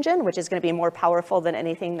propulsion engine, which is going to be more powerful than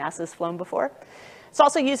anything NASA's flown before. It's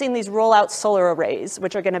also using these roll-out solar arrays,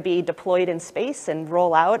 which are going to be deployed in space and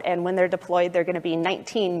roll out. And when they're deployed, they're going to be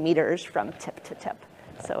 19 meters from tip to tip.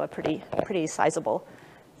 So a pretty sizable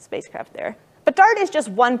spacecraft there. But DART is just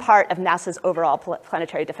one part of NASA's overall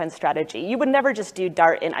planetary defense strategy. You would never just do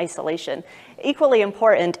DART in isolation. Equally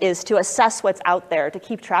important is to assess what's out there, to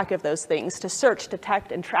keep track of those things, to search,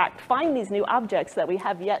 detect, and track, find these new objects that we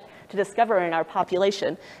have yet to discover in our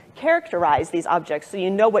population, characterize these objects so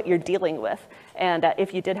you know what you're dealing with, and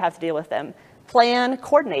if you did have to deal with them. Plan,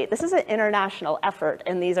 coordinate. This is an international effort,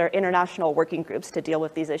 and these are international working groups to deal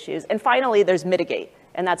with these issues. And finally, there's mitigate,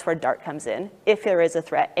 and that's where DART comes in. If there is a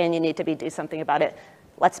threat and you need to do something about it,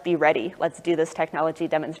 let's be ready. Let's do this technology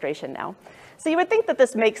demonstration now. So you would think that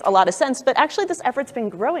this makes a lot of sense, but actually this effort's been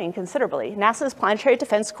growing considerably. NASA's Planetary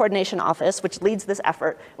Defense Coordination Office, which leads this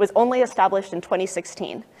effort, was only established in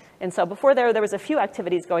 2016. And so before there was a few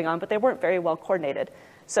activities going on, but they weren't very well coordinated.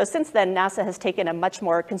 So since then, NASA has taken a much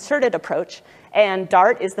more concerted approach, and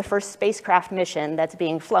DART is the first spacecraft mission that's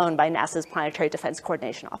being flown by NASA's Planetary Defense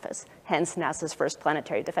Coordination Office, hence NASA's first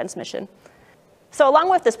planetary defense mission. So along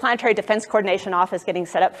with this Planetary Defense Coordination Office getting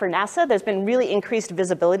set up for NASA, there's been really increased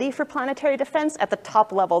visibility for planetary defense at the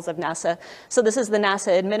top levels of NASA. So this is the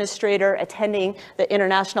NASA administrator attending the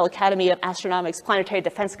International Academy of Astronomics Planetary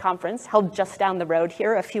Defense Conference held just down the road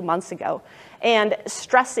here a few months ago. And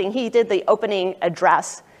stressing, he did the opening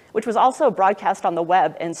address, which was also broadcast on the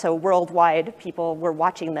web, and so worldwide people were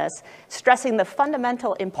watching this, stressing the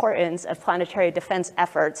fundamental importance of planetary defense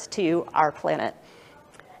efforts to our planet.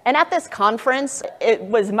 And at this conference, it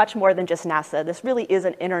was much more than just NASA. This really is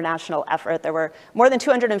an international effort. There were more than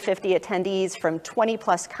 250 attendees from 20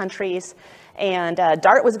 plus countries. And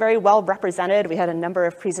DART was very well represented. We had a number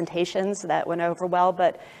of presentations that went over well.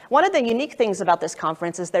 But one of the unique things about this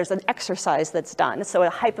conference is there's an exercise that's done. So a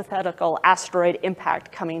hypothetical asteroid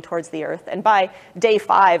impact coming towards the Earth. And by day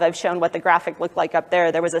 5, I've shown what the graphic looked like up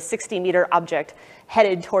there. There was a 60-meter object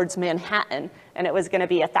headed towards Manhattan. And it was going to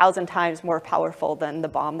be 1,000 times more powerful than the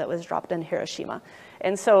bomb that was dropped in Hiroshima.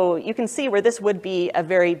 And so you can see where this would be a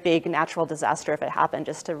very big natural disaster if it happened,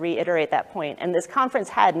 just to reiterate that point. And this conference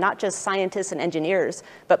had not just scientists and engineers,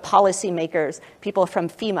 but policymakers, people from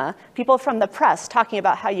FEMA, people from the press talking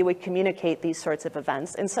about how you would communicate these sorts of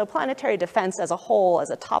events. And so planetary defense as a whole, as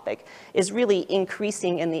a topic, is really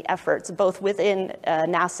increasing in the efforts, both within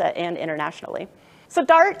NASA and internationally. So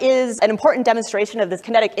DART is an important demonstration of this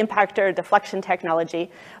kinetic impactor deflection technology,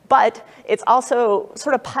 but it's also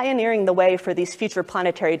sort of pioneering the way for these future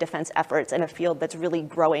planetary defense efforts in a field that's really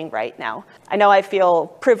growing right now. I know I feel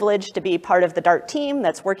privileged to be part of the DART team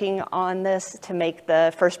that's working on this to make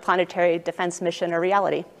the first planetary defense mission a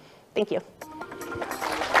reality. Thank you.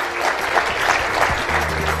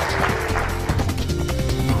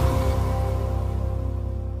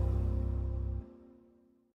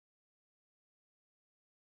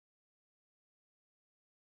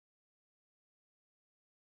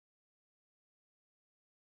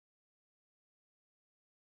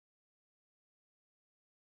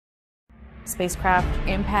 spacecraft,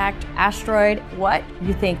 impact, asteroid. What?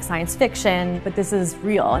 You think science fiction, but this is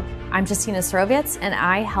real. I'm Justina Surovets, and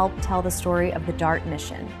I help tell the story of the DART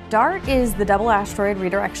mission. DART is the Double Asteroid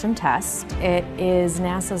Redirection Test. It is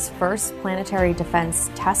NASA's first planetary defense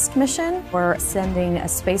test mission. We're sending a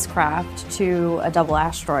spacecraft to a double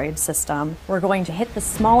asteroid system. We're going to hit the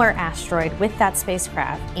smaller asteroid with that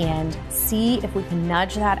spacecraft and see if we can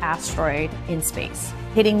nudge that asteroid in space.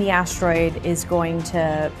 Hitting the asteroid is going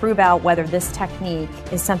to prove out whether this technique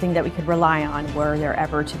is something that we could rely on were there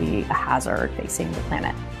ever to be a hazard facing the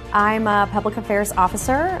planet. I'm a public affairs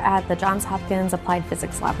officer at the Johns Hopkins Applied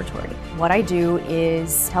Physics Laboratory. What I do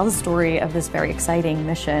is tell the story of this very exciting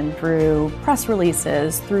mission through press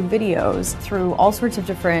releases, through videos, through all sorts of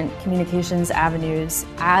different communications avenues.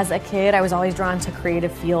 As a kid, I was always drawn to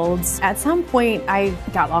creative fields. At some point, I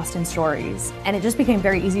got lost in stories, and it just became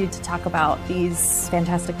very easy to talk about these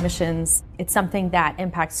fantastic missions. It's something that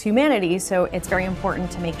impacts humanity, so it's very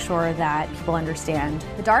important to make sure that people understand.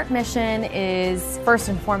 The DART mission is first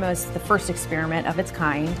and foremost the first experiment of its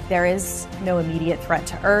kind. There is no immediate threat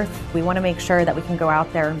to Earth. We want to make sure that we can go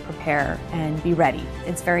out there and prepare and be ready.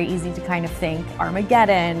 It's very easy to kind of think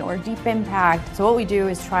Armageddon or deep impact. So what we do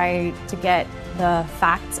is try to get the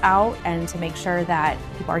facts out and to make sure that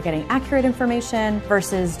people are getting accurate information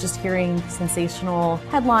versus just hearing sensational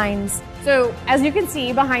headlines. So as you can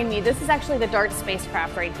see behind me, this is actually the DART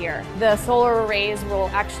spacecraft right here. The solar arrays will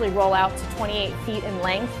actually roll out to 28 feet in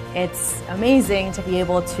length. It's amazing to be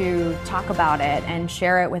able to talk about it and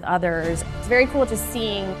share it with others. It's very cool to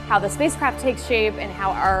seeing how the spacecraft takes shape and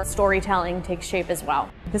how our storytelling takes shape as well.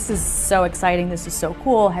 This is so exciting. This is so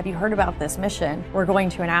cool. Have you heard about this mission? We're going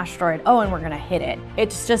to an asteroid. Oh, and we're going to hit it.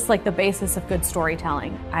 It's just like the basis of good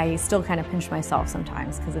storytelling. I still kind of pinch myself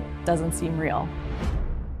sometimes because it doesn't seem real.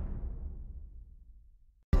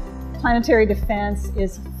 Planetary defense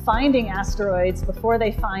is finding asteroids before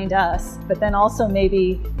they find us, but then also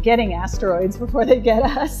maybe getting asteroids before they get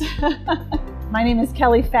us. My name is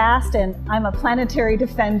Kelly Fast, and I'm a planetary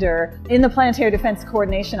defender. In the Planetary Defense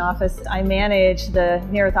Coordination Office, I manage the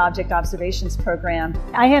Near-Earth Object Observations Program.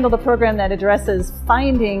 I handle the program that addresses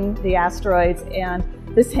finding the asteroids, and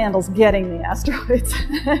this handles getting the asteroids.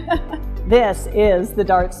 This is the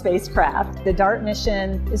DART spacecraft. The DART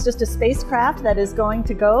mission is just a spacecraft that is going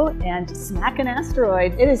to go and smack an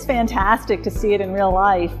asteroid. It is fantastic to see it in real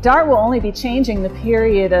life. DART will only be changing the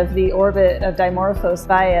period of the orbit of Dimorphos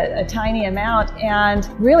by a tiny amount, and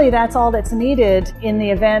really that's all that's needed in the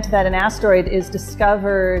event that an asteroid is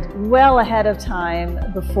discovered well ahead of time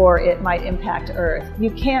before it might impact Earth.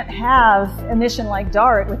 You can't have a mission like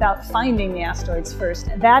DART without finding the asteroids first.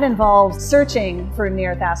 That involves searching for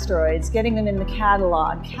near-Earth asteroids, getting them in the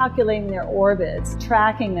catalog, calculating their orbits,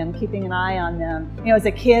 tracking them, keeping an eye on them. You know, as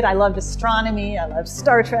a kid, I loved astronomy, I loved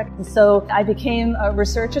Star Trek, and so I became a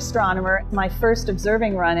research astronomer. My first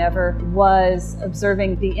observing run ever was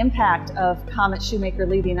observing the impact of Comet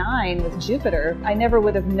Shoemaker-Levy 9 with Jupiter. I never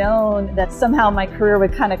would have known that somehow my career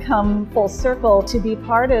would kind of come full circle to be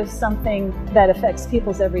part of something that affects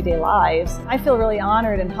people's everyday lives. I feel really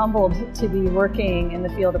honored and humbled to be working in the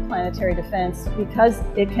field of planetary defense because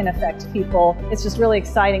it can affect people. It's just really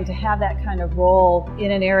exciting to have that kind of role in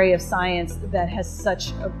an area of science that has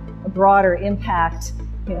such a broader impact,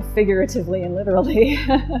 you know, figuratively and literally.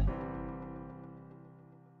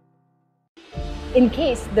 In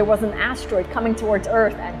case there was an asteroid coming towards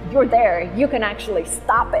Earth and you're there, you can actually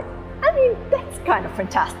stop it. I mean, that's kind of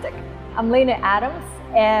fantastic. I'm Lena Adams,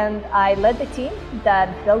 and I led the team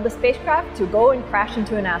that built the spacecraft to go and crash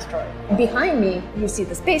into an asteroid. Behind me, you see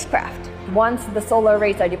the spacecraft. Once the solar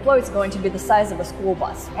arrays are deployed, it's going to be the size of a school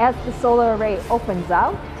bus. As the solar array opens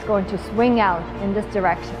out, it's going to swing out in this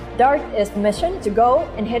direction. DART is the mission to go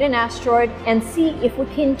and hit an asteroid and see if we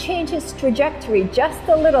can change its trajectory just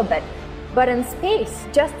a little bit. But in space,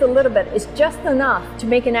 just a little bit is just enough to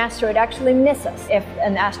make an asteroid actually miss us if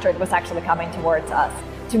an asteroid was actually coming towards us.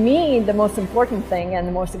 To me, the most important thing and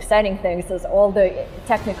the most exciting things is all the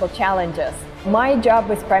technical challenges. My job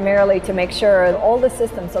was primarily to make sure all the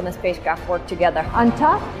systems on the spacecraft work together. On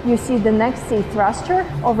top, you see the next sea thruster.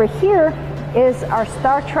 Over here is our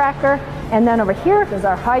star tracker, and then over here is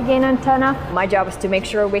our high gain antenna. My job is to make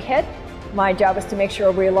sure we hit. My job is to make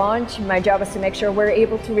sure we launch. My job is to make sure we're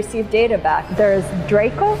able to receive data back. There's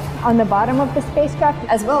Draco on the bottom of the spacecraft,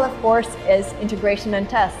 as well, of course, as integration and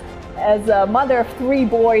test. As a mother of 3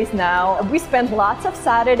 boys now, we spent lots of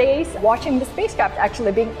Saturdays watching the spacecraft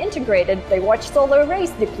actually being integrated. They watched solar arrays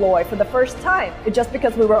deploy for the first time, just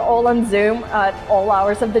because we were all on Zoom at all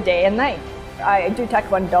hours of the day and night. I do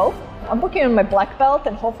Taekwondo. I'm working on my black belt,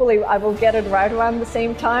 and hopefully I will get it right around the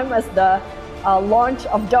same time as the launch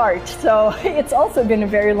of DART, so it's also been a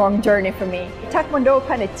very long journey for me. Taekwondo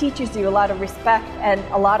kind of teaches you a lot of respect and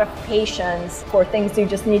a lot of patience for things. You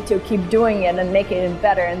just need to keep doing it and making it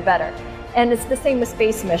better and better. And it's the same with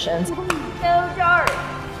space missions. Go DART!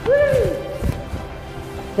 Woo!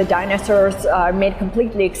 The dinosaurs are made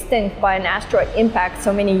completely extinct by an asteroid impact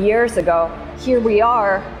so many years ago. Here we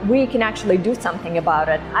are, we can actually do something about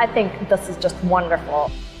it. I think this is just wonderful.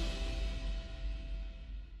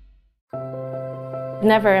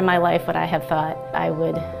 Never in my life would I have thought I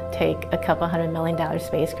would take a couple $100 million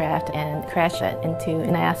spacecraft and crash it into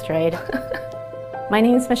an asteroid. My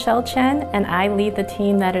name is Michelle Chen, and I lead the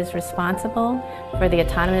team that is responsible for the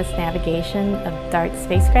autonomous navigation of DART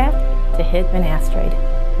spacecraft to hit an asteroid.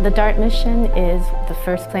 The DART mission is the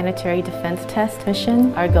first planetary defense test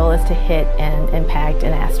mission. Our goal is to hit and impact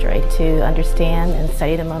an asteroid to understand and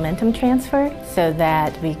study the momentum transfer so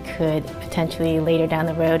that we could potentially later down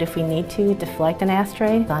the road, if we need to, deflect an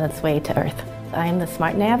asteroid on its way to Earth. I am the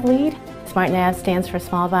SmartNav lead. SmartNav stands for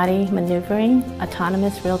Small Body Maneuvering,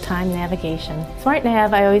 Autonomous Real-Time Navigation.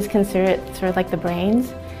 SmartNav, I always consider it sort of like the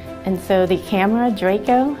brains. And so the camera,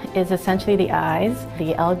 Draco, is essentially the eyes.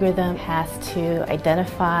 The algorithm has to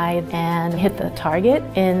identify and hit the target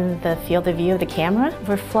in the field of view of the camera.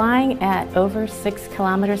 We're flying at over 6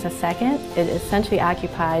 kilometers a second. It essentially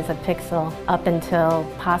occupies a pixel up until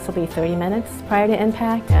possibly 30 minutes prior to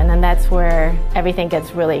impact. And then that's where everything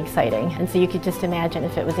gets really exciting. And so you could just imagine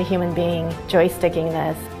if it was a human being joysticking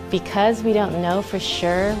this. Because we don't know for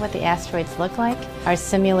sure what the asteroids look like, our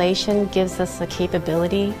simulation gives us the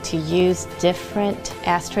capability to use different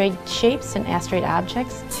asteroid shapes and asteroid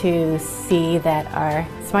objects to see that our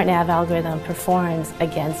SmartNav algorithm performs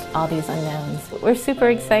against all these unknowns. We're super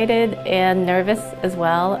excited and nervous as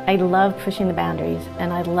well. I love pushing the boundaries,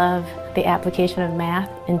 and I love the application of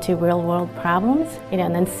math into real-world problems,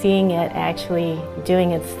 and then seeing it actually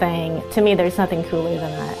doing its thing. To me, there's nothing cooler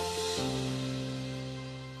than that.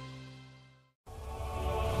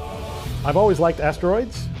 I've always liked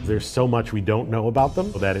asteroids. There's so much we don't know about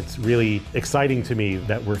them that it's really exciting to me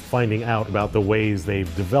that we're finding out about the ways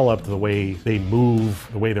they've developed, the way they move,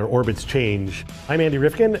 the way their orbits change. I'm Andy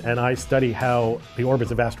Rifkin, and I study how the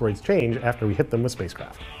orbits of asteroids change after we hit them with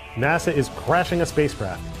spacecraft. NASA is crashing a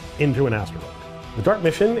spacecraft into an asteroid. The DART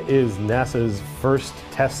mission is NASA's first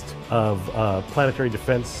test of a planetary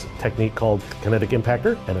defense technique called kinetic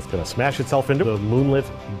impactor, and it's going to smash itself into the moonlit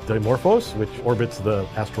Dimorphos, which orbits the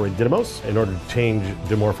asteroid Didymos, in order to change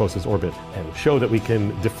Dimorphos' orbit and show that we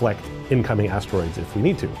can deflect incoming asteroids if we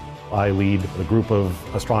need to. I lead a group of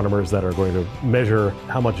astronomers that are going to measure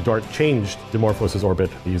how much DART changed Dimorphos' orbit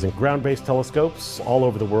using ground-based telescopes all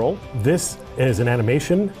over the world. This is an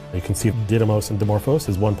animation. You can see Didymos and Dimorphos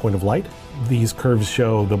as one point of light. These curves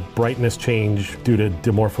show the brightness change due to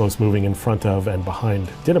Dimorphos moving in front of and behind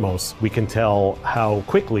Didymos. We can tell how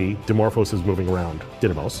quickly Dimorphos is moving around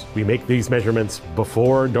Didymos. We make these measurements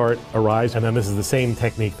before DART arrives, and then this is the same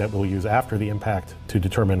technique that we'll use after the impact to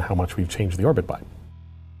determine how much we've changed the orbit by.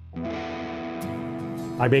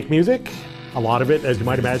 I make music. A lot of it, as you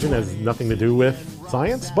might imagine, has nothing to do with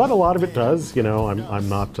science, but a lot of it does. You know, I'm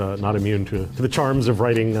not immune to the charms of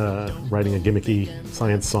writing a gimmicky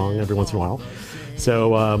science song every once in a while.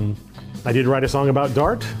 So I did write a song about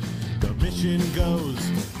DART. The mission goes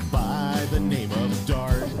by the name of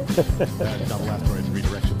DART. Double asteroid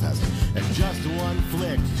redirection test. And just one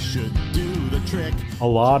flick should do the trick. A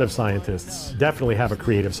lot of scientists definitely have a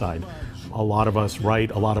creative side. A lot of us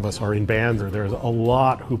write, a lot of us are in bands, or there's a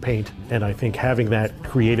lot who paint, and I think having that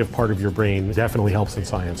creative part of your brain definitely helps in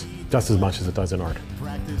science, just as much as it does in art.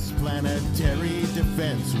 Practice planetary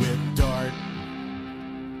defense with DART.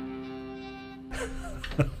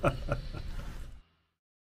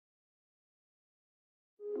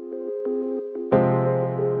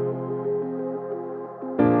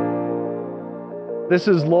 This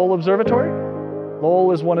is Lowell Observatory.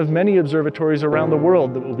 Lowell is one of many observatories around the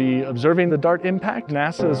world that will be observing the DART impact,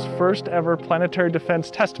 NASA's first ever planetary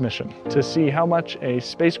defense test mission, to see how much a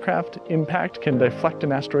spacecraft impact can deflect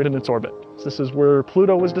an asteroid in its orbit. This is where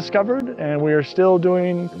Pluto was discovered, and we are still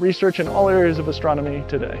doing research in all areas of astronomy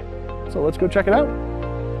today. So let's go check it out.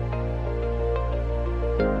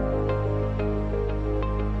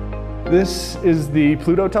 This is the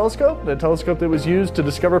Pluto telescope, the telescope that was used to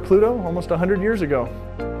discover Pluto almost 100 years ago.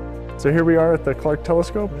 So here we are at the Clark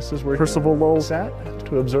Telescope. This is where Percival Lowell sat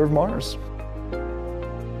to observe Mars.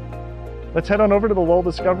 Let's head on over to the Lowell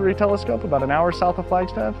Discovery Telescope about an hour south of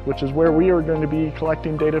Flagstaff, which is where we are going to be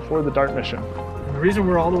collecting data for the DART mission. And the reason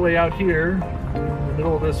we're all the way out here in the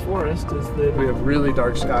middle of this forest is that we have really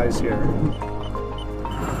dark skies here.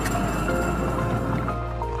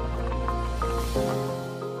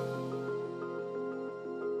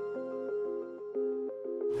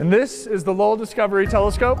 And this is the Lowell Discovery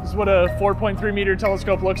Telescope. This is what a 4.3 meter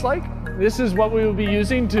telescope looks like. This is what we will be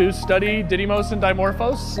using to study Didymos and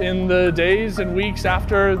Dimorphos in the days and weeks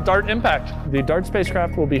after DART impact. The DART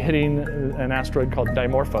spacecraft will be hitting an asteroid called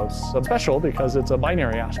Dimorphos. It's special because it's a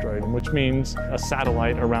binary asteroid, which means a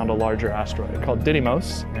satellite around a larger asteroid called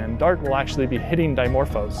Didymos. And DART will actually be hitting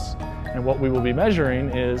Dimorphos. And what we will be measuring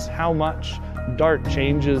is how much DART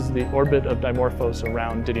changes the orbit of Dimorphos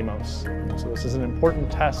around Didymos. So this is an important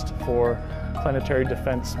test for planetary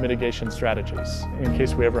defense mitigation strategies in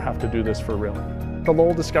case we ever have to do this for real. The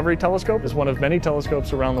Lowell Discovery Telescope is one of many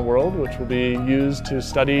telescopes around the world which will be used to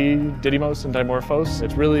study Didymos and Dimorphos.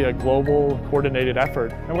 It's really a global coordinated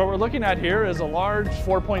effort. And what we're looking at here is a large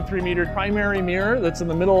 4.3 meter primary mirror that's in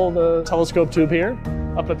the middle of the telescope tube here.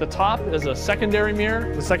 Up at the top is a secondary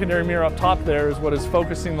mirror. The secondary mirror up top there is what is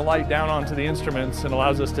focusing the light down onto the instruments and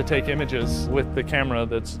allows us to take images with the camera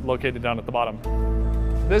that's located down at the bottom.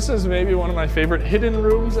 This is maybe one of my favorite hidden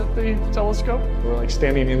rooms at the telescope. We're like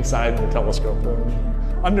standing inside the telescope,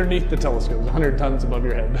 underneath the telescope, 100 tons above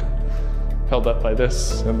your head, held up by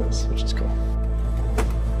this and this, which is cool.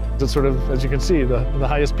 It's sort of, as you can see, the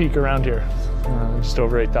highest peak around here, just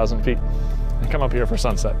over 8,000 feet. I come up here for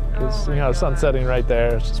sunset, because you know, the sun's setting right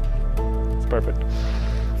there, it's perfect.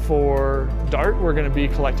 For DART, we're going to be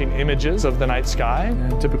collecting images of the night sky.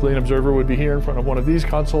 And typically an observer would be here in front of one of these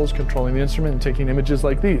consoles, controlling the instrument and taking images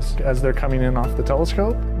like these as they're coming in off the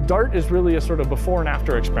telescope. DART is really a sort of before and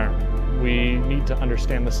after experiment. We need to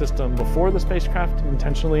understand the system before the spacecraft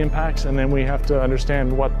intentionally impacts, and then we have to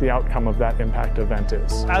understand what the outcome of that impact event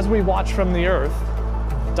is. As we watch from the Earth,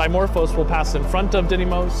 Dimorphos will pass in front of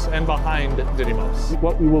Didymos and behind Didymos.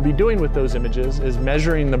 What we will be doing with those images is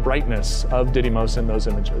measuring the brightness of Didymos in those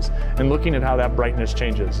images and looking at how that brightness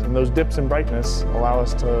changes. And those dips in brightness allow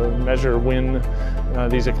us to measure when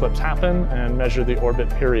these eclipses happen and measure the orbit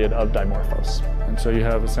period of Dimorphos. And so you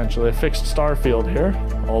have essentially a fixed star field here.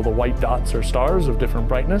 All the white dots are stars of different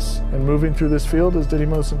brightness, and moving through this field is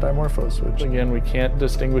Didymos and Dimorphos, which again, we can't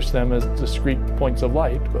distinguish them as discrete points of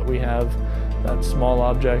light, but we have that small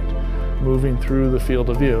object moving through the field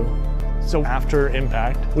of view. So after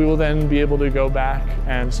impact, we will then be able to go back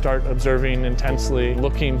and start observing intensely,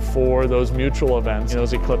 looking for those mutual events,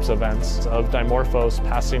 those eclipse events of Dimorphos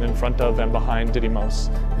passing in front of and behind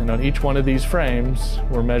Didymos. And on each one of these frames,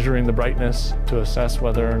 we're measuring the brightness to assess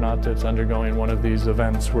whether or not it's undergoing one of these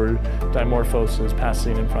events where Dimorphos is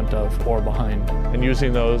passing in front of or behind, and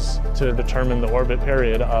using those to determine the orbit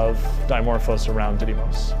period of Dimorphos around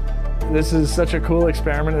Didymos. This is such a cool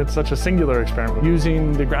experiment. It's such a singular experiment.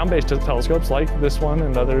 Using the ground-based telescopes like this one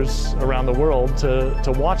and others around the world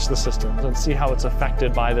to watch the system and see how it's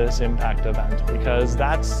affected by this impact event, because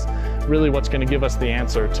that's really what's going to give us the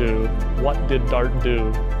answer to what did DART do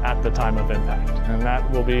at the time of impact. And that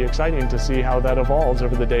will be exciting to see how that evolves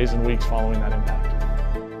over the days and weeks following that impact.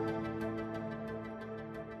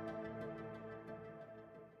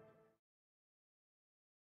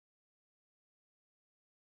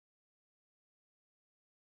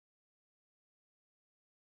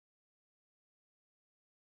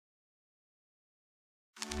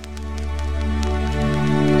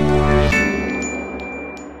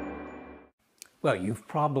 Well, you've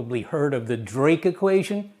probably heard of the Drake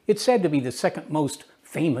equation. It's said to be the second most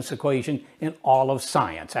famous equation in all of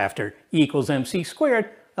science, after E equals mc squared,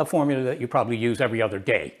 a formula that you probably use every other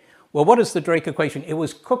day. Well, what is the Drake equation? It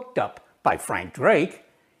was cooked up by Frank Drake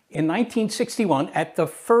in 1961 at the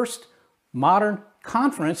first modern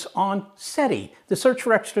conference on SETI, the Search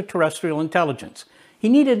for Extraterrestrial Intelligence. He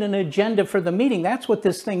needed an agenda for the meeting. That's what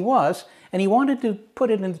this thing was. And he wanted to put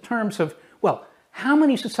it in terms of, well, how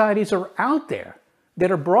many societies are out there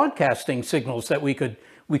that are broadcasting signals that we could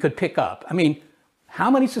pick up? I mean,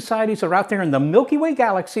 how many societies are out there in the Milky Way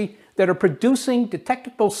galaxy that are producing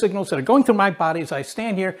detectable signals that are going through my body as I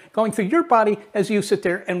stand here, going through your body as you sit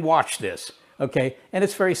there and watch this, okay? And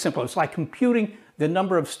it's very simple. It's like computing the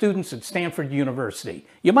number of students at Stanford University.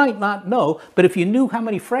 You might not know, but if you knew how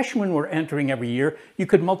many freshmen were entering every year, you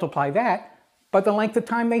could multiply that by the length of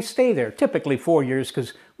time they stay there, typically 4 years,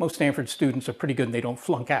 because most Stanford students are pretty good and they don't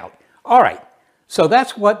flunk out. All right, so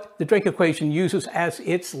that's what the Drake equation uses as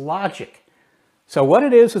its logic. So what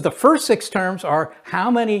it is the first 6 terms are how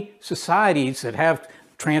many societies that have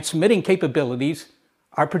transmitting capabilities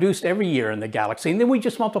are produced every year in the galaxy. And then we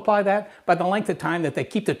just multiply that by the length of time that they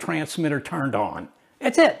keep the transmitter turned on.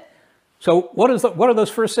 That's it. So what are those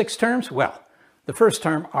first 6 terms? Well, the first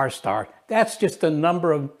term, R star, that's just the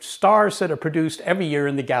number of stars that are produced every year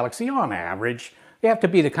in the galaxy on average. They have to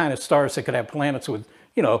be the kind of stars that could have planets with,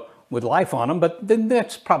 with life on them, but then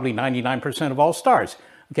that's probably 99% of all stars.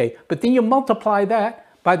 Okay, but then you multiply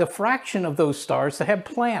that by the fraction of those stars that have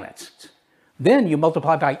planets. Then you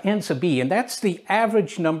multiply by n sub e, and that's the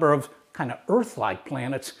average number of kind of Earth-like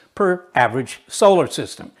planets per average solar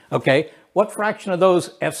system, okay? What fraction of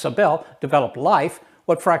those, F sub L, develop life?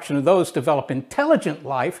 What fraction of those develop intelligent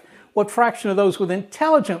life? What fraction of those with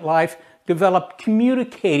intelligent life develop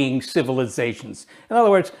communicating civilizations? In other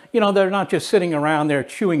words, you know, they're not just sitting around there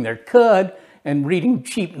chewing their cud and reading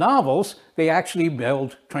cheap novels. They actually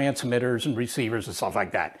build transmitters and receivers and stuff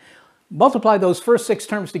like that. Multiply those first 6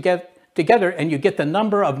 terms together and you get the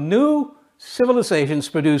number of new civilizations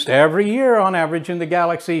produced every year on average in the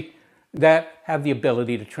galaxy that have the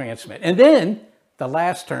ability to transmit. And then the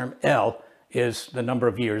last term, L, is the number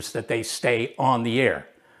of years that they stay on the air.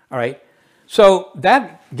 All right. So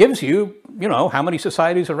that gives you, you know, how many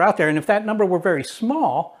societies are out there. And if that number were very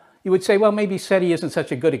small, you would say, well, maybe SETI isn't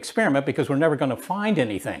such a good experiment because we're never going to find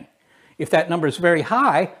anything. If that number is very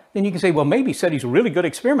high, then you can say, well, maybe SETI's a really good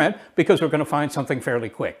experiment because we're going to find something fairly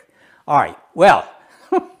quick. All right. Well,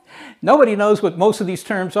 nobody knows what most of these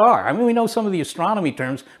terms are. I mean, we know some of the astronomy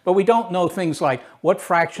terms, but we don't know things like what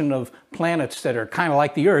fraction of planets that are kind of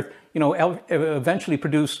like the Earth, you know, eventually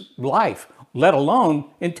produce life, let alone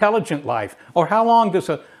intelligent life. Or how long does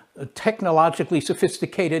a technologically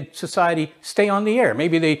sophisticated society stay on the air?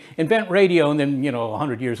 Maybe they invent radio and then, you know,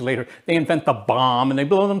 100 years later, they invent the bomb and they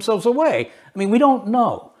blow themselves away. I mean, we don't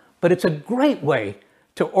know, but it's a great way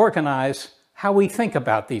to organize how we think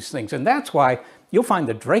about these things. And that's why you'll find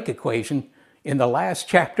the Drake equation in the last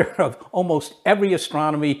chapter of almost every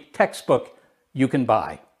astronomy textbook you can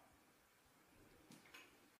buy.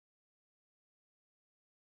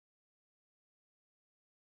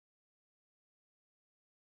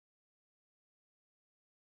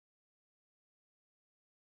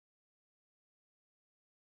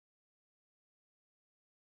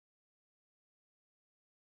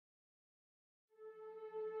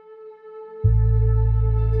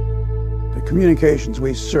 The communications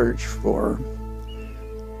we search for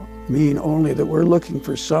mean only that we're looking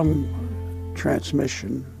for some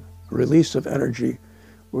transmission, release of energy,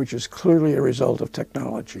 which is clearly a result of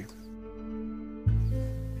technology,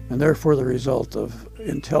 and therefore the result of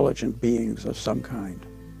intelligent beings of some kind.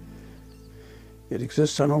 It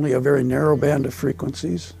exists on only a very narrow band of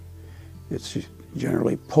frequencies. It's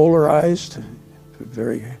generally polarized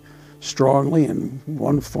very strongly in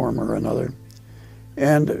one form or another.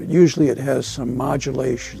 And usually it has some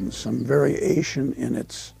modulation, some variation in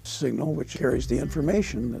its signal, which carries the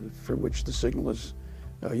information for which the signal is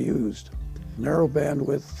used. Narrow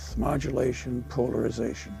bandwidth, modulation,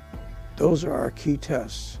 polarization. Those are our key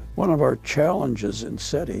tests. One of our challenges in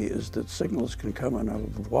SETI is that signals can come in a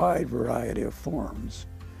wide variety of forms.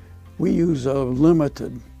 We use a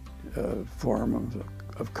limited form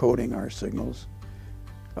of coding our signals.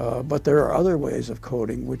 But there are other ways of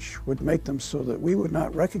coding which would make them so that we would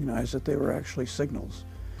not recognize that they were actually signals.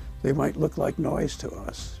 They might look like noise to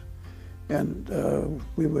us, and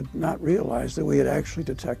we would not realize that we had actually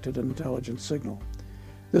detected an intelligent signal.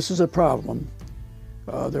 This is a problem.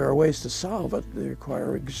 There are ways to solve it. They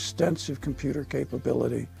require extensive computer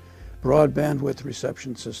capability, broad bandwidth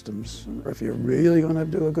reception systems. If you're really going to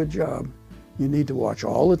do a good job, you need to watch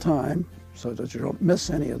all the time so that you don't miss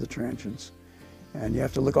any of the transients. And you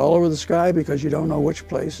have to look all over the sky because you don't know which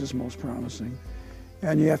place is most promising.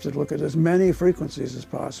 And you have to look at as many frequencies as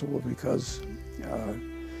possible because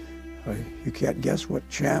you can't guess what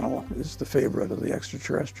channel is the favorite of the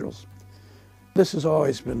extraterrestrials. This has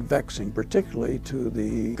always been vexing, particularly to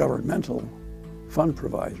the governmental fund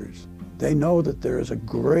providers. They know that there is a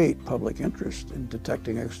great public interest in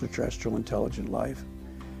detecting extraterrestrial intelligent life.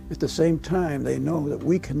 At the same time, they know that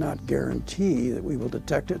we cannot guarantee that we will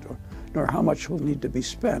detect it, nor how much will need to be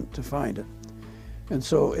spent to find it. And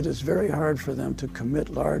so it is very hard for them to commit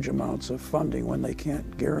large amounts of funding when they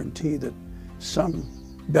can't guarantee that some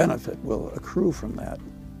benefit will accrue from that.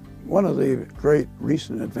 One of the great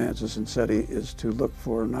recent advances in SETI is to look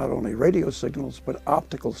for not only radio signals, but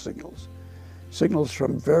optical signals. Signals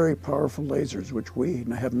from very powerful lasers, which we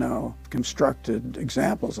have now constructed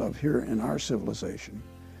examples of here in our civilization.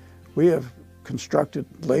 We have constructed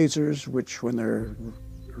lasers which, when their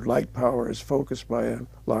light power is focused by a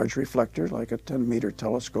large reflector, like a 10-meter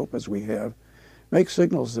telescope as we have, make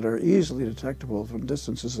signals that are easily detectable from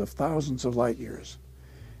distances of thousands of light years.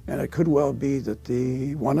 And it could well be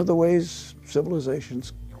that one of the ways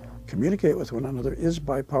civilizations communicate with one another is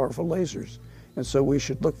by powerful lasers. And so we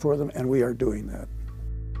should look for them, and we are doing that.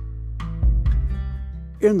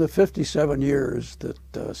 In the 57 years that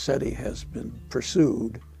SETI has been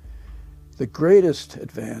pursued, the greatest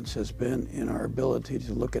advance has been in our ability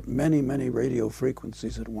to look at many, many radio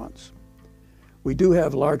frequencies at once. We do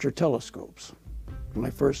have larger telescopes. When I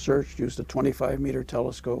first searched, used a 25-meter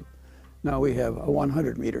telescope. Now we have a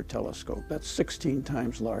 100-meter telescope. That's 16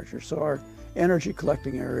 times larger. So our energy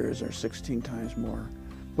collecting areas are 16 times more.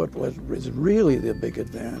 But what is really the big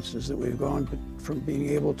advance is that we've gone from being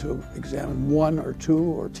able to examine 1 or 2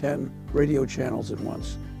 or 10 radio channels at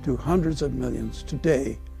once to hundreds of millions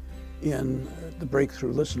today in the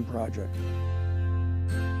Breakthrough Listen project.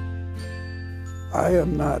 I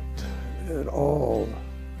am not at all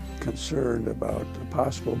concerned about the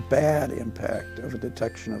possible bad impact of a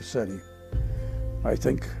detection of SETI. I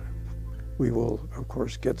think we will, of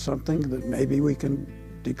course, get something that maybe we can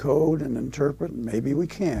decode and interpret, and maybe we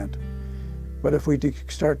can't. But if we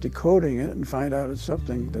start decoding it and find out it's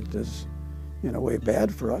something that is, in a way,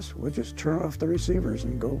 bad for us, we'll just turn off the receivers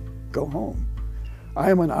and go home.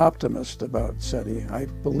 I am an optimist about SETI. I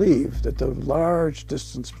believe that the large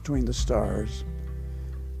distance between the stars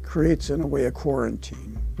creates, in a way, a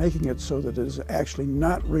quarantine, making it so that it is actually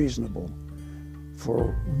not reasonable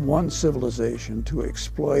for one civilization to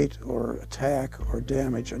exploit or attack or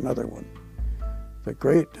damage another one. The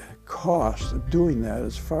great cost of doing that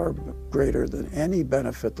is far greater than any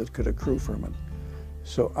benefit that could accrue from it.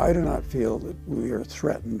 So I do not feel that we are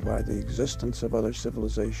threatened by the existence of other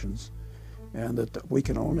civilizations, and that we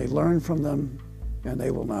can only learn from them and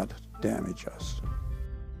they will not damage us.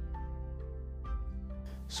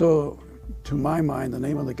 So to my mind, the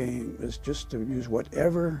name of the game is just to use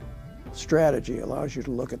whatever strategy allows you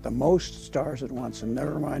to look at the most stars at once and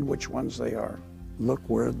never mind which ones they are. Look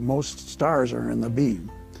where most stars are in the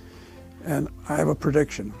beam. And I have a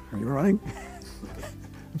prediction. Are you running?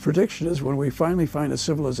 The prediction is when we finally find a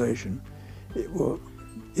civilization,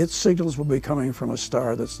 its signals will be coming from a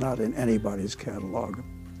star that's not in anybody's catalog.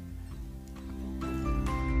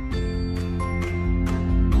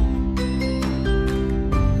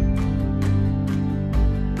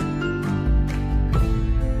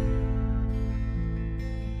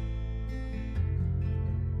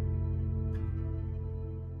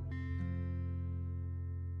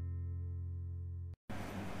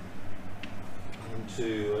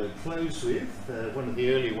 To close with, one of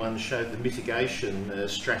the early ones showed the mitigation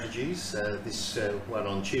strategies. This one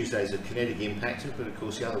on Tuesday is a kinetic impact, but of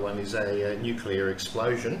course the other one is a nuclear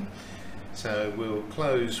explosion. So we'll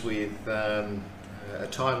close with a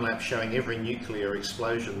time lapse showing every nuclear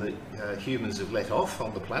explosion that humans have let off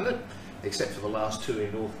on the planet, except for the last 2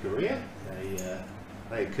 in North Korea.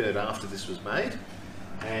 They occurred after this was made.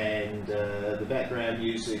 And the background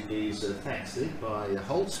music is Taxi by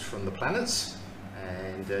Holst from The Planets.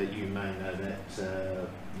 And you may know that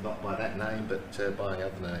not by that name, but by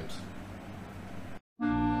other names.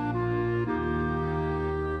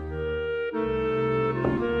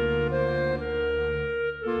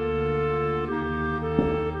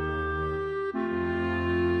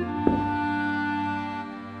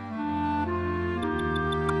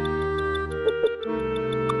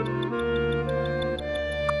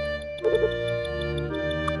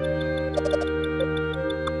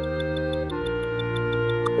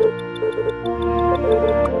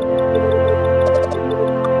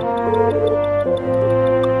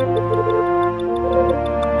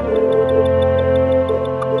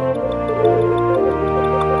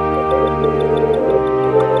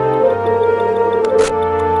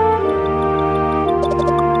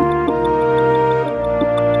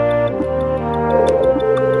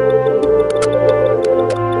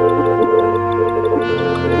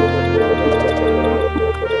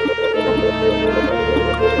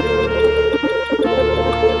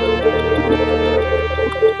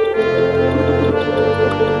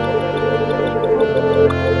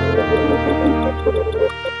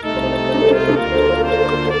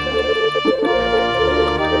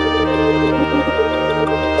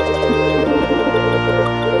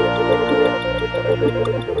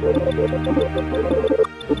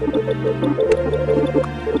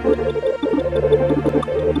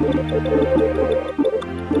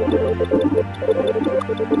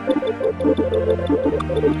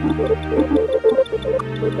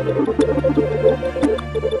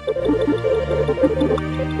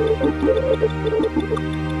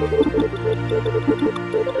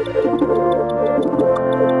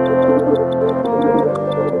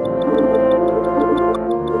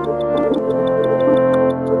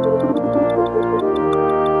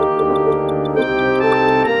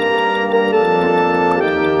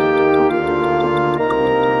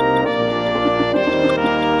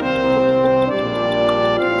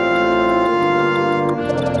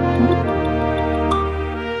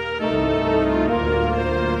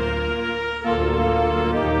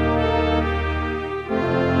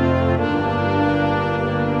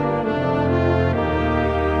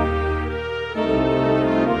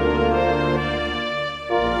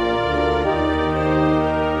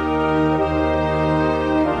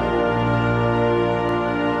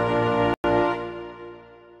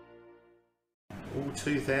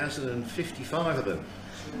 2,055 of them.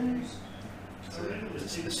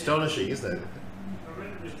 It's astonishing, isn't it? I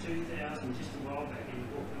read it was 2,000 just a while back in the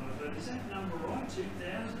book, and I thought, is that number right?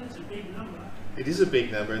 2,000? That's a big number. It is a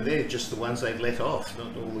big number, and they're just the ones they've let off,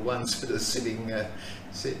 not all the ones that are sitting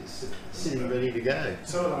sitting ready to go.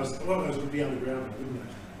 Some of those, a lot of those would be underground, wouldn't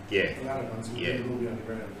they? Yeah. The latter ones would be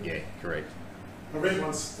underground. Yeah, correct. I read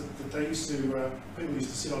once that they used to, people used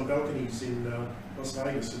to sit on balconies in Las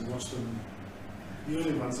Vegas and watch them. The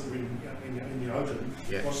early ones that were in the open,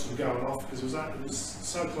 watched them going off because it was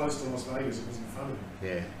so close to Las Vegas, it wasn't funny.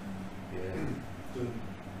 Yeah, yeah. The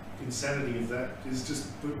insanity of that is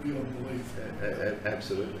just beyond belief.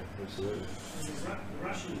 Absolutely, absolutely. The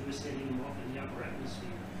Russians were setting them off in the upper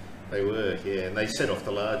atmosphere. They were, yeah, and they set off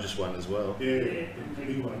the largest one as well. Yeah, the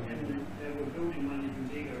big one. And they were building one even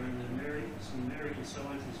bigger, and some American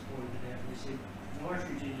scientists pointed it out. They said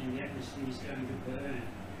nitrogen in the atmosphere is going to burn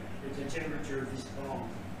at the temperature of this bomb,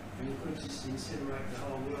 and it could just incinerate the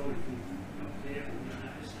whole world if we're not careful, you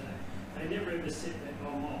know. So they never ever set that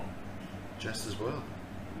bomb off. Just as well.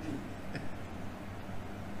 I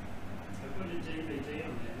put a DVD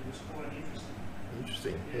on that. It was quite interesting.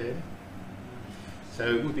 Interesting, yeah. So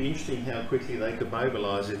it would be interesting how quickly they could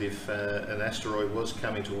mobilise it if an asteroid was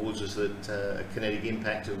coming towards us that a kinetic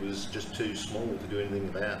impactor was just too small to do anything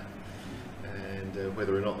about, and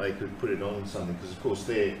whether or not they could put it on something, because of course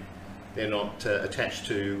they're not attached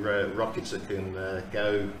to rockets that can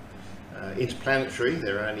go interplanetary.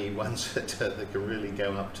 They're only ones that can really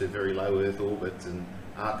go up to very low Earth orbit and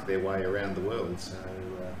arc their way around the world. So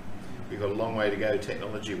we've got a long way to go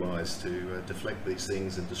technology-wise to deflect these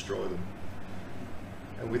things and destroy them.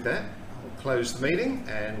 And with that, I'll close the meeting,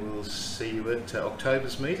 and we'll see you at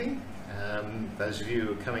October's meeting. Those of you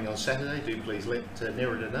who are coming on Saturday, do please let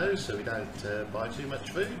Nerida know so we don't buy too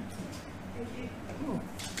much food. Thank you.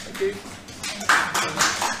 Thank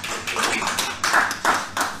you.